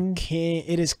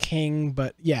 It is King,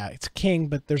 but yeah, it's King,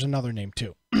 but there's another name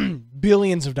too.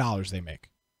 billions of dollars they make.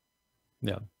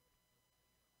 Yeah.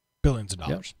 Billions of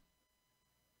dollars.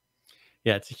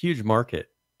 Yeah, it's a huge market.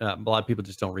 A lot of people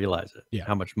just don't realize it. Yeah.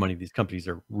 How much money these companies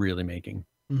are really making.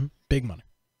 Big money.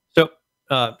 So,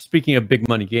 speaking of big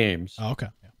money games, Oh, okay.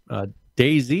 Yeah.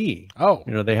 DayZ. Oh,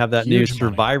 They have that new huge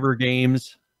money. Survivor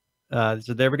games.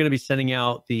 So they were going to be sending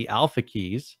out the alpha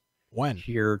keys When?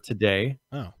 here today.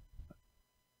 Oh.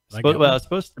 Well, it's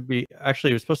supposed to be it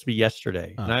was supposed to be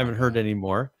yesterday, and I haven't heard any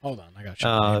more. Hold on, I got to check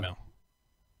my email.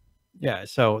 Yeah,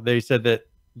 so they said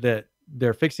that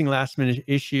they're fixing last minute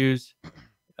issues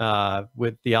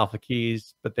with the alpha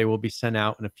keys, but they will be sent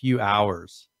out in a few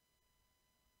hours.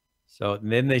 So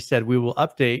then they said, we will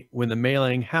update when the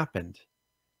mailing happened.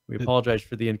 We apologize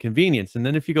for the inconvenience. And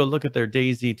then if you go look at their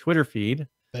DayZ Twitter feed,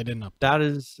 they didn't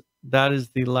update. That is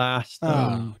the last.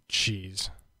 Oh, jeez.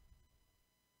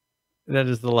 That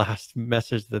is the last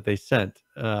message that they sent.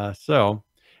 They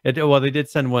did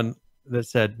send one that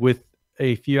said, with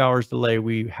a few hours delay,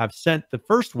 we have sent the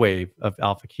first wave of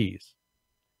alpha keys.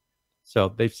 So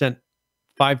they've sent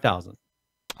 5,000.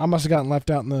 I must have gotten left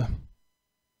out in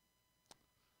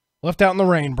the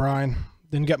rain, Brian.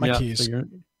 Didn't get my keys. So you're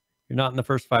not in the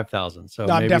first 5,000. So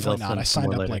no, I'm maybe definitely not. I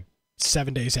signed up like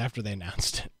 7 days after they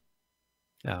announced it.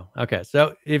 Oh, okay.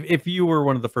 So if you were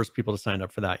one of the first people to sign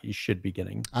up for that, you should be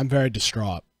getting. I'm very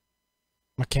distraught.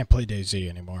 I can't play DayZ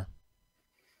anymore.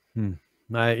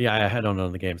 I don't know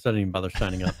the game, so I didn't even bother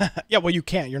signing up. Yeah, well, you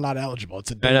can't. You're not eligible. It's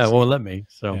a DayZ. I know. It won't let me.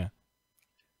 So yeah.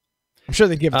 I'm sure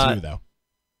they'd give it to you, though.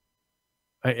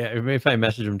 If I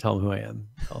message them, tell them who I am.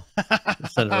 I'll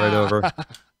send it right over.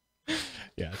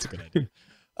 Yeah, that's a good idea.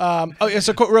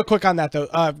 So real quick on that, though.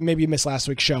 Maybe you missed last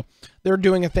week's show. They're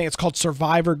doing a thing. It's called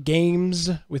Survivor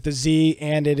Games with a Z,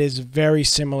 and it is very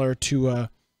similar to an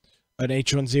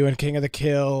H1Z1 King of the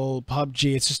Kill,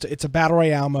 PUBG. It's a battle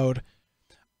royale mode.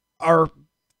 Our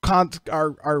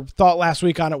thought last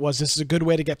week on it was this is a good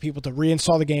way to get people to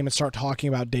reinstall the game and start talking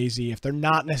about DayZ if they're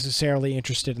not necessarily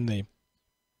interested in the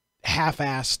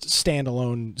half-assed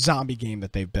standalone zombie game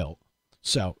that they've built.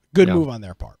 So good move on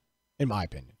their part, in my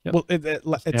opinion. Yep. Well,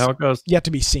 it's how it goes. Yet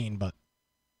to be seen, but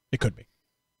it could be.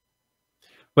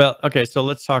 Well, okay, so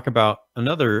let's talk about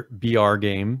another BR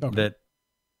game that,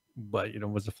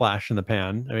 was a flash in the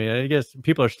pan. I mean, I guess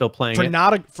people are still playing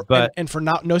for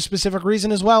no specific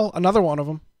reason as well. Another one of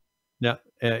them. Yeah,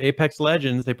 Apex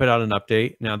Legends, they put out an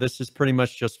update. Now this is pretty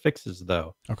much just fixes,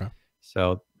 though. Okay.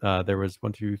 So there was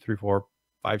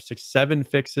 7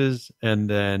 fixes, and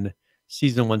then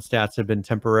season 1 stats have been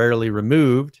temporarily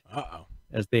removed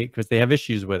because they have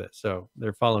issues with it. So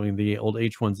they're following the old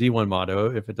H1Z1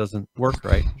 motto: if it doesn't work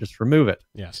right, just remove it.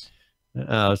 Yes.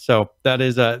 So that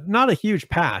is not a huge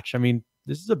patch. I mean,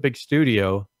 this is a big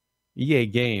studio, EA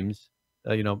Games.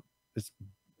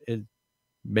 It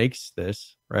makes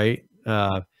this, right?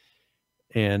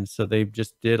 And so they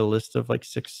just did a list of like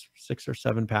six or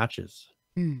 7 patches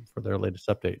for their latest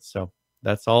updates. So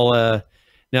that's all.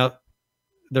 Now,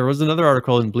 there was another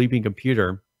article in Bleeping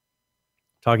Computer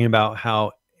talking about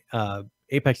how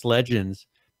Apex Legends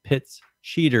pits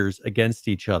cheaters against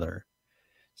each other.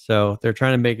 So they're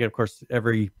trying to make it, of course,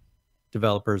 every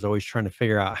developer is always trying to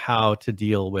figure out how to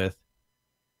deal with,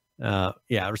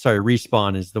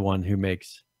 Respawn is the one who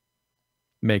makes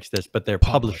this, but their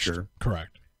publisher.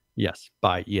 Correct. Yes,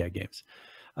 by EA Games.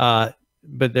 But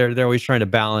they're always trying to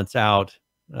balance out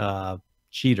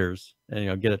cheaters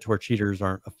and get it to where cheaters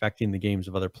aren't affecting the games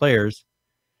of other players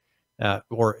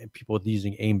or people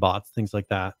using aim bots, things like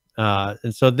that.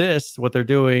 And so what they're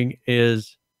doing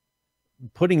is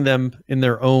putting them in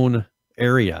their own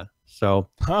area. So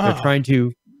they're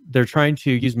trying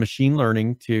to use machine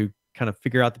learning to kind of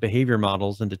figure out the behavior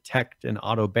models and detect and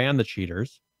auto ban the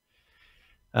cheaters.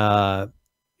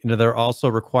 They're also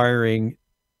requiring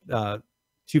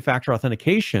 2-factor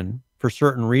authentication for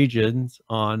certain regions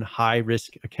on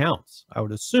high-risk accounts. I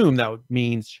would assume that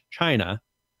means China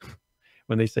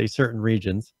when they say certain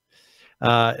regions.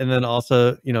 And then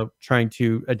also, trying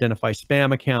to identify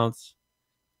spam accounts.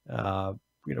 Of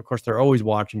course, they're always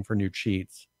watching for new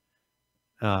cheats.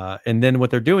 And then what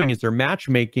they're doing is they're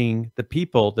matchmaking the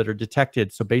people that are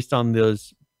detected. So based on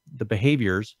the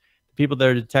behaviors, the people that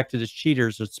are detected as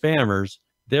cheaters or spammers,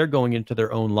 they're going into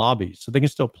their own lobbies. So they can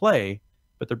still play,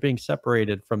 but they're being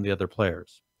separated from the other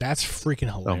players. That's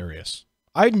freaking hilarious.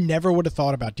 I never would have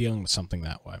thought about dealing with something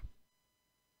that way.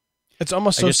 It's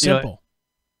almost so simple.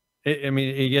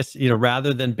 I guess,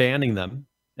 rather than banning them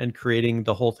and creating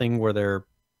the whole thing where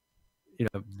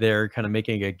they're kind of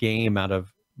making a game out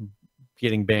of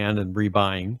getting banned and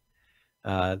rebuying.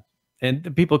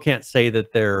 And people can't say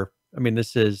that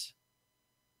this is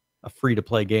a free to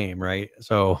play game, right?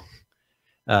 So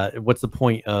what's the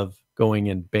point of going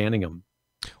and banning them?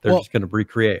 They're just going to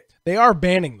recreate. They are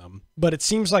banning them, but it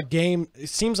seems like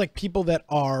people that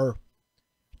are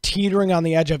teetering on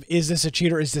the edge of, is this a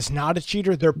cheater? Is this not a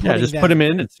cheater? They're putting just put them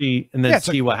in and see, and then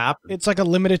see what happens. It's like a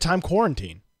limited time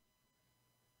quarantine.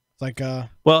 It's like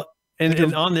well,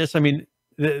 and on this, I mean,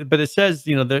 but it says,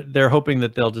 you know, they're hoping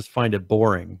that they'll just find it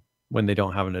boring when they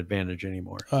don't have an advantage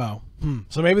anymore. Oh,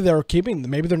 so maybe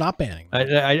maybe they're not banning.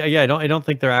 I don't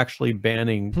think they're actually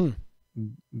banning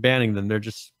them. They're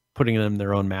just putting them in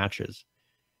their own matches.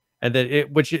 And that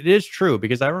which it is true,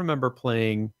 because I remember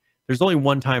playing, there's only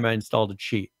one time I installed a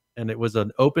cheat, and it was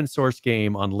an open source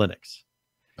game on Linux.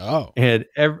 Oh. And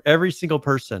every single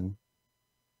person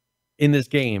in this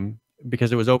game,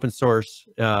 because it was open source,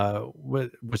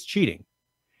 was cheating.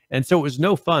 And so it was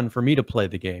no fun for me to play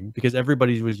the game, because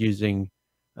everybody was using,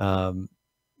 ESP,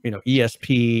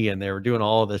 and they were doing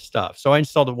all of this stuff. So I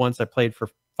installed it once. I played for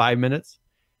 5 minutes.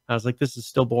 I was like, this is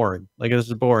still boring. Like, this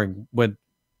is boring when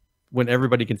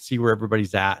everybody can see where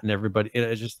everybody's at, and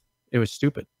it was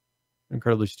stupid,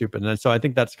 incredibly stupid. And so I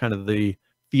think that's kind of the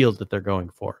field that they're going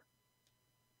for.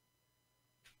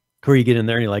 Where you get in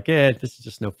there and you're like, this is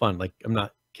just no fun. Like, I'm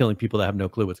not killing people that have no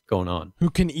clue what's going on. Who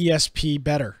can ESP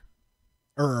better?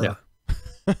 Yeah.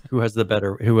 Who has the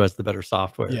better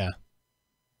software? Yeah.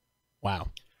 Wow.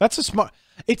 That's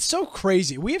it's so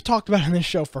crazy. We have talked about it on this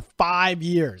show for 5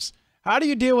 years. How do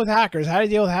you deal with hackers? How do you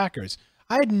deal with hackers?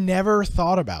 I had never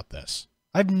thought about this.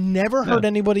 I've never heard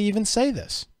anybody even say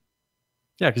this.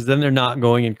 Yeah, because then they're not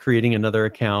going and creating another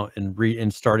account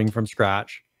and starting from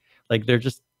scratch. Like,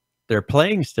 they're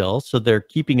playing still, so they're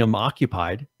keeping them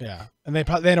occupied. Yeah, and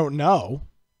they don't know.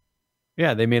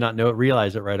 Yeah, they may not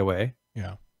realize it right away.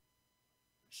 Yeah.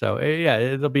 So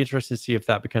it'll be interesting to see if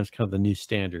that becomes kind of the new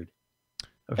standard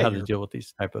of how to deal with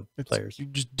these type of players. You're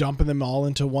just dumping them all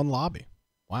into one lobby.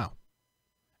 Wow.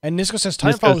 And Nisco says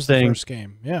Titanfall was the first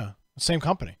game. Yeah, same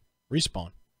company,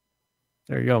 Respawn.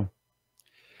 There you go.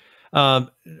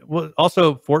 Well,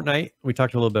 also Fortnite. We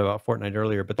talked a little bit about Fortnite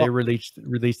earlier, but they released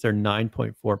their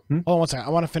 9.4. Hold on one second. I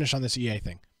want to finish on this EA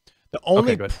thing. The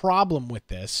only problem with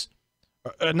this,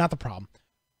 not the problem.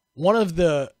 One of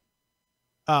the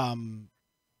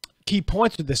key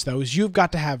points with this, though, is you've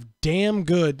got to have damn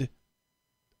good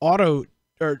auto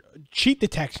or cheat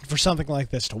detection for something like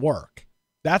this to work.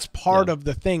 That's part of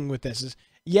the thing with this. Is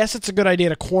yes, it's a good idea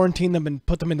to quarantine them and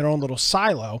put them in their own little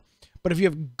silo. But if you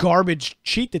have garbage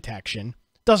cheat detection,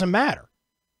 it doesn't matter.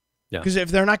 Because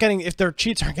if their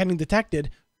cheats aren't getting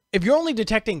detected, if you're only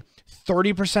detecting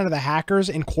 30% of the hackers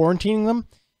and quarantining them,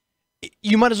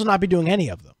 you might as well not be doing any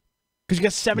of them. Because you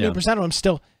got 70% of them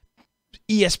still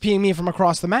ESPing me from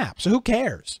across the map. So who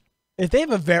cares? If they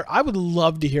have I would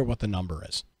love to hear what the number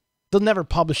is. They'll never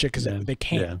publish it because they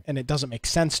can't, and it doesn't make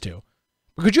sense to.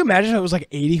 But could you imagine if it was like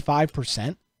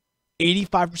 85%?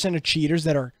 85% of cheaters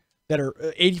that are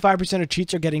 85% of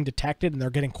cheats are getting detected and they're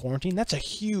getting quarantined. That's a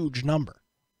huge number.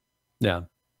 Yeah.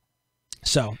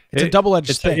 So it's a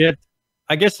double-edged thing.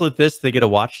 I guess with this, they get to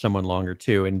watch someone longer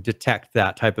too and detect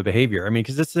that type of behavior. I mean,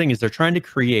 because this thing is they're trying to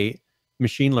create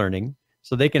machine learning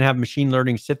so they can have machine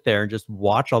learning sit there and just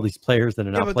watch all these players that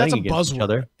are not playing against each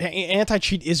other.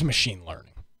 Anti-cheat is machine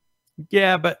learning.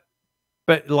 Yeah, but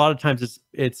a lot of times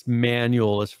it's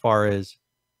manual as far as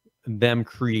them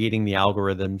creating the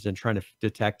algorithms and trying to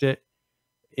detect it.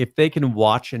 If they can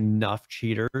watch enough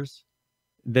cheaters,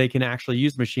 they can actually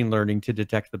use machine learning to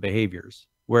detect the behaviors.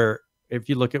 Where if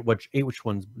you look at which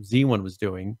one Z1 was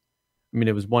doing, I mean,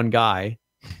 it was one guy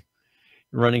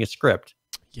running a script,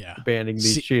 banning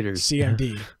these cheaters.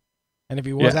 CMD. And if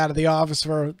he was out of the office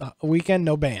for a weekend,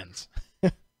 no bans.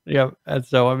 Yeah, and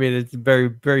so I mean, it's very,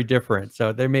 very different.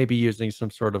 So they may be using some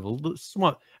sort of I mean,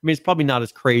 it's probably not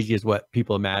as crazy as what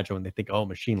people imagine when they think, oh,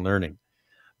 machine learning.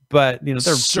 But you know,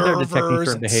 they're detecting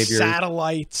certain behaviors,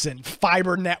 satellites, and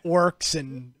fiber networks,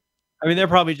 and I mean, they're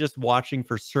probably just watching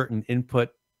for certain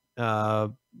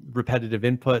repetitive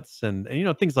inputs, and you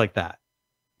know, things like that.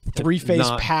 Three-phase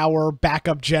power,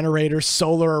 backup generators,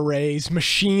 solar arrays,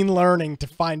 machine learning to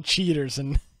find cheaters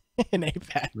in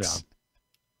Apex.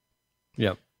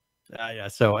 Yeah.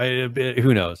 So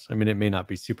who knows? I mean, it may not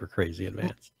be super crazy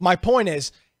advanced. My point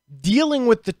is, dealing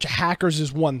with the hackers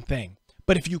is one thing,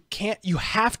 but if you can't, you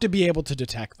have to be able to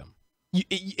detect them.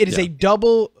 It is a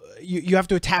double. You have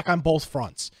to attack on both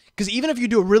fronts. Because even if you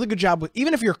do a really good job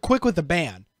even if you're quick with the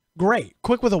ban, great,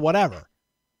 quick with a whatever.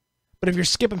 But if you're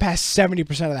skipping past 70%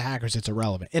 of the hackers, it's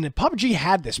irrelevant. And PUBG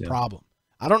had this problem.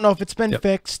 I don't know if it's been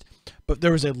fixed, but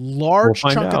there was a large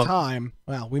chunk of time.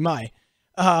 Well, we might.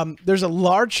 There's a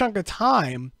large chunk of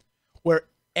time where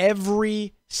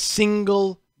every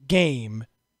single game,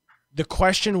 the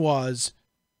question was,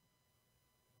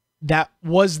 that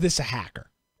was this a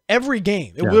hacker? Every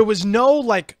game. Yeah. There was no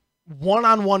like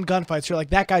one-on-one gunfights. You're like,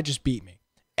 that guy just beat me.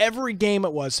 Every game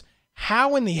it was,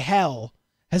 how in the hell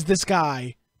has this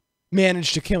guy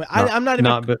managed to kill me? I'm not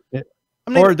even...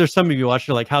 Or there's some of you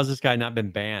watching like, how's this guy not been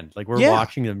banned? Like we're Yeah.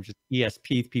 watching them just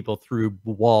ESP people through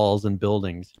walls and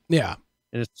buildings. Yeah.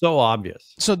 And it's so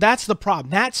obvious. So that's the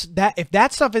problem. If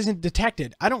that stuff isn't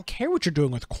detected, I don't care what you're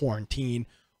doing with quarantine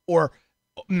or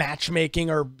matchmaking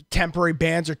or temporary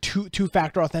bans or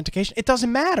two-factor authentication. It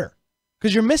doesn't matter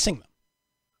because you're missing them.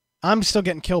 I'm still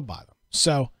getting killed by them.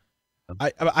 So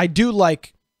I do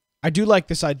like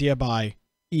this idea by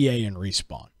EA and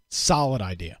Respawn. Solid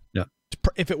idea. Yeah.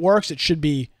 If it works, it should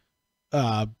be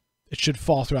it should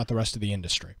fall throughout the rest of the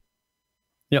industry.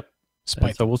 Yep.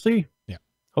 So we'll see. Yeah.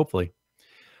 Hopefully.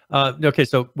 Okay,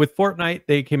 so with Fortnite,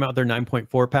 they came out with their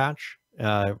 9.4 patch.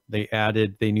 They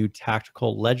added the new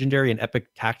tactical legendary and epic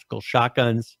tactical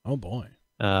shotguns. Oh boy.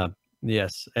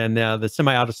 Yes, and the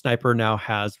semi-auto sniper now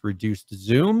has reduced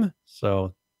zoom.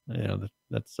 So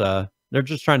that's they're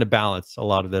just trying to balance a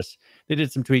lot of this. They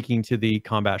did some tweaking to the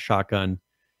combat shotgun,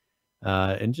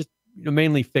 and just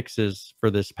mainly fixes for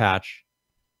this patch.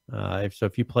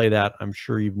 If you play that, I'm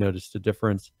sure you've noticed a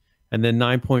difference. And then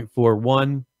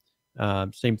 9.41.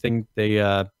 Same thing. They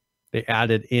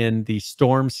added in the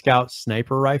Storm Scout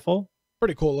sniper rifle.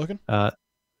 Pretty cool looking.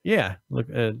 Yeah,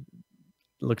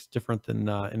 looks different than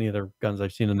any other guns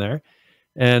I've seen in there.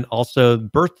 And also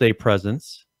birthday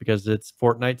presents because it's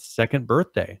Fortnite's second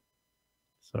birthday.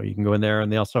 So you can go in there,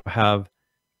 and they also have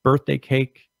birthday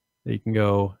cake that you can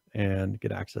go and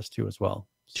get access to as well.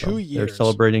 So 2 years. They're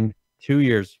celebrating 2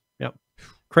 years. Yep,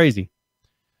 crazy.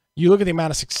 You look at the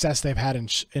amount of success they've had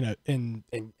in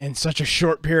such a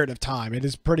short period of time. It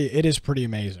is pretty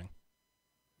amazing.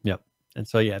 Yep. And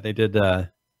so yeah, they did.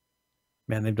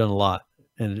 Man, they've done a lot,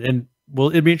 and well,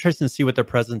 it'd be interesting to see what their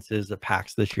presence is at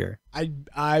PAX this year.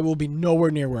 I will be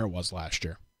nowhere near where it was last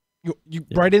year. You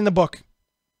write it in the book.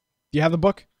 Do you have the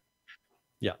book?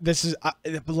 Yeah. This is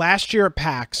last year at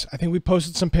PAX. I think we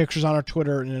posted some pictures on our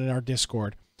Twitter and in our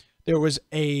Discord. There was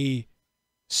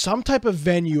some type of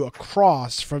venue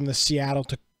across from the Seattle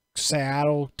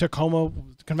Tacoma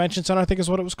Convention Center, I think is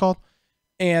what it was called.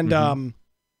 And and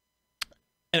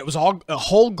it was all a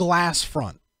whole glass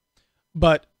front,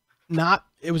 but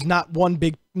it was not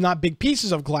big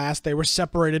pieces of glass. They were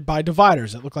separated by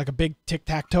dividers. It looked like a big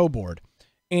tic-tac-toe board.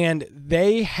 And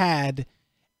they had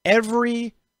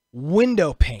every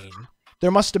window pane.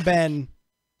 There must have been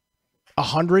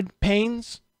 100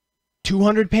 panes,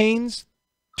 200 panes,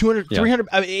 200, 300,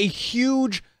 a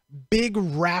huge, big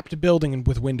wrapped building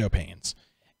with window panes.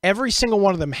 Every single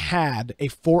one of them had a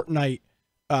Fortnite,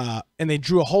 and they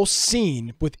drew a whole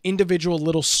scene with individual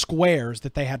little squares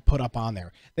that they had put up on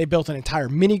there. They built an entire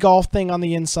mini golf thing on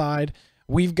the inside.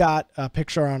 We've got a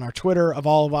picture on our Twitter of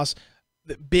all of us,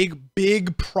 the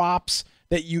big props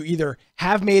that you either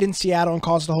have made in Seattle and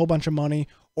cost a whole bunch of money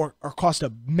or cost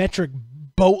a metric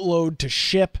boatload to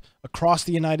ship across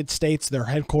the United States. They're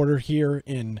headquartered here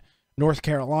in North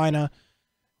Carolina.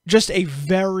 Just a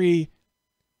crazy.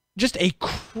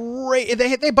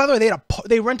 They by the way,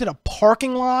 they rented a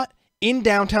parking lot in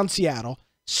downtown Seattle,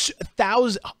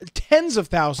 tens of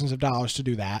thousands of dollars to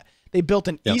do that. They built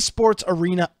an esports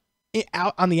arena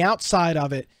out on the outside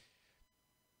of it.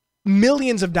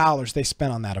 Millions of dollars they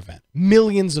spent on that event.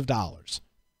 Millions of dollars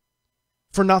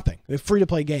for nothing. They're free to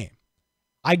play game.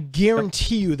 I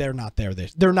guarantee you they're not there.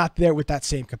 They're not there with that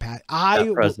same capacity. I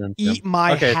will eat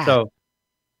my hat. Okay, so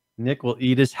Nick will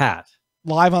eat his hat.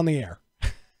 Live on the air.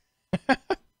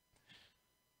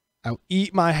 I'll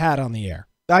eat my hat on the air.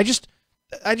 I can't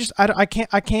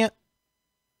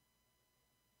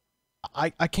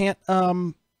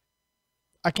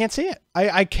see it.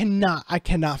 I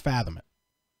cannot fathom it.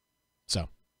 So.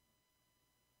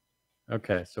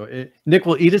 Okay, so Nick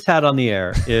will eat his hat on the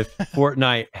air if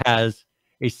Fortnite has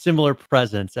a similar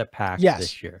presence at PAX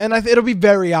this year. And it'll be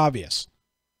very obvious.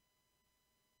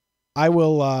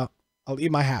 I'll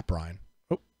eat my hat, Brian.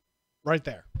 Oh, right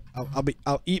there.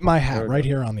 I'll eat my hat right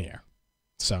here on the air.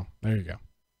 So there you go.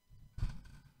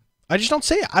 I just don't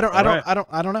see it. I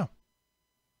don't know.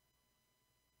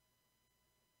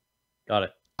 Got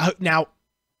it. Now,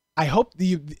 I hope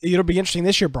it'll be interesting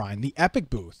this year, Brian. The Epic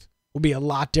booth will be a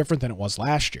lot different than it was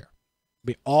last year.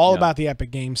 It'll be all about the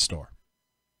Epic Games Store.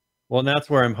 Well, and that's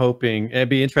where I'm hoping it'd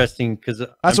be interesting because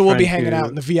that's what we'll be hanging out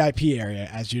in the VIP area,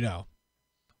 as you know.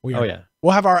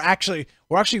 We'll have we're actually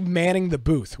manning the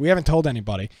booth. We haven't told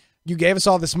anybody. You gave us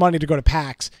all this money to go to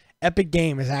PAX. Epic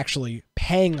Game is actually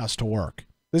paying us to work.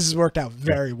 This has worked out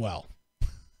very well.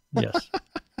 Yes.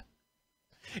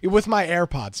 With my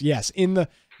AirPods, yes. In the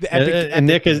The epic, and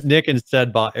epic Nick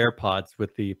instead bought AirPods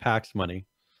with the PAX money.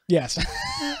 Yes.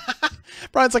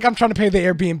 Brian's like, I'm trying to pay the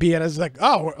Airbnb, and I was like,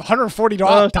 oh,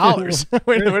 $140.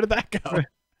 Where did that go?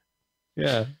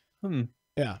 Yeah.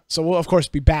 Yeah. So we'll of course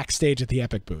be backstage at the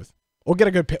Epic booth. We'll get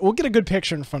a good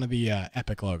picture in front of the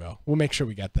Epic logo. We'll make sure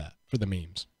we get that for the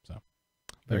memes. So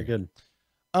very good.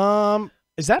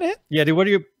 Is that it? Yeah, dude, what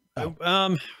do you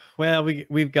well,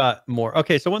 we've got more.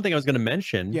 Okay, so one thing I was going to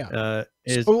mention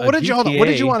is so what did you hold on? What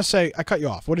did you want to say? I cut you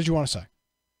off. What did you want to say?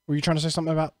 Were you trying to say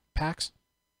something about PAX?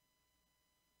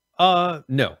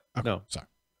 No. Okay, no. Sorry.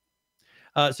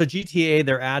 So GTA,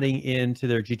 they're adding into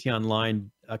their GTA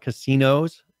Online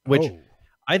casinos, which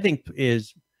I think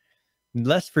is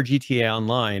less for GTA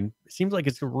Online. It seems like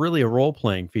it's really a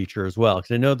role-playing feature as well,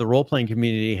 because I know the role-playing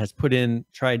community has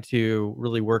tried to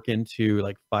really work into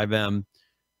like 5M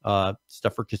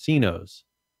stuff for casinos.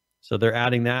 So they're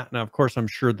adding that. Now, of course, I'm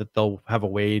sure that they'll have a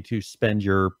way to spend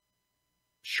your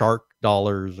shark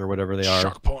dollars or whatever they are.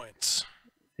 Shark points.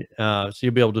 So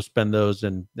you'll be able to spend those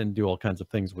and then do all kinds of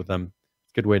things with them.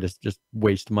 It's a good way to just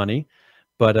waste money.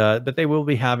 But they will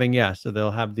be having, so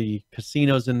they'll have the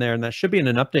casinos in there, and that should be in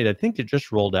an update. I think it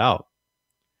just rolled out.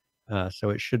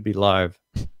 So it should be live.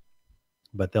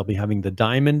 But they'll be having the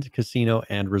Diamond Casino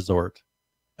and Resort.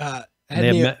 And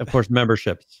they have, of course,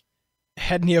 memberships.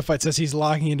 Head Neophyte says he's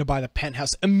logging in to buy the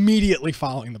Penthouse immediately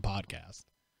following the podcast.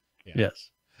 Yeah. Yes.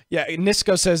 Yeah,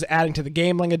 Nisco says adding to the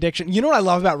gambling addiction. You know what I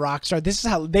love about Rockstar? This is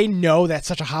how they know that's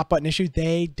such a hot button issue.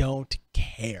 They don't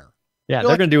care. Yeah,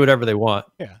 they're going to do whatever they want.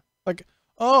 Yeah. Like,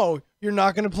 oh, you're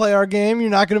not going to play our game? You're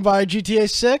not going to buy GTA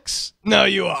 6? No,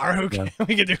 you are. Okay.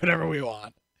 We can do whatever we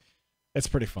want. It's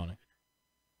pretty funny.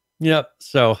 Yep.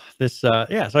 So this, so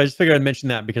I just figured I'd mention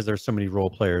that because there's so many role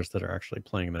players that are actually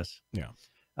playing this. Yeah.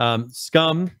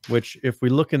 Scum, which if we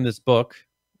look in this book,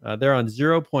 they're on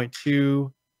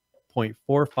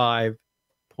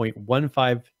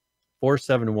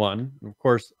 0.2.45.15471. Of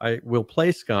course, I will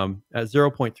play Scum at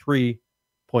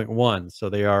 0.3.1. So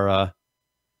they are,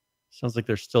 sounds like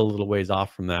they're still a little ways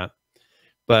off from that.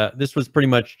 But this was pretty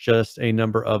much just a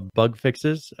number of bug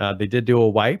fixes. They did do a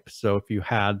wipe. So if you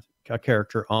had a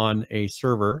character on a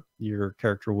server, your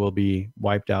character will be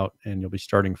wiped out and you'll be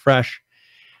starting fresh.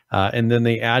 And then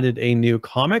they added a new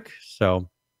comic. So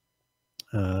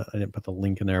I didn't put the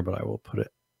link in there, but I will put it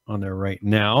on there right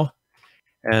now.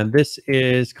 And this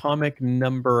is comic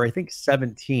number, I think,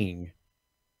 17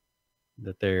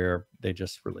 that they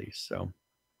just released. So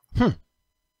there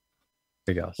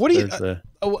you go. So what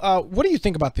do you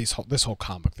think about this whole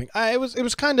comic thing? It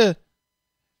was kind of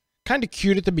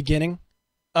cute at the beginning.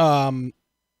 And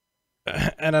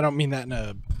I don't mean that in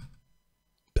a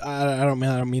I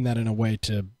don't mean that in a way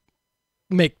to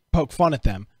poke fun at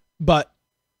them, but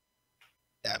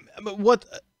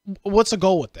what's the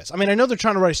goal with this? I mean, I know they're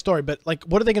trying to write a story, but like,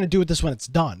 what are they going to do with this when it's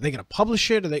done? Are they going to publish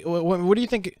it? Or what do you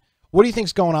think? What do you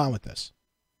think's going on with this?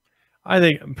 I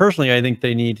think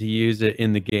they need to use it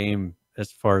in the game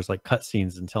as far as like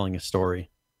cutscenes and telling a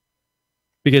story,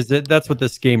 because that's what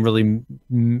this game really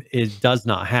does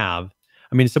not have.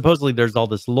 I mean, supposedly there's all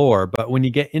this lore, but when you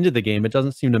get into the game, it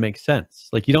doesn't seem to make sense.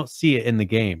 Like, you don't see it in the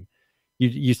game.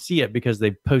 You see it because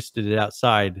they posted it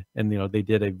outside, and they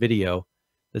did a video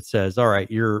that says, all right,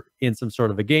 you're in some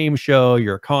sort of a game show,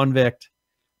 you're a convict.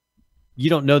 You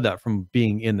don't know that from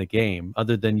being in the game,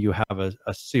 other than you have a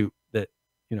suit that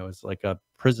is like a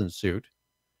prison suit.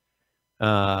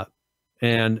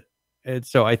 And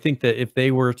so I think that if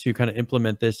they were to kind of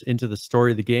implement this into the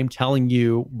story of the game, telling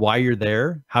you why you're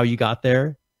there, how you got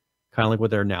there, kind of like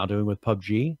what they're now doing with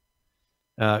PUBG.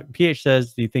 PH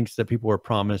says he thinks that people were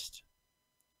promised.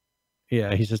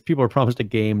 Yeah, he says people are promised a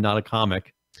game, not a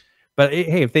comic. But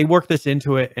hey, if they work this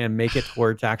into it and make it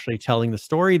towards actually telling the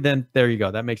story, then there you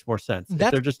go. That makes more sense. If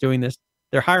they're just doing this,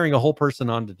 they're hiring a whole person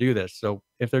on to do this. So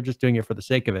if they're just doing it for the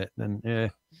sake of it,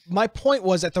 then My point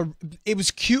was that it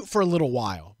was cute for a little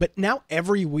while, but now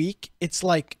every week it's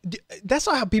like, that's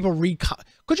not how people read.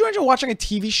 Could you imagine watching a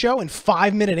TV show in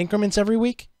 5-minute increments every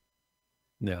week?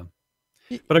 Yeah.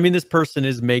 But I mean, this person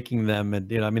is making them,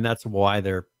 and I mean, that's why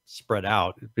they're spread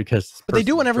out, because they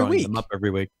do one every week. Them up every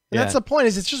week. And that's the point.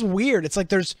 It's just weird. It's like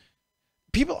there's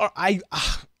people are.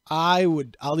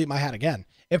 I'll eat my hat again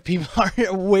if people are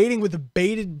waiting with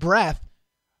bated breath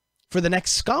for the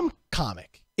next Scum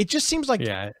comic. It just seems like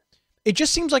It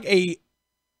just seems like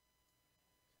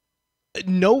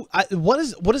what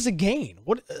is a gain?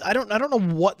 I don't know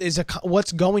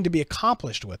what's going to be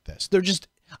accomplished with this.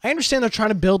 I understand they're trying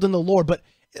to build in the lore, but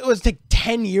it would take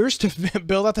 10 years to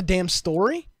build out the damn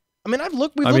story. I mean, we've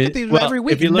looked at these every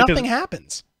week and nothing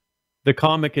happens. The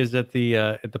comic is at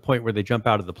the point where they jump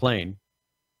out of the plane.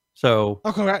 So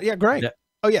Okay, yeah, great. that,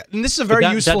 Oh yeah, and this is a very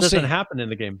useful that doesn't scene. happen in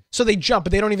the game. So they jump,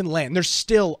 but they don't even land. They're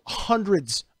still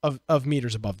hundreds of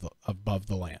meters above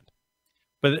the land.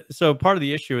 But so part of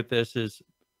the issue with this is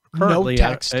No currently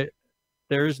text.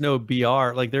 there is no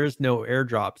BR, like there is no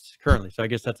airdrops currently. So I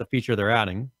guess that's a feature they're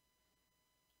adding.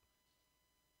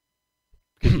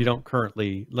 Because you don't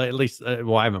currently, at least,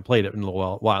 well, I haven't played it in a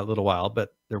little while,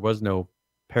 but there was no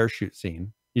parachute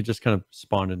scene. You just kind of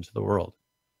spawned into the world.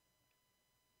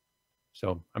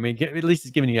 So, I mean, at least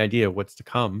it's giving you an idea of what's to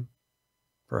come,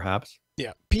 perhaps.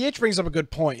 Yeah. PH brings up a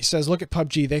good point. He says, look at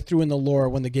PUBG. They threw in the lore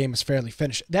when the game is fairly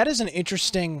finished. That is an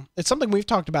interesting, it's something we've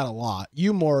talked about a lot.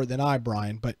 You more than I,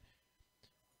 Brian, but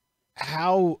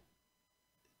how,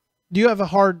 do you have a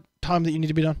hard time that you need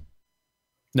to be done?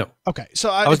 No. Okay. So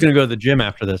I was going to go to the gym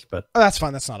after this, but. Oh, that's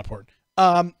fine. That's not important.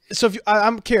 So if you,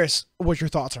 I'm curious what your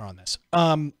thoughts are on this.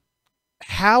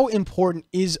 How important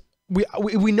is,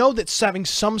 we know that having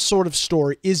some sort of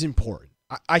story is important.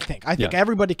 I think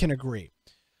everybody can agree.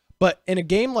 But in a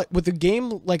game with a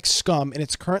game like Scum in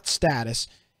its current status,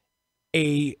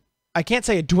 I can't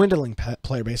say a dwindling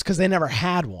player base because they never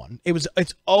had one.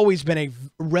 It's always been a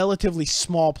relatively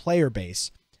small player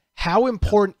base. How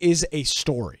important is a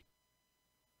story?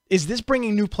 Is this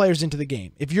bringing new players into the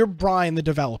game? If you're Brian, the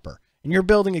developer, and you're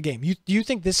building a game, do you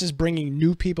think this is bringing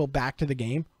new people back to the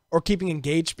game or keeping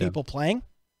engaged people playing?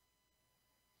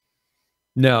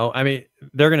 No, I mean,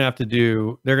 they're going to have to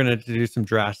do some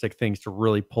drastic things to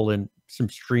really pull in some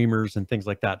streamers and things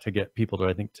like that to get people to,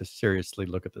 I think, to seriously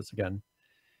look at this again.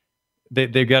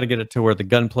 They've got to get it to where the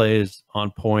gunplay is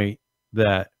on point,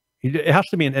 that it has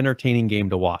to be an entertaining game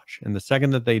to watch. And the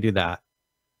second that they do that,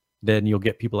 then you'll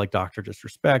get people like Dr.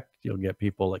 Disrespect, you'll get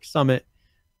people like Summit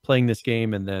playing this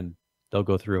game, and then they'll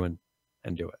go through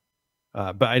and do it.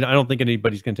 But I don't think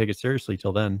anybody's going to take it seriously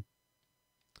till then.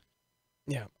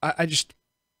 Yeah, I just,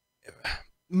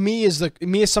 me as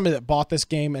somebody that bought this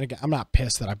game, and again, I'm not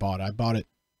pissed that I bought it. I bought it,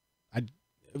 it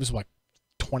was like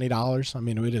 $20. I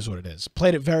mean, it is what it is.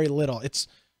 Played it very little.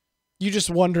 You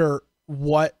just wonder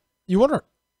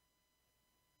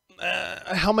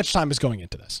how much time is going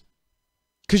into this.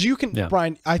 Because you can,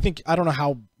 Brian, I don't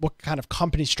know what kind of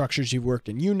company structures you've worked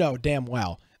in. You know damn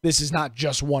well this is not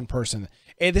just one person.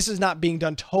 This is not being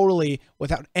done totally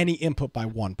without any input by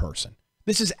one person.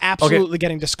 This is absolutely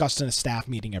getting discussed in a staff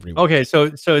meeting every week. Okay,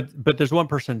 but there's one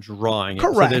person drawing it.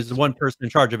 Correct. So there's one person in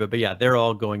charge of it. But yeah, they're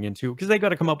all going into, because they got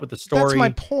to come up with the story. That's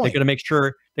my point. They got to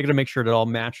make sure it all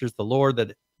matches the lore.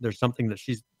 That there's something that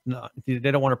she's not. They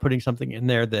don't want her putting something in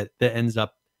there that ends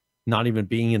up not even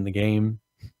being in the game.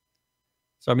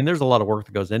 So I mean, there's a lot of work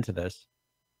that goes into this,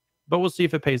 but we'll see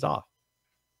if it pays off.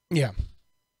 Yeah,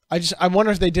 I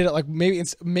wonder if they did it like maybe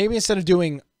instead of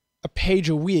doing a page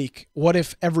a week, what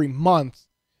if every month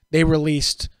they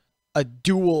released a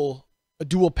dual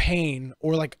pane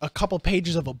or like a couple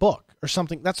pages of a book or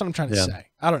something? That's what I'm trying to say.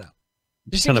 I don't know.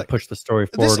 Just kind of push the story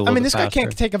forward a little bit this faster. Guy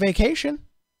can't take a vacation.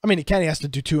 I mean, he has to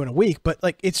do 2 in a week, but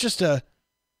like it just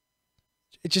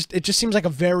seems like a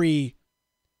very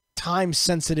time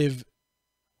sensitive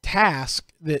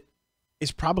task that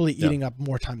is probably eating up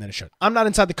more time than it should. I'm not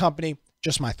inside the company,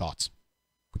 just my thoughts.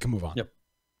 We can move on. Yep.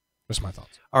 Just my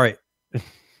thoughts. All right.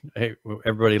 Hey,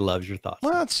 everybody loves your thoughts.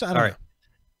 Well, I don't know.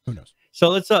 Who knows? So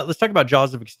let's talk about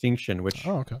Jaws of Extinction, which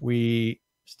we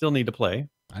still need to play.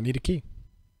 I need a key.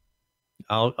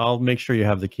 I'll make sure you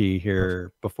have the key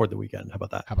here before the weekend. How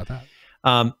about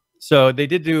that? So they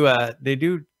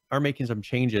are making some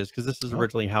changes, because this is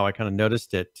originally how I kind of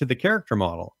noticed it, to the character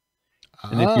model.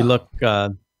 And if you look,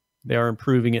 they are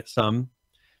improving it some,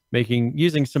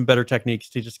 using some better techniques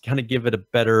to just kind of give it a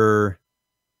better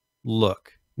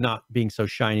look, not being so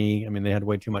shiny. I mean, they had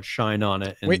way too much shine on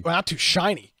it. And wait, well, not too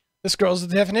shiny. This girl's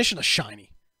the definition of shiny.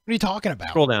 What are you talking about?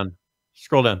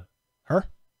 Scroll down. Her?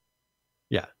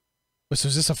 Yeah. So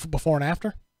is this a before and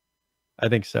after? I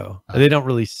think so. They don't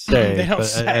really say. They don't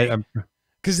say.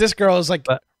 Because this girl is like,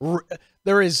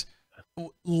 there is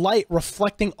light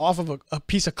reflecting off of a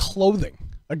piece of clothing,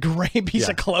 a gray piece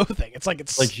of clothing. It's like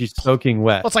she's soaking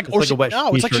wet. Well, it's like a wet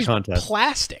she's contest.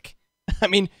 Plastic. I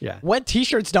mean, wet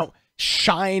t-shirts don't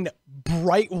shine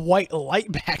bright white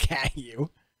light back at you.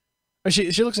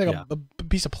 She looks like a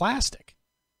piece of plastic.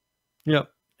 Yep.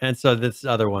 And so this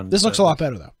other one, this looks a lot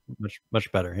better though.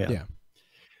 Much better. Yeah.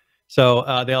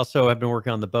 So they also have been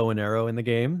working on the bow and arrow in the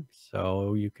game,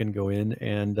 so you can go in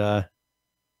and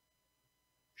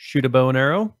shoot a bow and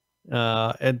arrow.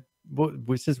 And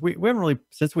since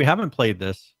we haven't played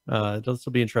this, this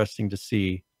will be interesting to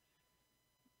see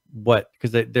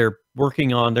because they're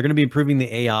working on. They're going to be improving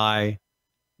the AI,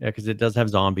 because it does have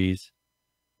zombies.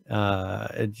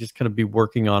 It's just going to be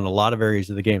working on a lot of areas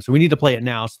of the game. So we need to play it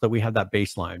now so that we have that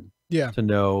baseline. Yeah. To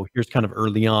know here's kind of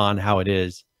early on how it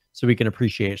is, so we can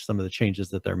appreciate some of the changes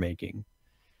that they're making.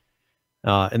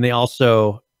 And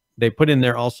they put in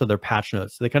there also their patch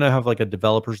notes. So they kind of have like a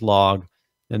developer's log,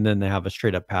 and then they have a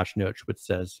straight up patch note which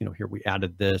says, you know, here we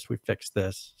added this, we fixed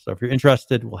this. So if you're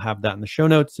interested, we'll have that in the show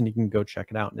notes, and you can go check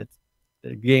it out. And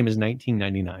the game is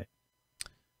 $19.99.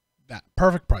 That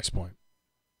perfect price point.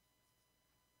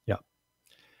 Yeah.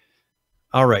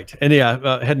 All right. And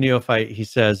yeah, Head Neophyte, he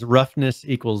says roughness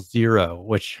equals 0,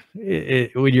 which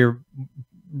when you're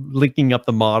linking up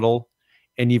the model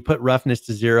and you put roughness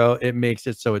to 0, it makes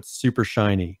it so it's super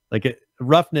shiny. Like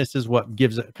roughness is what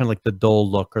gives it kind of like the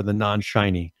dull look or the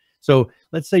non-shiny. So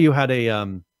let's say you had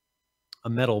a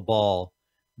metal ball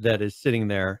that is sitting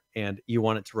there and you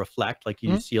want it to reflect, like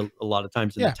you see a lot of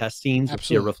times in the test scenes. You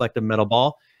see a reflective metal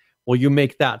ball. Well, you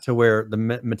make that to where the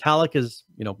metallic is,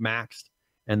 you know, maxed,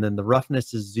 and then the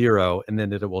roughness is 0, and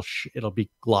then it'll be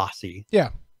glossy. Yeah.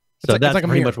 So that's like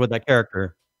pretty much what that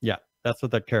character. Yeah, that's what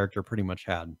that character pretty much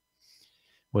had.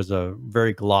 Was a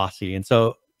very glossy, and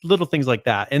so little things like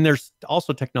that. And there's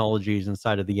also technologies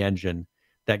inside of the engine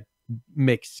that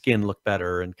make skin look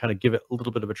better and kind of give it a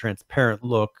little bit of a transparent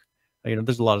look. You know,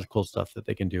 there's a lot of cool stuff that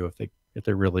they can do if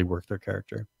they really work their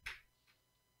character.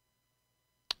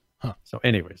 Huh. So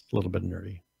anyways, a little bit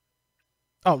nerdy.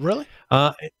 Oh, really?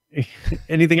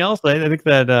 Anything else? I think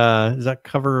that does that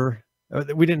cover.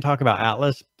 We didn't talk about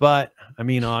Atlas, but I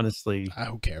mean, honestly,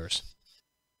 who cares?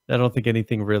 I don't think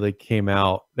anything really came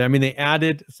out. I mean, they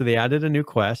added a new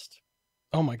quest.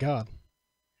 Oh my God.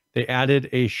 They added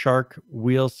a shark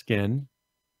wheel skin,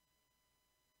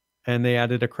 and they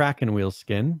added a kraken wheel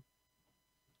skin.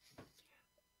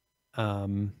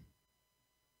 Yeah,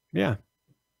 there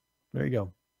you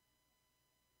go.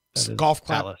 Golf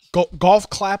clap. Golf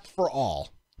clap for all.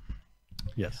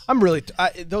 Yes. I'm really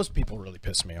those people really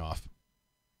piss me off.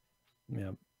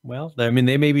 Yeah. Well, I mean,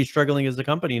 they may be struggling as a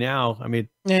company now. I mean,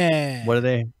 what do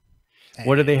they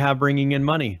have bringing in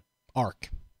money? Arc.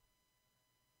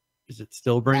 Is it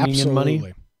still bringing in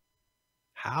money?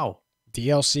 How?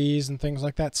 DLCs and things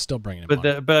like that still bringing in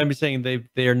money. But I'm saying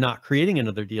they are not creating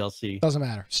another DLC. Doesn't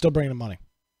matter. Still bringing in money.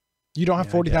 You don't have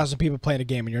 40,000 people playing a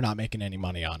game and you're not making any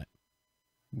money on it.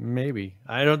 Maybe.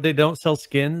 They don't sell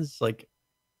skins. Like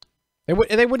they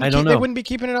wouldn't be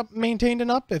keeping it up, maintained and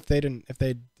up if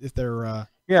they're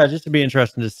yeah, just to be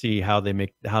interesting to see how they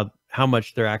make how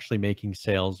much they're actually making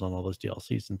sales on all those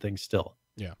DLCs and things still.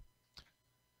 Yeah.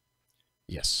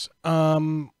 Yes.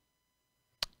 Okay.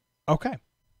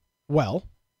 Well,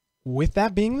 with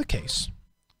that being the case,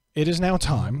 it is now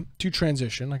time to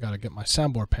transition. I got to get my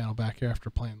soundboard panel back here after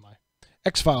playing my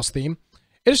X-Files theme.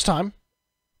 It is time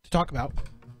to talk about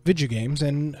video games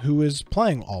and who is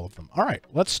playing all of them. All right,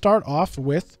 let's start off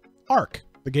with Ark,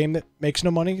 the game that makes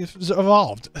no money, is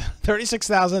evolved.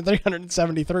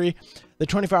 36,373. The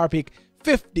 24-hour peak,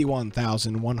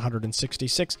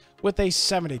 51,166, with a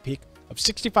 7-day peak of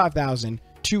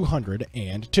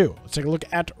 65,202. Let's take a look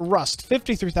at Rust,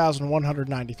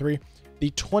 53,193.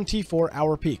 The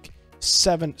 24-hour peak,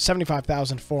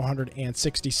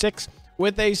 75,466,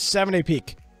 with a 7-day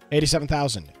peak,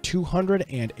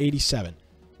 87,287.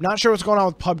 Not sure what's going on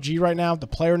with PUBG right now. The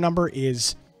player number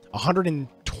is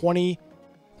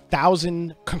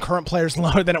 120,000 concurrent players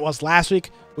lower than it was last week,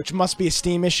 which must be a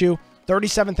Steam issue.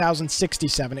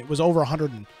 37,067. It was over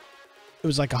 100. It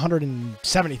was like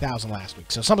 170,000 last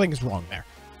week. So something is wrong there.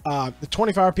 The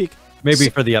 24-hour peak. Maybe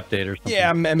for the update or something.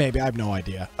 Yeah, maybe. I have no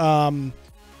idea.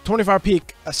 24-hour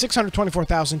peak,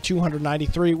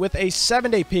 624,293 with a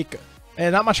 7-day peak,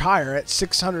 and not much higher at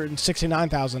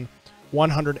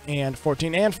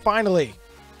 669,114. And finally,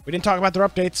 we didn't talk about their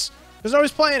updates because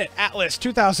nobody's playing it. Atlas,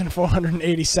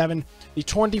 2,487. The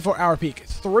 24-hour peak,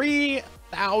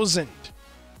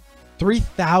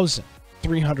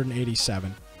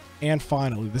 3,387. And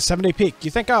finally, the 7-day peak.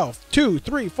 You think, oh, 2,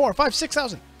 3, 4, 5,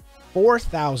 6,000.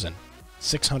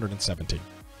 4,617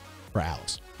 for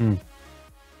Atlas. And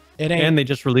they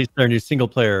just released their new single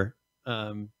player.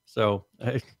 So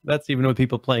that's even with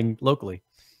people playing locally.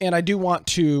 And I do want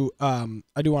to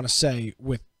say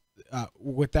with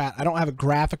that, I don't have a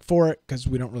graphic for it because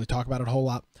we don't really talk about it a whole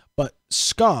lot. But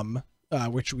Scum,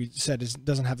 which we said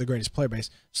doesn't have the greatest player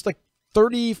base, it's like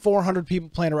 3,400 people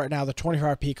playing it right now. The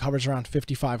 24-hour peak hovers around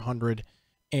 5,500,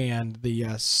 and the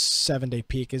 7-day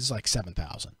peak is like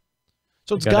 7,000.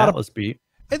 So it's got Atlas beat.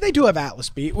 They do have Atlas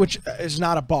beat, which is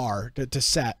not a bar to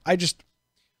set. I just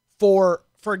for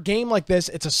a game like this,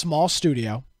 it's a small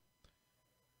studio.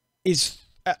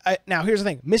 Now here's the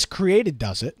thing: Miscreated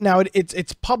does it. Now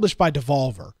it's published by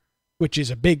Devolver, which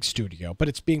is a big studio, but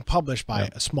it's being published by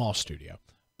a small studio.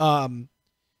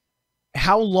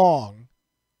 How long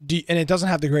and it doesn't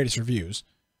have the greatest reviews.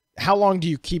 How long do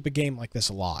you keep a game like this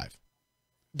alive?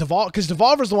 Because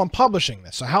Devolver's the one publishing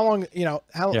this. So how long,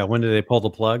 when do they pull the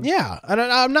plug? Yeah. And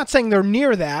I'm not saying they're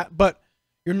near that, but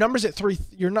your numbers at 3,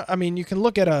 you can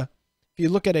look at if you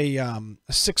look at a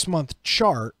 6-month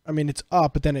chart, I mean, it's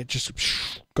up, but then it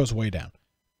just goes way down.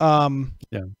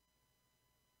 Yeah.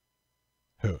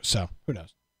 Who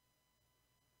knows?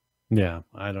 Yeah,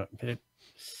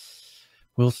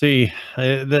 we'll see.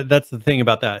 That's the thing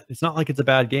about that. It's not like it's a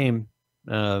bad game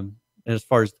as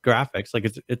far as graphics. Like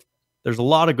it's there's a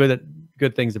lot of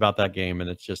good things about that game,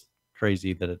 and it's just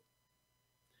crazy that it's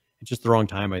just the wrong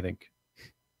time, I think.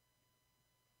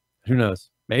 Who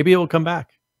knows? Maybe it will come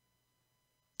back.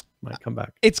 Might come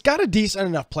back. It's got a decent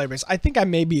enough play base. I think I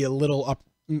may be a little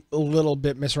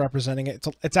bit misrepresenting it.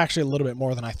 It's actually a little bit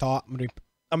more than I thought.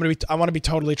 I want to be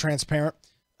totally transparent.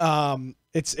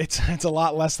 It's a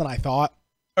lot less than I thought,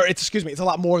 or it's a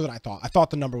lot more than I thought. I thought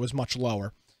the number was much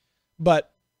lower,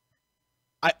 but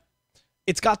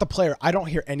it's got the player. I don't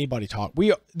hear anybody talk.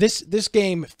 This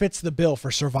game fits the bill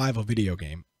for survival video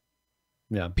game.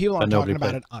 Yeah, people aren't talking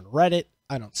about it on Reddit.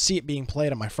 I don't see it being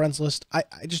played on my friends list. I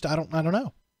don't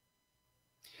know.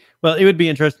 Well, it would be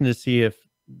interesting to see if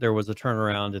there was a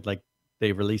turnaround and like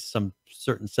they released some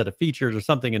certain set of features or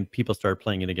something and people started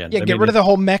playing it again. Yeah, get rid of the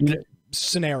whole mech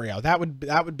scenario. That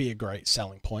would be a great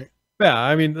selling point. Yeah,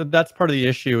 I mean, that's part of the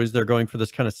issue is they're going for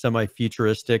this kind of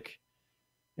semi-futuristic,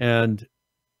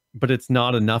 but it's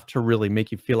not enough to really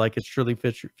make you feel like it's truly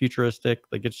futuristic.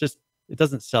 Like it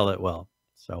doesn't sell it well.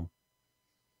 So,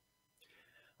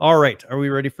 all right, are we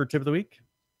ready for tip of the week?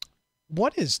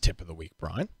 What is tip of the week,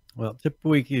 Brian? Well, tip of the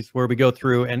week is where we go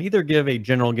through and either give a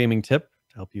general gaming tip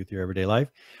to help you with your everyday life,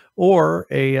 or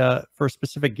for a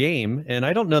specific game. And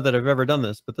I don't know that I've ever done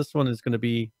this, but this one is going to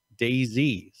be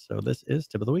DayZ. So this is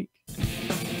tip of the week.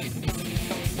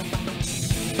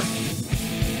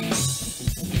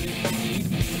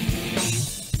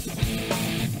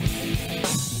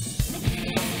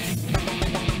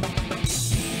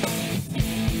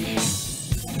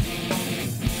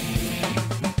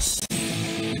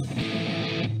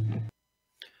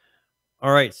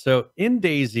 All right, so in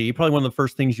DayZ, probably one of the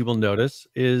first things you will notice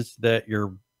is that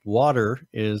your water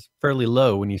is fairly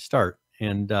low when you start,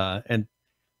 and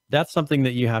that's something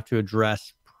that you have to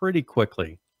address pretty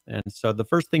quickly. And so the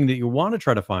first thing that you want to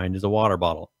try to find is a water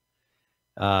bottle.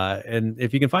 And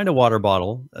if you can find a water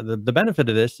bottle, the benefit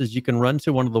of this is you can run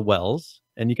to one of the wells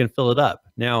and you can fill it up.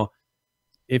 Now,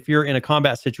 if you're in a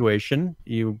combat situation,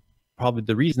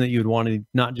 the reason that you would want to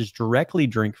not just directly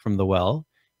drink from the well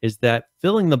is that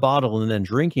filling the bottle and then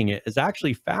drinking it is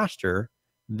actually faster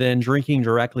than drinking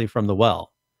directly from the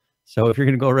well. So if you're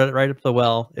going to go right up to the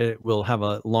well, it will have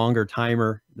a longer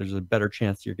timer. There's a better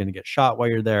chance you're going to get shot while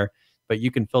you're there, but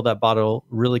you can fill that bottle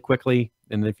really quickly.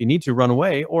 And if you need to, run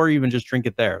away or even just drink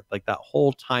it there. Like that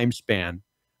whole time span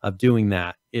of doing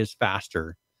that is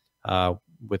faster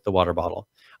with the water bottle.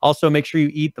 Also, make sure you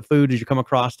eat the food as you come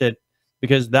across it,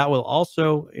 because that will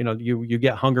also, you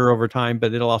get hunger over time,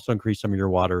 but it'll also increase some of your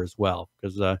water as well,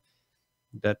 because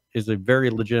that is a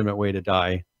very legitimate way to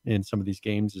die in some of these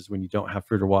games, is when you don't have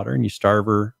food or water and you starve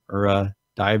or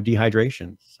die of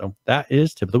dehydration. So that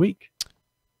is tip of the week.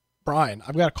 Brian,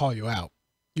 I've got to call you out.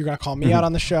 You're going to call me out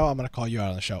on the show. I'm going to call you out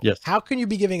on the show. Yes. How can you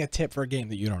be giving a tip for a game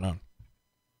that you don't own?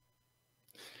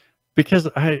 Because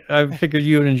I figured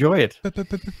you would enjoy it.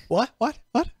 What?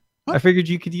 I figured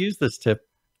you could use this tip.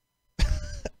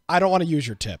 I don't want to use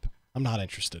your tip. I'm not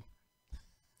interested.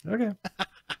 Okay.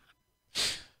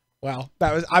 Well,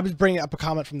 I was bringing up a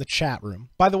comment from the chat room.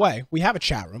 By the way, we have a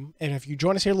chat room, and if you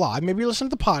join us here live, maybe you listen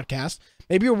to the podcast,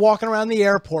 maybe you're walking around the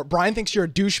airport. Brian thinks you're a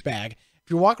douchebag. If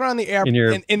you're walking around the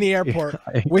in the airport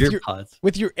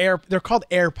with your they're called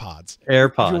AirPods.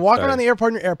 AirPods. If you're walking around the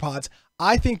airport in your AirPods,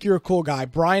 I think you're a cool guy.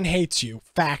 Brian hates you.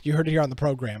 Fact, you heard it here on the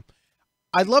program.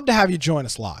 I'd love to have you join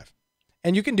us live.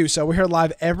 And you can do so. We're here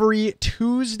live every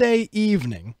Tuesday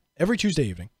evening. Most Tuesday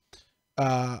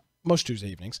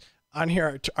evenings. On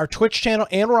here, our Twitch channel,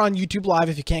 and we're on YouTube Live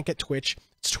if you can't get Twitch.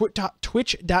 It's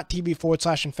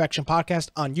twitch.tv/Infection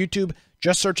Podcast on YouTube.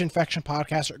 Just search Infection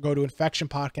Podcast or go to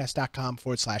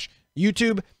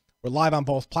infectionpodcast.com/YouTube. We're live on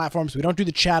both platforms. We don't do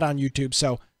the chat on YouTube,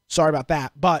 so sorry about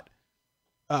that. But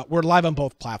we're live on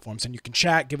both platforms, and you can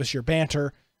chat, give us your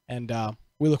banter, and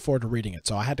we look forward to reading it.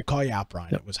 So I had to call you out, Brian.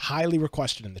 Yep. It was highly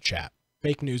requested in the chat.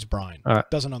 Fake news, Brian. All right.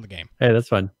 Doesn't own the game. Hey, that's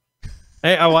fine.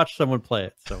 Hey, I watched someone play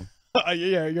it, so.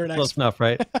 Yeah, you're an close enough,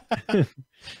 right? All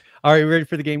right, you ready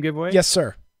for the game giveaway? Yes,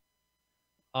 sir.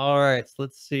 All right, so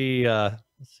let's see.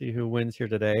 Let's see who wins here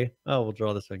today. Oh, we'll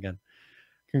draw this again.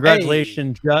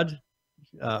 Congratulations, Judd.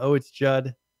 It's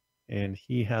Judd, and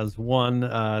he has won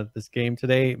this game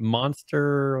today.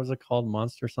 Monster, what was it called?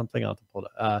 Monster something? I'll have to pull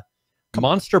it up.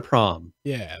 Monster Prom.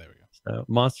 Yeah, there we go. So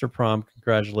Monster Prom,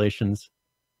 congratulations.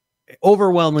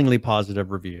 Overwhelmingly positive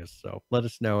reviews. So let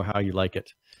us know how you like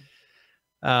it.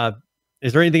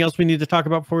 Is there anything else we need to talk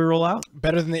about before we roll out?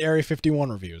 Better than the Area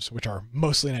 51 reviews, which are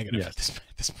mostly negative at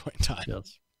this point in time.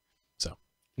 Yes. So,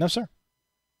 no, sir.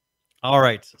 All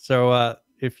right. So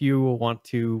if you want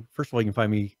to, first of all, you can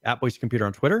find me at Voice Computer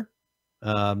on Twitter.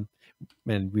 And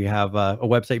we have a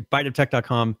website,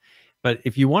 biteoftech.com. But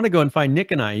if you want to go and find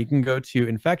Nick and I, you can go to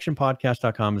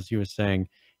infectionpodcast.com, as he was saying,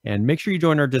 and make sure you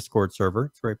join our Discord server.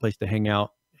 It's a great place to hang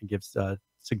out and give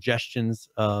suggestions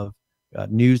of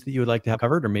news that you would like to have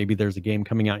covered, or maybe there's a game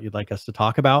coming out you'd like us to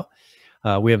talk about.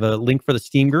 We have a link for the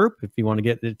Steam group if you want to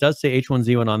get it. Does say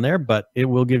H1Z1 on there, but it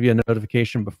will give you a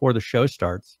notification before the show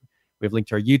starts. We have linked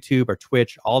to our YouTube, our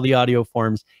Twitch, all the audio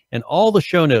forms, and all the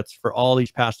show notes for all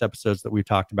these past episodes that we've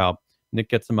talked about. Nick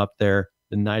gets them up there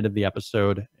the night of the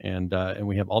episode, and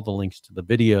we have all the links to the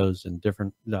videos and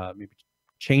different maybe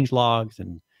change logs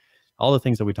and all the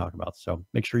things that we talk about. So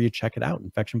make sure you check it out,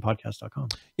 infectionpodcast.com.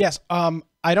 Yes. I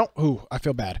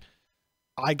feel bad.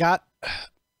 I got,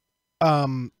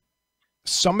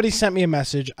 somebody sent me a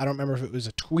message. I don't remember if it was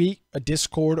a tweet, a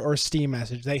Discord, or a Steam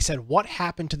message. They said, what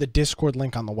happened to the Discord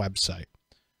link on the website?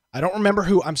 I don't remember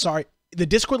who. I'm sorry. The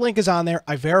Discord link is on there.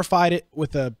 I verified it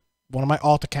with one of my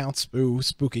alt accounts. Ooh,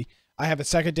 spooky. I have a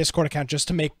second Discord account just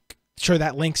to make sure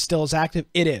that link still is active.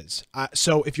 It is.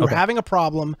 So if you're having a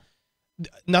problem,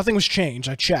 nothing was changed.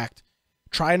 I checked.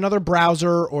 Try another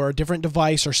browser or a different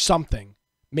device or something.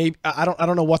 Maybe I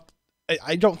don't know what.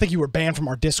 I don't think you were banned from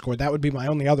our Discord. That would be my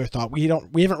only other thought. We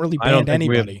haven't really banned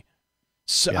anybody.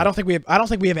 So yeah. I don't think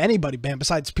we have anybody banned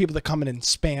besides people that come in and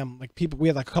spam. Like people, we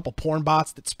had like a couple porn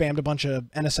bots that spammed a bunch of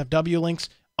NSFW links.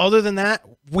 Other than that,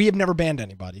 we have never banned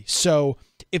anybody. So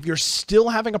if you're still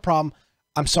having a problem,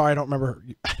 I'm sorry, I don't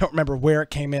remember where it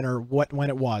came in or when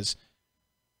it was.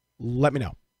 Let me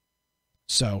know.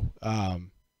 So,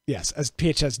 yes, as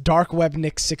PH says,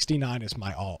 darkwebnick69 is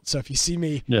my alt. So if you see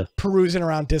me perusing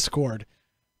around Discord,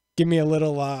 give me a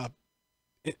little,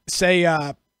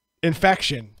 say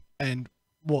infection, and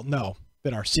we'll know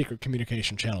that our secret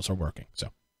communication channels are working. So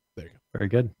there you go. Very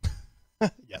good.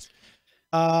 Yes.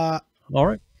 All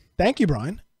right. Thank you,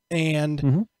 Brian.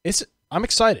 And I'm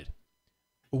excited.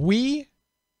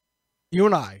 You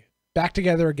and I, back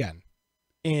together again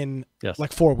in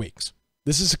like 4 weeks.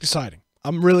 This is exciting.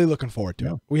 I'm really looking forward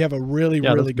to it. We have a really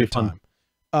good time.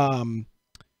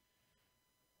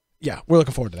 Yeah, we're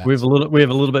looking forward to that. We have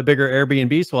a little bit bigger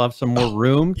Airbnb, so we'll have some more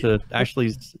room to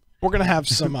actually. We're gonna have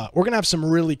some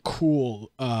really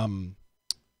cool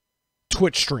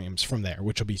Twitch streams from there,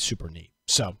 which will be super neat.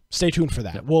 So stay tuned for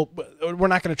that. Yep. We're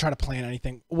not gonna try to plan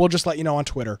anything. We'll just let you know on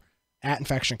Twitter at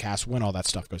InfectionCast when all that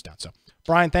stuff goes down. So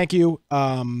Brian, thank you.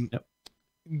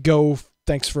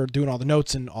 Thanks for doing all the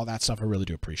notes and all that stuff. I really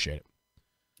do appreciate it.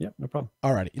 Yep, no problem.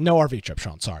 All righty. No RV trip,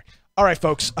 Sean. Sorry. All right,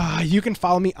 folks. You can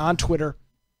follow me on Twitter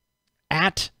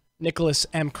at Nicholas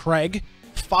M. Craig.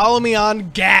 Follow me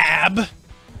on Gab,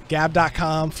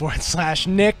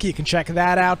 gab.com/Nick. You can check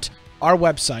that out. Our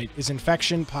website is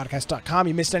infectionpodcast.com.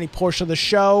 You missed any portion of the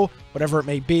show, whatever it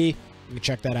may be, you can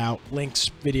check that out. Links,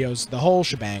 videos, the whole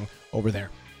shebang over there.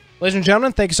 Ladies and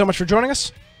gentlemen, thank you so much for joining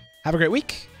us. Have a great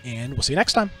week, and we'll see you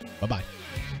next time. Bye-bye.